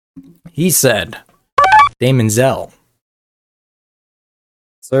 He said Damon Zell.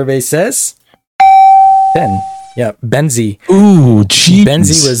 Survey says 10. Yeah, Benzie. Ooh, geez.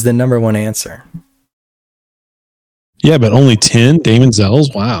 Benzie was the number 1 answer. Yeah, but only 10 Damon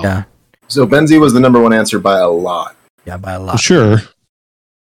Zells? Wow. Yeah. So Benzie was the number 1 answer by a lot. Yeah, by a lot. Sure.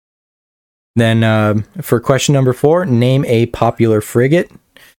 Then for question number 4, name a popular frigate.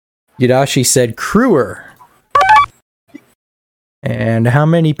 Yudashi said Crewer. And how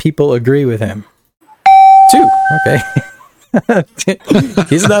many people agree with him? 2. Okay.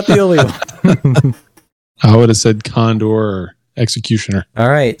 He's not the only one. I would have said Condor or Executioner. All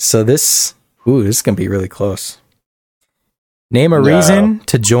right, so this is going to be really close. Name a reason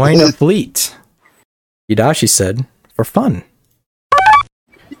to join a fleet. Yudashi said for fun.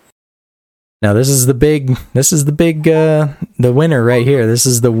 Now this is the winner right here. This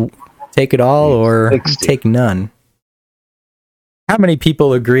is the take it all or 60. Take none. How many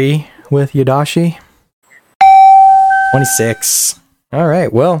people agree with Yudashi? 26. All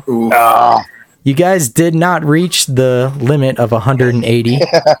right, well, you guys did not reach the limit of 180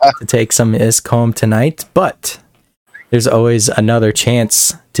 to take some ISK home tonight, but there's always another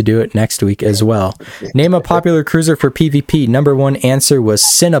chance to do it next week as well. Name a popular cruiser for PvP. Number 1 answer was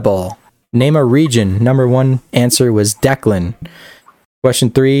Cinnaball. Name a region. Number 1 answer was Declan.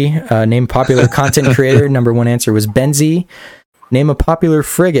 Question 3, name popular content creator. Number 1 answer was Benzie. Name a popular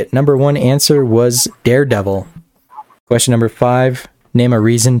frigate. Number 1 answer was Daredevil. Question number 5, name a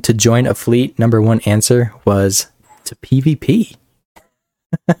reason to join a fleet. Number 1 answer was to PvP.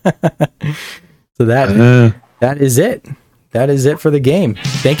 So that is it. That is it for the game.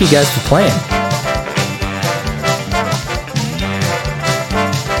 Thank you guys for playing.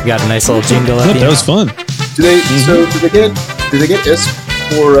 You got a nice little jingle at the end. That was fun. Do they get ISK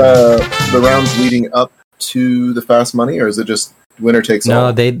for the rounds leading up to the fast money, or is it just winner takes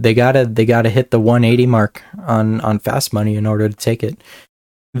all? No, they gotta hit the 180 mark on fast money in order to take it.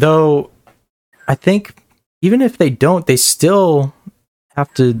 Though I think even if they don't, they still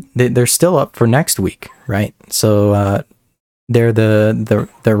have to. They're still up for next week, right? So they're the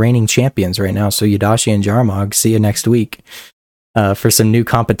reigning champions right now. So Yudashi and Jarmog, see you next week for some new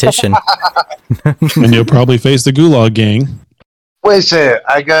competition. And you'll probably face the Gulag Gang. Wait a second,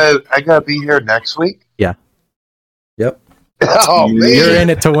 I gotta be here next week? Yeah. Yep. Oh, man. You're in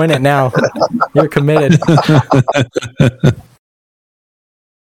it to win it now. You're committed.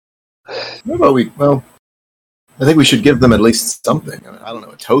 Well, I think we should give them at least something. I don't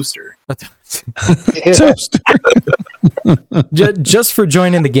know, a toaster. Toaster. Just for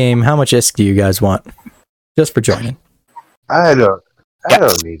joining the game, how much ISK do you guys want? Just for joining. I don't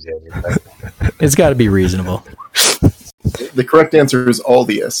need anything. It's got to be reasonable. The correct answer is all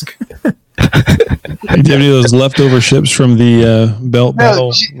the ISK. Do you have any of those leftover ships from the Belt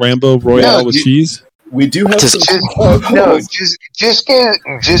Battle Rambo Royale with cheese? We do have just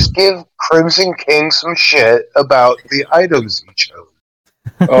give Crimson King some shit about the items he chose.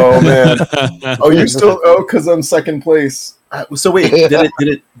 Oh man! Because I'm second place. So wait, did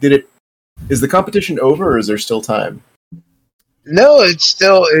it? Is the competition over, or is there still time? No, it's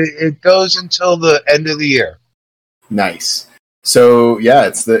still. It goes until the end of the year. Nice. So yeah,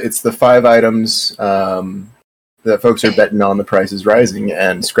 it's the 5 items that folks are betting on. The price is rising,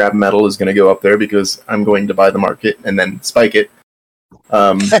 and scrap metal is going to go up there because I'm going to buy the market and then spike it.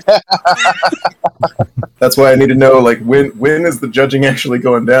 That's why I need to know, like, when is the judging actually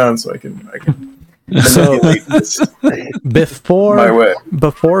going down, so I can. So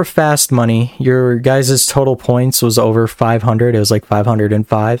before fast money, your guys' total points was over 500. It was like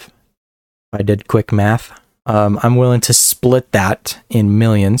 505. I did quick math. I'm willing to split that in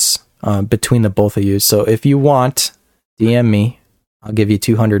millions between the both of you. So if you want, DM me. I'll give you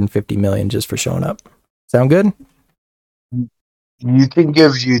 250 million just for showing up. Sound good? You can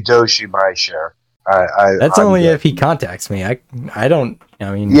give Yudoshi my share. That's only if he contacts me. I don't.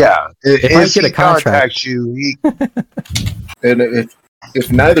 I mean, yeah. If I get a contract, and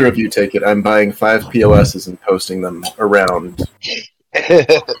if neither of you take it, I'm buying 5 POSs and posting them around.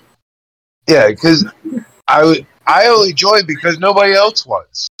 Yeah, because I only joined because nobody else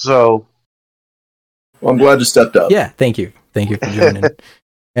was. So, well, I'm glad you stepped up. Yeah, thank you for joining.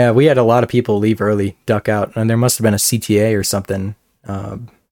 Yeah, we had a lot of people leave early, duck out, and there must have been a CTA or something that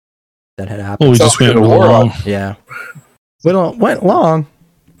had happened. Oh, we just went long. Yeah, went long.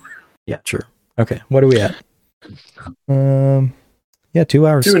 Yeah, true. Okay, what are we at? Yeah, 2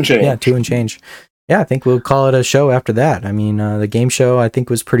 hours. 2 and change. Yeah, 2 and change. I think we'll call it a show after that. I mean, the game show I think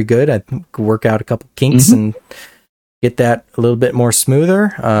was pretty good. I think we'll work out a couple kinks and get that a little bit more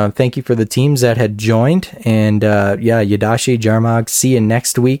smoother. Thank you for the teams that had joined. And Yadashi, Jarmog, see you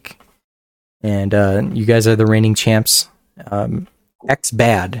next week. And you guys are the reigning champs.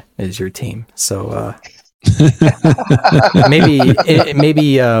 X-Bad is your team. So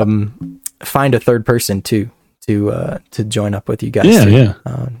maybe find a third person too to join up with you guys.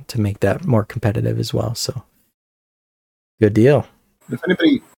 To make that more competitive as well. So good deal. If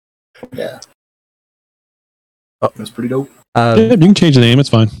anybody, that's pretty dope. You can change the name. It's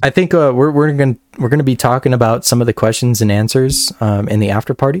fine. I think we're gonna be talking about some of the questions and answers in the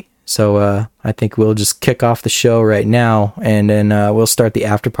after party. So I think we'll just kick off the show right now, and then we'll start the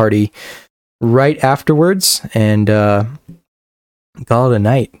after party right afterwards, and call it a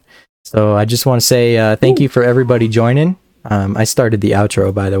night. So I just want to say thank you for everybody joining. I started the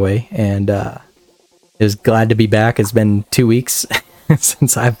outro, by the way, and is glad to be back. It's been 2 weeks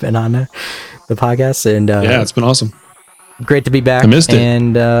since I've been on the podcast, and it's been awesome. Great to be back. I missed it.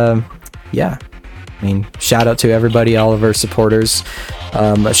 And I mean, shout out to everybody, all of our supporters.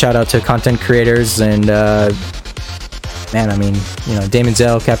 A shout out to content creators and Damon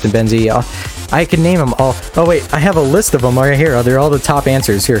Zell, Captain Benzie. I can name them all. Oh wait, I have a list of them right here. They're all the top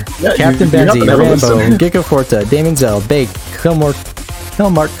answers here. Yeah, Captain Benzie, Rambo, Gecko Forta, Damon Zell, Bake,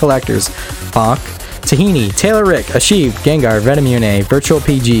 Hillmark Collectors, Bonk, Tahini, Taylor Rick, Ashiv, Gengar, Venomune, Virtual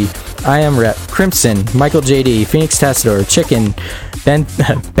PG, I Am Rep, Crimson, Michael JD, Phoenix Testador, Chicken,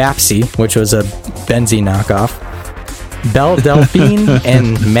 Bapsy, which was a Benzie knockoff, Belle Delphine,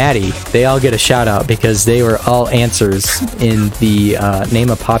 and Maddie. They all get a shout out because they were all answers in the name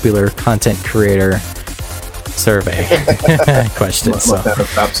a popular content creator survey question. So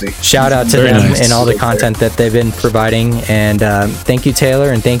shout out to them and all the content that they've been providing. And thank you,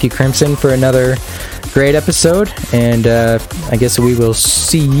 Taylor, and thank you, Crimson, for another great episode. And I guess we will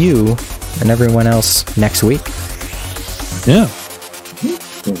see you and everyone else next week. Yeah.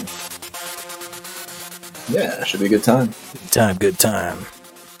 Yeah, should be a good time. Good time.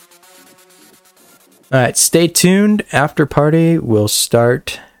 All right, stay tuned. After party will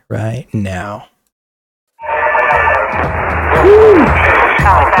start right now. Woo!